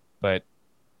know. But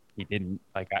he didn't.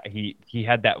 Like, he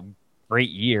had that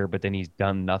great year, but then he's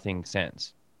done nothing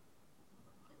since.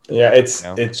 Yeah, You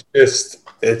know?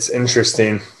 it's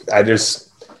interesting.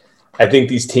 I think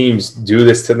these teams do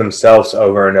this to themselves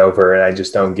over and over, and I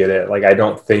just don't get it. Like I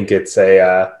don't think it's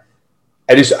a.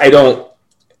 I don't.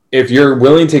 If you're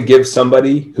willing to give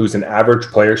somebody who's an average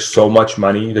player so much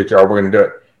money that we're going to do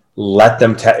it, let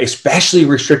them test, especially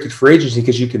restricted free agency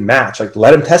because you can match. Like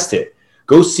let him test it.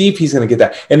 Go see if he's going to get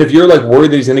that. And if you're like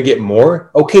worried that he's going to get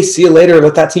more, okay, see you later.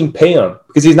 Let that team pay him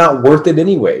because he's not worth it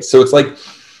anyway. So it's like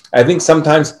I think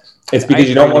sometimes it's I because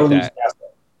you don't agree want with to lose that. the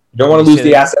asset. You don't want You to lose said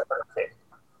the it. asset.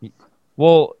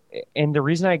 Well, and the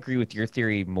reason I agree with your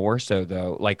theory more so,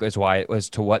 though, like, is why it was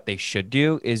to what they should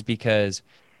do is because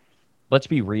let's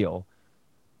be real.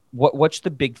 What's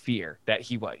the big fear that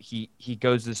he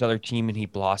goes to this other team and he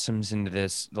blossoms into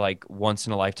this like once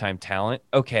in a lifetime talent?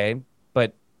 Okay,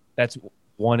 but that's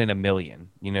one in a million.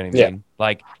 You know what I Yeah. mean?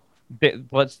 Like,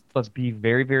 let's be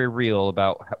very very real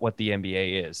about what the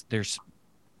NBA is. There's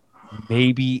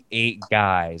maybe 8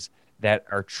 guys that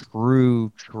are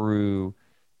true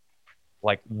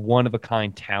like one of a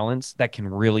kind talents that can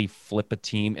really flip a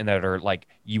team and that are like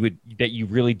you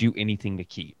really do anything to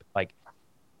keep. Like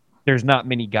there's not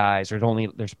many guys.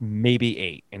 There's maybe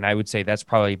 8, and I would say that's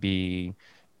probably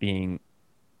being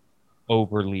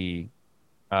overly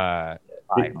high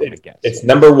on the guess. It's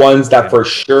number ones that Yeah. for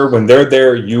sure when they're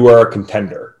there, you are a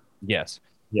contender. Yes.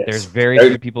 There's Yes. very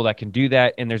few people that can do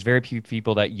that, and there's very few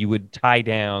people that you would tie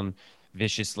down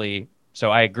viciously. So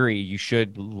I agree. You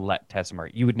should let test the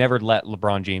market. You would never let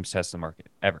LeBron James test the market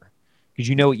ever, because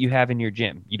you know what you have in your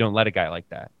gym. You don't let a guy like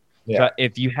that. So Yeah.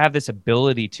 if you have this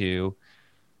ability to,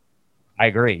 I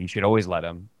agree. You should always let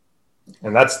him.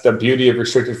 And that's the beauty of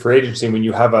restricted free agency when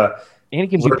you have a And it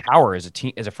gives you power as a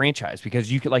team, as a franchise, because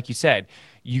you could, like you said,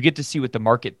 you get to see what the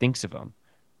market thinks of him.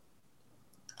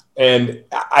 and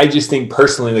I just think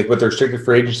personally, like with the restricted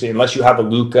free agency, unless you have a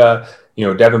Luka,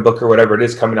 Devin Booker, whatever it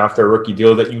is, coming off their rookie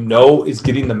deal that is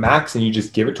getting the max, and you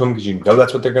just give it to them because you know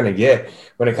that's what they're going to get.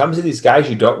 When it comes to these guys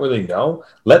you don't really know,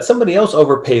 let somebody else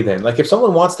overpay them. Like if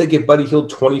someone wants to give Buddy Hield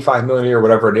 25 million a year or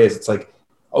whatever it is, it's like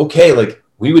okay, like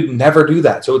we would never do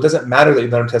that. So it doesn't matter that you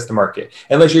let him test the market,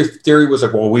 unless your theory was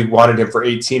like, well, we wanted him for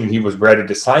 18 and he was ready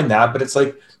to sign that. But it's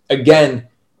like again.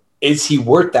 Is he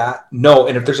worth that? No.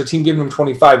 And if there's a team giving him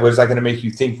 25, what is that going to make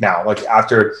you think now? Like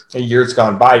after a year's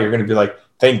gone by, you're going to be like,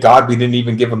 thank God we didn't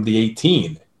even give him the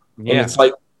 18. And Yeah. it's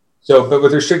like, so, but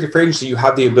with restricted free agency, you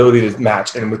have the ability to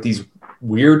match. And with these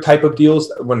weird type of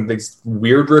deals, when these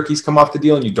weird rookies come off the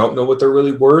deal and you don't know what they're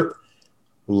really worth,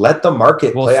 let the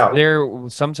market Well, play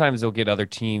out. sometimes they'll get other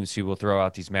teams who will throw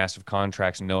out these massive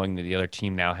contracts knowing that the other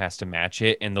team now has to match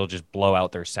it, and they'll just blow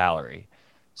out their salary.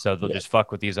 So they'll just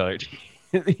fuck with these other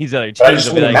these other But I teams. just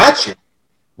They'll be wouldn't like, match it.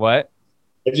 what?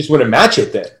 I just wouldn't match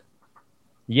it then.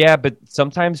 Yeah, but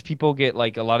sometimes people get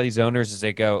like a lot of these owners as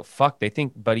they go, fuck, they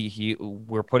think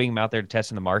we're putting him out there to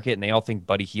test in the market, and they all think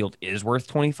Buddy Hield is worth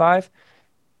 25.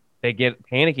 They get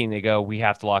panicking. They go, we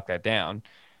have to lock that down.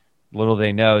 Little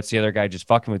they know, it's the other guy just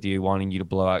fucking with you, wanting you to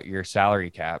blow out your salary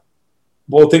cap.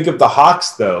 Well, think of the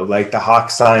Hawks, though. Like the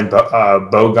Hawks signed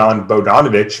Bogan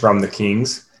Bogdanovic from the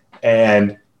Kings,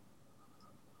 and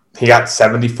he got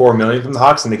 74 million from the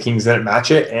Hawks, and the Kings didn't match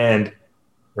it. And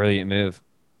Brilliant move.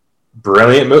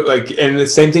 brilliant move. Like, and the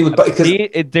same thing with because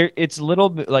It's a little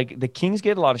bit like the Kings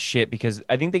get a lot of shit because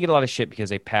I think they get a lot of shit because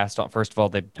they passed on. First of all,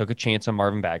 they took a chance on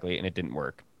Marvin Bagley and it didn't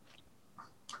work.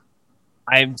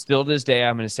 I'm still to this day,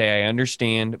 I'm going to say I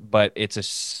understand, but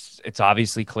it's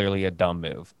obviously clearly a dumb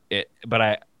move.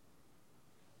 But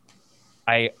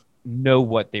I know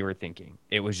what they were thinking.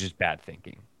 It was just bad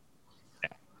thinking. Yeah,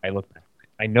 I look back.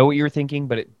 I know what you were thinking,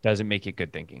 but it doesn't make it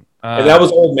good thinking. And that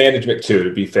was old management too,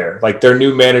 to be fair. Like their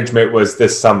new management was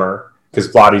this summer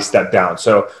because Vladdy stepped down.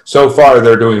 So far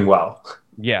they're doing well.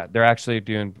 Yeah, they're actually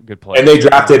doing good play. And they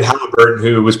drafted Halliburton,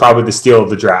 who was probably the steal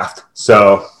of the draft.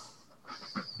 So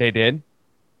they did.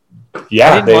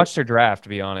 Yeah, I didn't watch their draft, to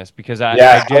be honest, because I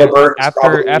did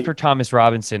after Thomas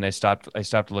Robinson, I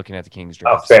stopped looking at the Kings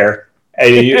draft. Oh, fair.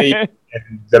 And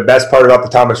the best part about the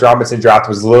Thomas Robinson draft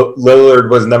was Lillard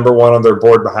was number 1 on their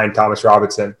board behind Thomas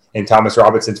Robinson, and Thomas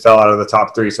Robinson fell out of the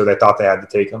top 3, so they thought they had to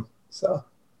take him. So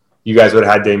you guys would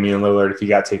have had Damian Lillard if he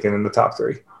got taken in the top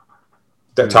 3.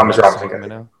 Thomas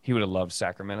Robinson. He would have loved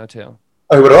Sacramento too.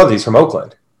 Oh, he would have loved. He's from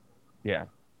Oakland. Yeah.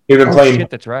 He'd been playing. Shit,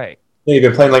 that's right. He'd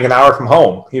been playing like an hour from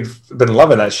home. He'd been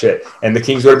loving that shit, and the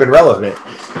Kings would have been relevant.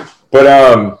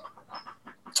 But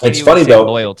it's funny though.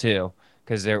 Loyal too,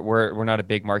 because we're not a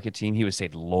big market team. He would say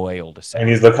loyal to Sac.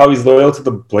 And look how he's loyal to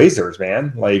the Blazers,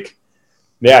 man. Like,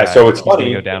 yeah. So it's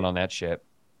funny. Go down on that shit.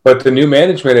 But the new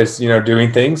management is,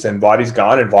 doing things, and Vladdy's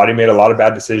gone, and Vladdy made a lot of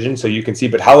bad decisions. So you can see,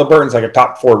 but Halliburton's like a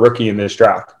top 4 rookie in this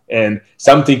draft, and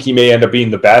some think he may end up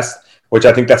being the best, which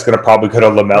I think that's going to probably go to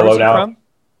LaMelo now. From?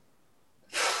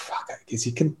 Fuck, is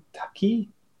he Kentucky?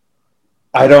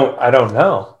 I don't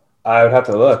know. I would have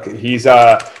to look. He's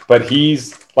but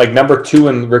he's like number 2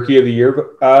 in Rookie of the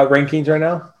Year rankings right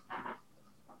now.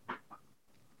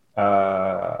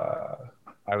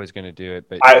 I was going to do it,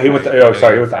 but he went to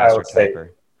Iowa State.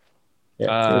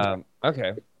 Yeah,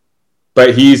 okay.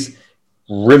 But he's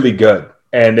really good.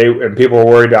 And people were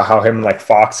worried about how him and like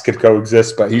Fox could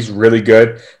coexist, but he's really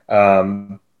good.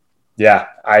 Yeah,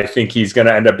 I think he's going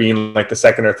to end up being like the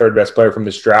 2nd or 3rd best player from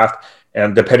this draft.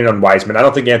 And depending on Wiseman, I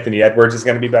don't think Anthony Edwards is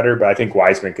going to be better, but I think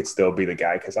Wiseman could still be the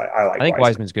guy because I think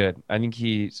Wiseman's good. I think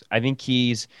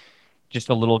he's just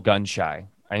a little gun shy.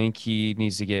 I think he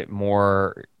needs to get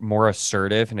more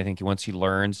assertive, and I think once he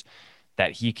learns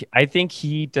that I think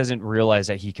he doesn't realize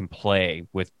that he can play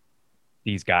with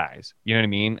these guys. You know what I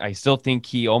mean? I still think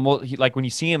like when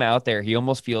you see him out there, he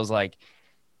almost feels like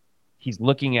he's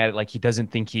looking at it like he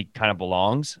doesn't think he kind of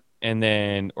belongs,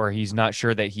 or he's not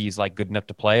sure that he's like good enough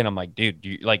to play. And I'm like, dude,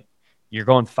 you're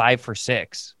going 5 for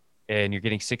 6 and you're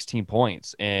getting 16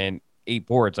 points and 8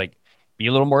 boards. Like, be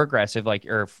a little more aggressive,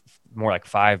 or more like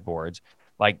 5 boards,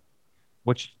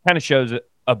 which kind of shows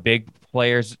a big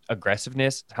player's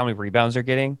aggressiveness, how many rebounds they're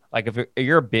getting. Like, if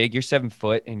you're a big, you're 7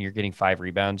 foot and you're getting 5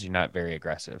 rebounds, you're not very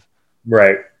aggressive.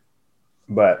 Right.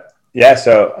 But yeah,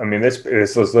 so I mean, this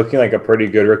was looking like a pretty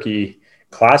good rookie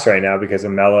class right now because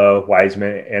of Melo,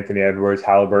 Wiseman, Anthony Edwards,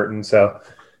 Halliburton. So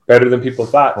better than people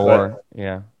thought.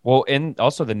 Yeah. Well, and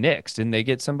also the Knicks, didn't they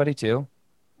get somebody too?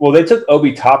 Well, they took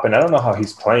Obi Toppin. I don't know how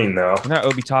he's playing though. Not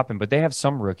Obi Toppin, but they have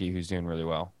some rookie who's doing really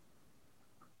well.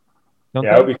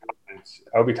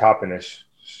 Obi Toppin is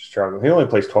struggling. He only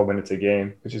plays 12 minutes a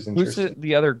game, which is interesting. Who's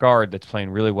the other guard that's playing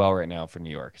really well right now for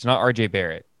New York? It's not R.J.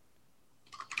 Barrett.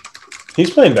 He's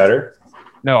playing better.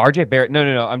 No, R.J. Barrett.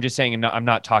 No. I'm just saying. I'm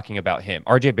not talking about him.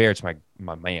 R.J. Barrett's my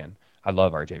man. I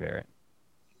love R.J. Barrett.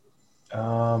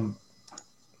 I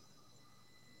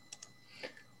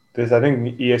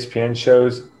think ESPN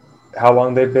shows how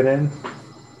long they've been in.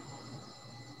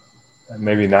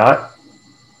 Maybe not.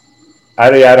 I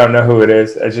don't know who it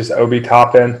is. It's just Obi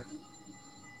Toppin.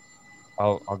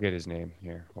 I'll get his name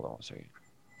here. Hold on a second.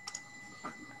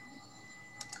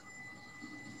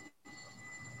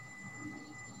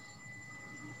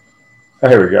 Oh,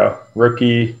 here we go.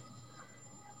 Rookie.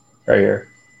 Right here.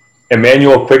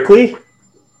 Emmanuel Quickly?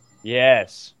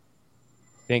 Yes.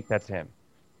 I think that's him.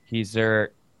 He's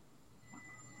their...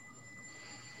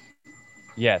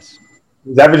 Yes.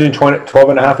 He's averaging 12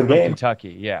 and a half a game.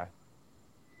 Kentucky, yeah.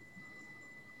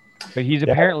 But he's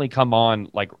apparently come on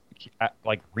like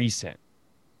recent.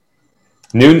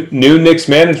 New Knicks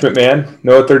management, man.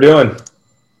 Know what they're doing.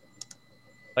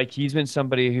 Like, he's been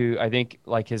somebody who I think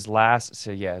like his last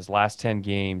 10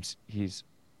 games,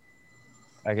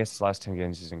 I guess his last 10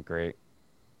 games isn't great.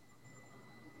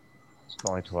 It's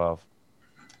only 12.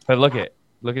 But look at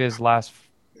his last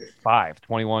 5,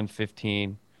 21,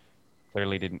 15.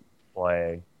 Clearly didn't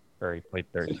play, or he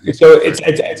played 13. So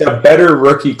it's a better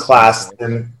rookie class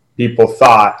than people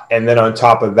thought. And then on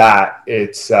top of that,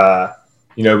 it's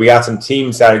we got some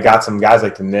teams that have got some guys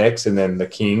like the Knicks and then the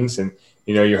Kings, and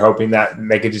you're hoping that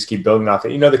they could just keep building off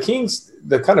it. The Kings,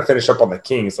 they kind of finish up on the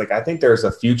Kings. Like, I think there's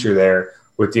a future there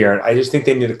with De'Aaron. I just think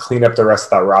they need to clean up the rest of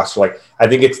that roster. Like, I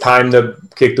think it's time to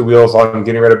kick the wheels on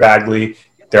getting rid of Bagley.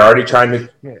 They're already trying to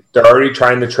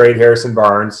Yeah. trade Harrison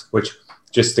Barnes, which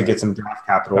just to get some draft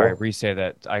Sorry, capital. re-say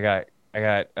that. I got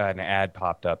an ad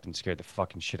popped up and scared the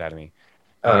fucking shit out of me.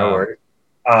 Oh, no Um, worries.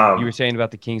 you were saying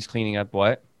about the Kings cleaning up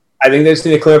what? I think they just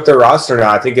need to clean up their roster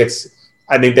now. I think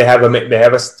they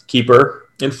have a keeper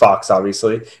in Fox,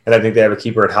 obviously, and I think they have a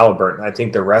keeper in Halliburton. I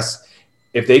think the rest,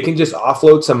 if they can just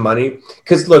offload some money,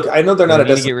 because look, I know they're They not a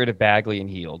need to get rid of Bagley and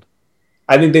Healed.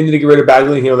 I think they need to get rid of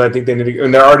Bagley and Hill. And I think they need to,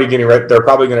 and they're already getting rid. They're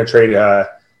probably going to trade.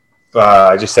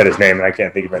 I just said his name and I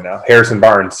can't think of it now. Harrison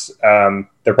Barnes.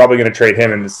 They're probably going to trade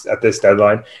him at this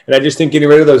deadline. And I just think getting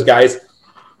rid of those guys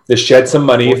to shed some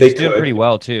money Well, if they he's doing could. pretty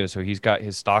well too, so he's got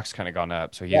his stock's kind of gone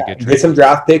up. So he's Yeah, a good get trade. some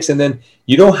draft picks, and then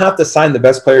you don't have to sign the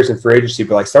best players in free agency,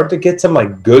 but like start to get some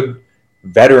like good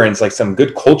veterans, like some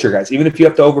good culture guys. Even if you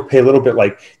have to overpay a little bit,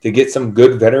 like to get some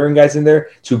good veteran guys in there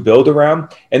to build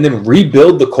around, and then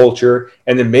rebuild the culture,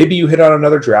 and then maybe you hit on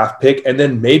another draft pick, and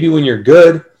then maybe when you're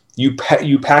good, you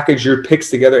package your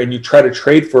picks together and you try to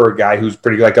trade for a guy who's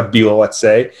pretty like a Beal, let's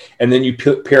say, and then you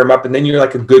pair him up, and then you're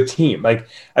like a good team. Like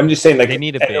I'm just saying, like They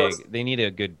need a big. They need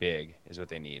a good big, is what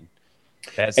they need.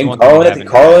 That's the and one thing they haven't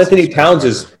Carl had Anthony since Towns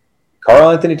Wes is Carl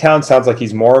Anthony Towns sounds like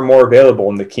he's more and more available,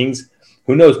 and the Kings.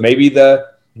 Who knows?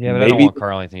 Yeah, but I don't want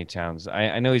Carl Anthony Towns.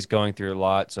 I know he's going through a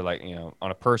lot. So like on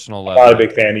a personal I'm level, not a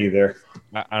big fan either.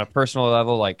 on a personal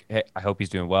level, like hey, I hope he's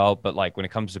doing well. But like when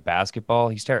it comes to basketball,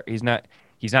 he's not.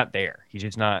 He's not there. He's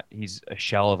just not. He's a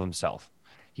shell of himself.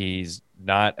 He's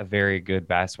not a very good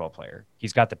basketball player.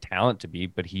 He's got the talent to be,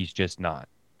 but he's just not.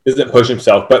 Doesn't push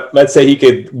himself, but let's say he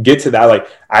could get to that. Like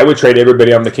I would trade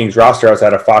everybody on the Kings roster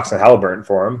outside of Fox and Halliburton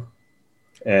for him,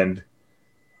 and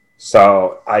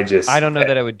so I don't know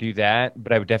that I would do that,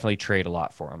 but I would definitely trade a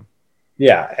lot for him.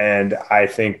 Yeah, and I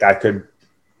think that could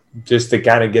just to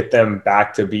kind of get them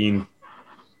back to being,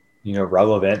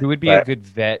 relevant. Who would be a good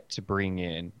vet to bring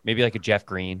in? Maybe like a Jeff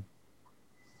Green.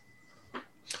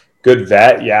 Good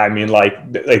vet, yeah. I mean,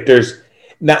 like there's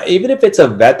not even if it's a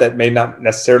vet that may not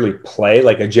necessarily play,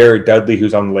 like a Jared Dudley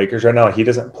who's on the Lakers right now. He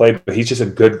doesn't play, but he's just a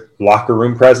good locker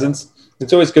room presence.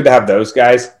 It's always good to have those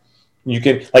guys. You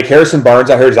can like Harrison Barnes.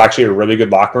 I heard is actually a really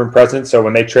good locker room presence. So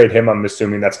when they trade him, I'm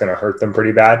assuming that's going to hurt them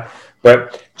pretty bad.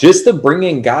 But just to bring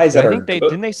in guys that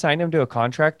didn't they sign him to a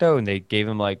contract though, and they gave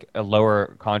him like a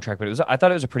lower contract, but I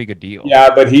thought it was a pretty good deal. Yeah,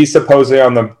 but he's supposedly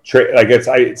on the trade. Like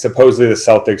supposedly the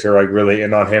Celtics are like really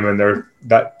in on him, and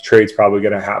that trade's probably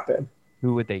going to happen.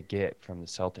 Who would they get from the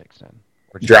Celtics then?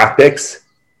 Draft picks.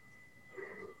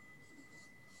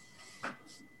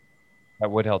 That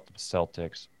would help the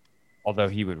Celtics. Although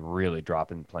he would really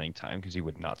drop in playing time because he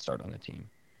would not start on the team.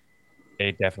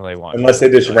 They definitely want unless they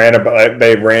just ran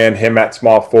him at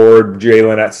small forward,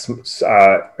 Jalen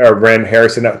or ran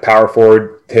Harrison at power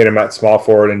forward, Tatum at small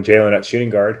forward, and Jalen at shooting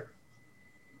guard,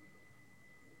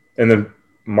 and then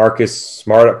Marcus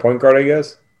Smart at point guard, I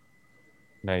guess.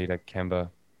 No, you'd have Kemba.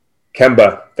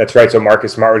 That's right. So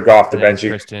Marcus Smart would go off the bench.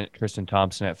 Tristan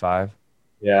Thompson at 5.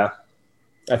 Yeah,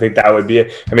 I think that would be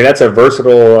it. I mean, that's a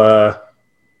versatile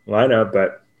lineup,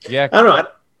 but yeah, I don't know.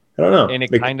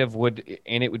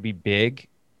 And it would be big,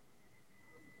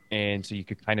 and so you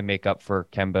could kind of make up for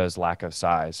Kemba's lack of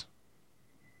size.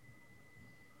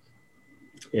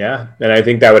 Yeah, and I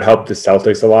think that would help the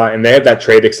Celtics a lot, and they have that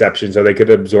trade exception, so they could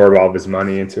absorb all of his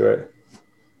money into it.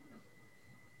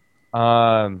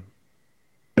 Damn.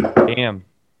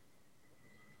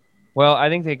 Well, I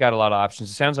think they got a lot of options.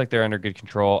 It sounds like they're under good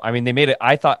control. I mean, they made it.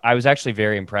 I was actually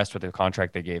very impressed with the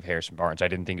contract they gave Harrison Barnes. I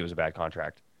didn't think it was a bad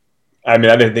contract. I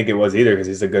mean, I didn't think it was either because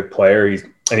he's a good player. He's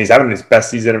having his best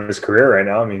season of his career right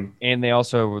now. I mean, and they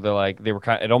also were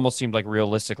it almost seemed like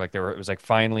realistic. Like it was like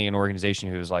finally an organization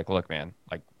who was like, look, man,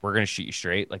 like we're gonna shoot you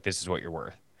straight. Like this is what you're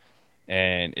worth.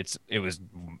 And it was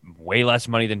way less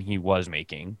money than he was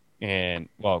making, and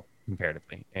well,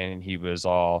 comparatively. And he was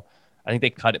I think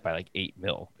they cut it by like $8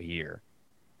 million a year,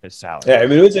 his salary. Yeah, I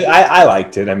mean, I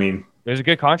liked it. I mean, it was a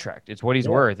good contract. It's what he's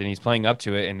worth, and he's playing up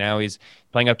to it. And now he's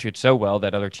playing up to it so well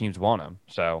that other teams want him.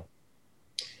 So,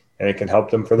 and it can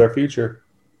help them for their future.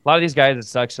 A lot of these guys, it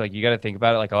sucks. Like you got to think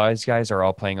about it. Like a lot of these guys are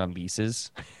all playing on leases,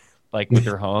 like with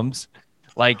their homes.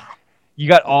 Like you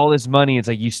got all this money. It's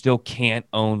like you still can't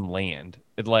own land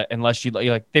unless you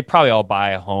like. They probably all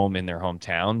buy a home in their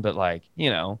hometown, but like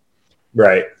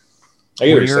right.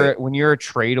 When you're a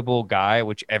tradable guy,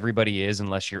 which everybody is,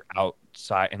 unless you're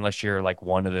outside, unless you're like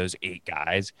one of those 8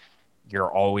 guys,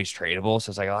 you're always tradable. So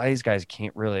it's like a lot of these guys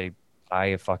can't really buy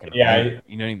a fucking home.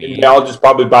 You know what I mean? They all just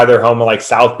probably buy their home in like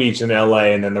South Beach in LA,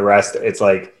 and then the rest, it's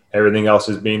like everything else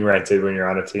is being rented when you're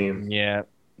on a team. Yeah,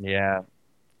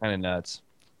 kind of nuts.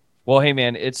 Well, hey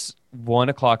man, it's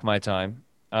 1:00 my time.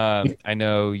 I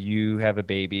know you have a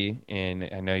baby, and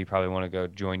I know you probably want to go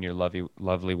join your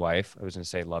lovely wife. I was going to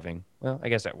say loving. Well, I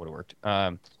guess that would have worked.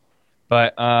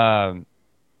 But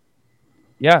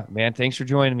yeah, man, thanks for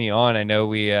joining me on. I know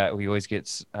we always get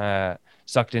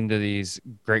sucked into these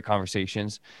great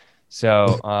conversations.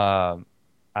 So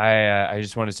I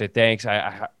just want to say thanks.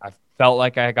 I felt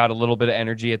like I got a little bit of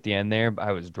energy at the end there, but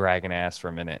I was dragging ass for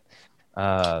a minute.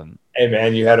 Hey,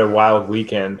 man, you had a wild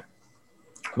weekend.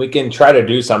 We can try to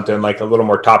do something like a little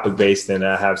more topic based and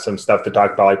have some stuff to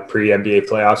talk about, like pre NBA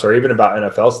playoffs or even about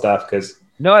NFL stuff. Because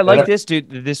No, I like this, dude.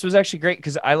 This was actually great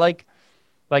because I like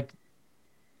the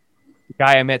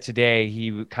guy I met today.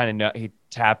 He kind of know he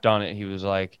tapped on it. He's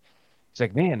like,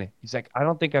 man, he's like, I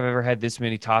don't think I've ever had this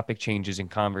many topic changes in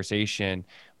conversation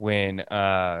when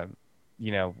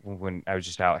when I was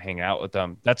just out hanging out with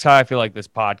them. That's how I feel like this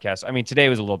podcast. I mean, today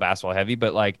was a little basketball heavy,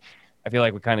 but like I feel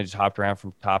like we kind of just hopped around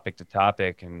from topic to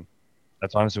topic, and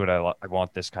that's honestly what I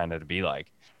want this kind of to be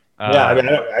like. yeah, I mean,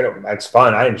 I don't. It's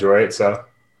fun. I enjoy it. So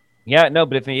Yeah, no,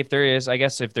 but if there is, I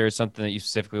guess if there is something that you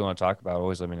specifically want to talk about,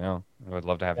 always let me know. I would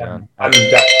love to have you yeah, on.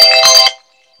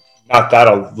 not that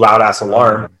a loud ass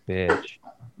alarm, Bitch.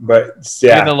 but You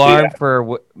have an yeah, alarm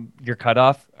for your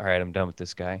cutoff? All right, I'm done with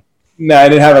this guy. no, I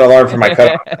didn't have an alarm for my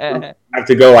cutoff. I have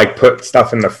to go like put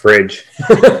stuff in the fridge.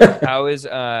 How is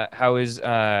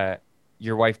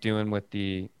your wife doing with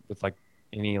like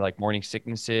any like morning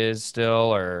sicknesses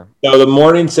still or No, the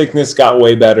morning sickness got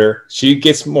way better. She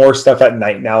gets more stuff at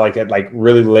night now, like at like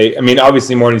really late. I mean,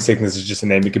 obviously, morning sickness is just a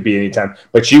name; it could be anytime.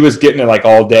 But she was getting it like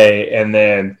all day, and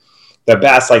then the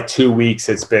past like 2 weeks,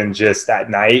 it's been just at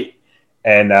night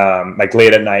and like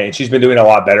late at night. And she's been doing a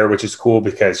lot better, which is cool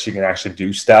because she can actually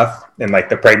do stuff, and like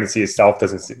the pregnancy itself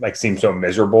doesn't like seem so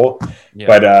miserable. yeah.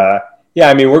 But yeah,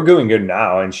 I mean, we're doing good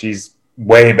now, and she's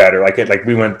way better. Like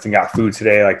we went and got food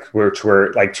today, like which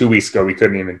were like 2 weeks ago we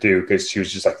couldn't even do because she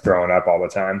was just like throwing up all the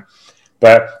time.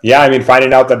 But yeah, I mean,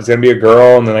 finding out that it's gonna be a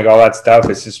girl and then like all that stuff,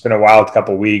 it's just been a wild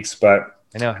couple weeks. But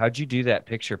I know. How'd you do that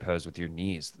picture pose with your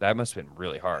knees? That must have been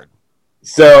really hard.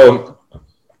 so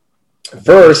Was she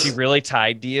first, really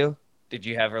tied to you? Did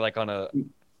you have her like on a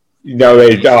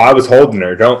I was holding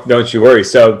her. Don't you worry.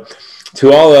 So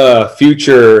to all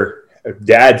future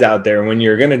dads out there, when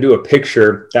you're gonna do a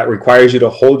picture that requires you to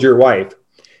hold your wife,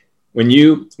 when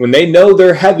they know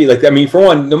they're heavy, like I mean, for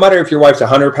one, no matter if your wife's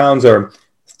 100 pounds or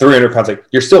 300 pounds, like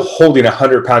you're still holding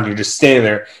 100 pounds. You're just standing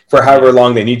there for however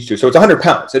long they need you to. So it's 100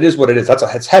 pounds. It is what it is.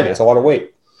 It's heavy. It's a lot of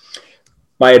weight.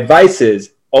 My advice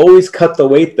is always cut the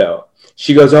weight though.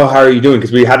 She goes, "Oh, how are you doing?"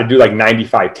 Because we had to do like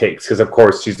 95 takes because, of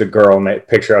course, she's the girl and that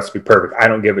picture has to be perfect. I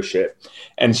don't give a shit.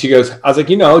 And she goes, I was like,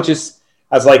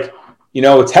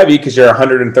 it's heavy because you're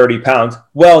 130 pounds.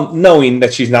 Well, knowing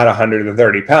that she's not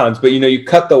 130 pounds, but you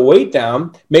cut the weight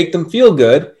down, make them feel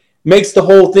good, makes the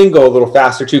whole thing go a little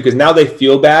faster too because now they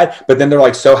feel bad, but then they're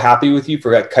like so happy with you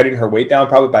for like, cutting her weight down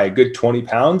probably by a good 20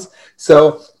 pounds.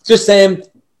 So just saying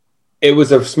it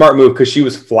was a smart move because she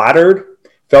was flattered,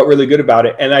 felt really good about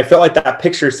it. And I felt like that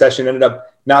picture session ended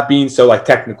up not being so like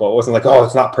technical. It wasn't like, oh,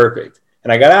 it's not perfect.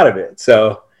 And I got out of it.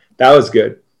 So that was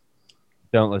good.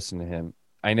 Don't listen to him.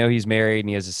 I know he's married and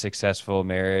he has a successful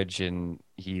marriage and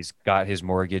he's got his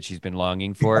mortgage he's been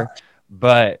longing for.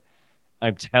 But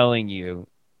I'm telling you,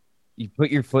 you put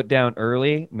your foot down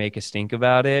early, make a stink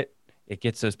about it. It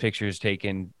gets those pictures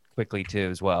taken quickly too,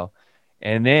 as well.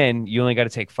 And then you only got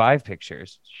to take 5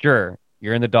 pictures. Sure,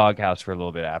 you're in the doghouse for a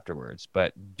little bit afterwards,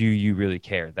 but do you really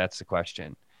care? That's the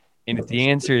question. And if the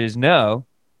answer is no,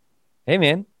 hey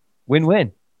man,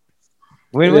 win-win.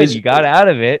 Win-win. You got out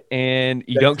of it, and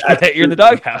you don't care that you're in the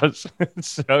doghouse.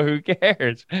 So who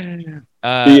cares?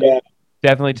 Yeah.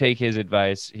 Definitely take his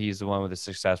advice. He's the one with a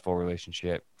successful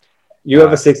relationship. You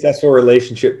have a successful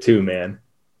relationship too, man.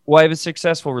 Well, I have a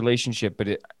successful relationship, but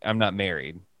I'm not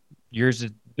married. Yours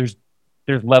is there's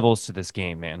levels to this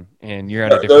game, man, and you're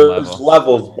at a different level.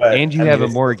 Levels, but and you have a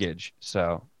mortgage,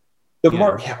 so yeah,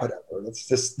 whatever.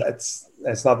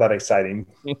 That's not that exciting.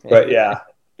 But yeah.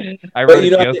 I wrote a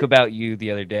joke about you the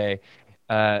other day.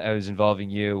 I was involving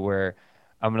you where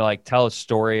I'm gonna like tell a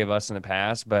story of us in the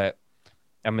past, but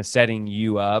I'm setting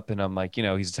you up, and I'm like,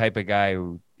 he's the type of guy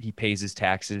who he pays his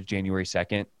taxes January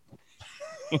 2nd.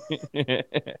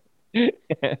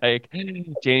 Like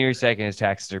January 2nd, his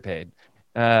taxes are paid.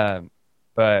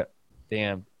 But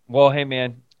damn. Well, hey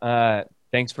man,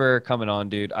 thanks for coming on,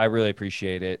 dude. I really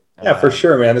appreciate it. Yeah, for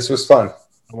sure, man. This was fun.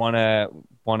 I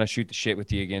want to shoot the shit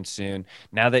with you again soon.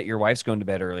 Now that your wife's going to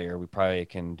bed earlier, we probably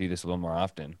can do this a little more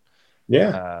often.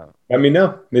 Yeah. Let me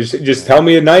know. Just tell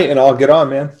me at night and I'll get on,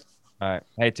 man. All right.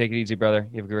 Hey, take it easy, brother.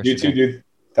 You have a good rest You of your too, day. dude.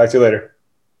 Talk to you later.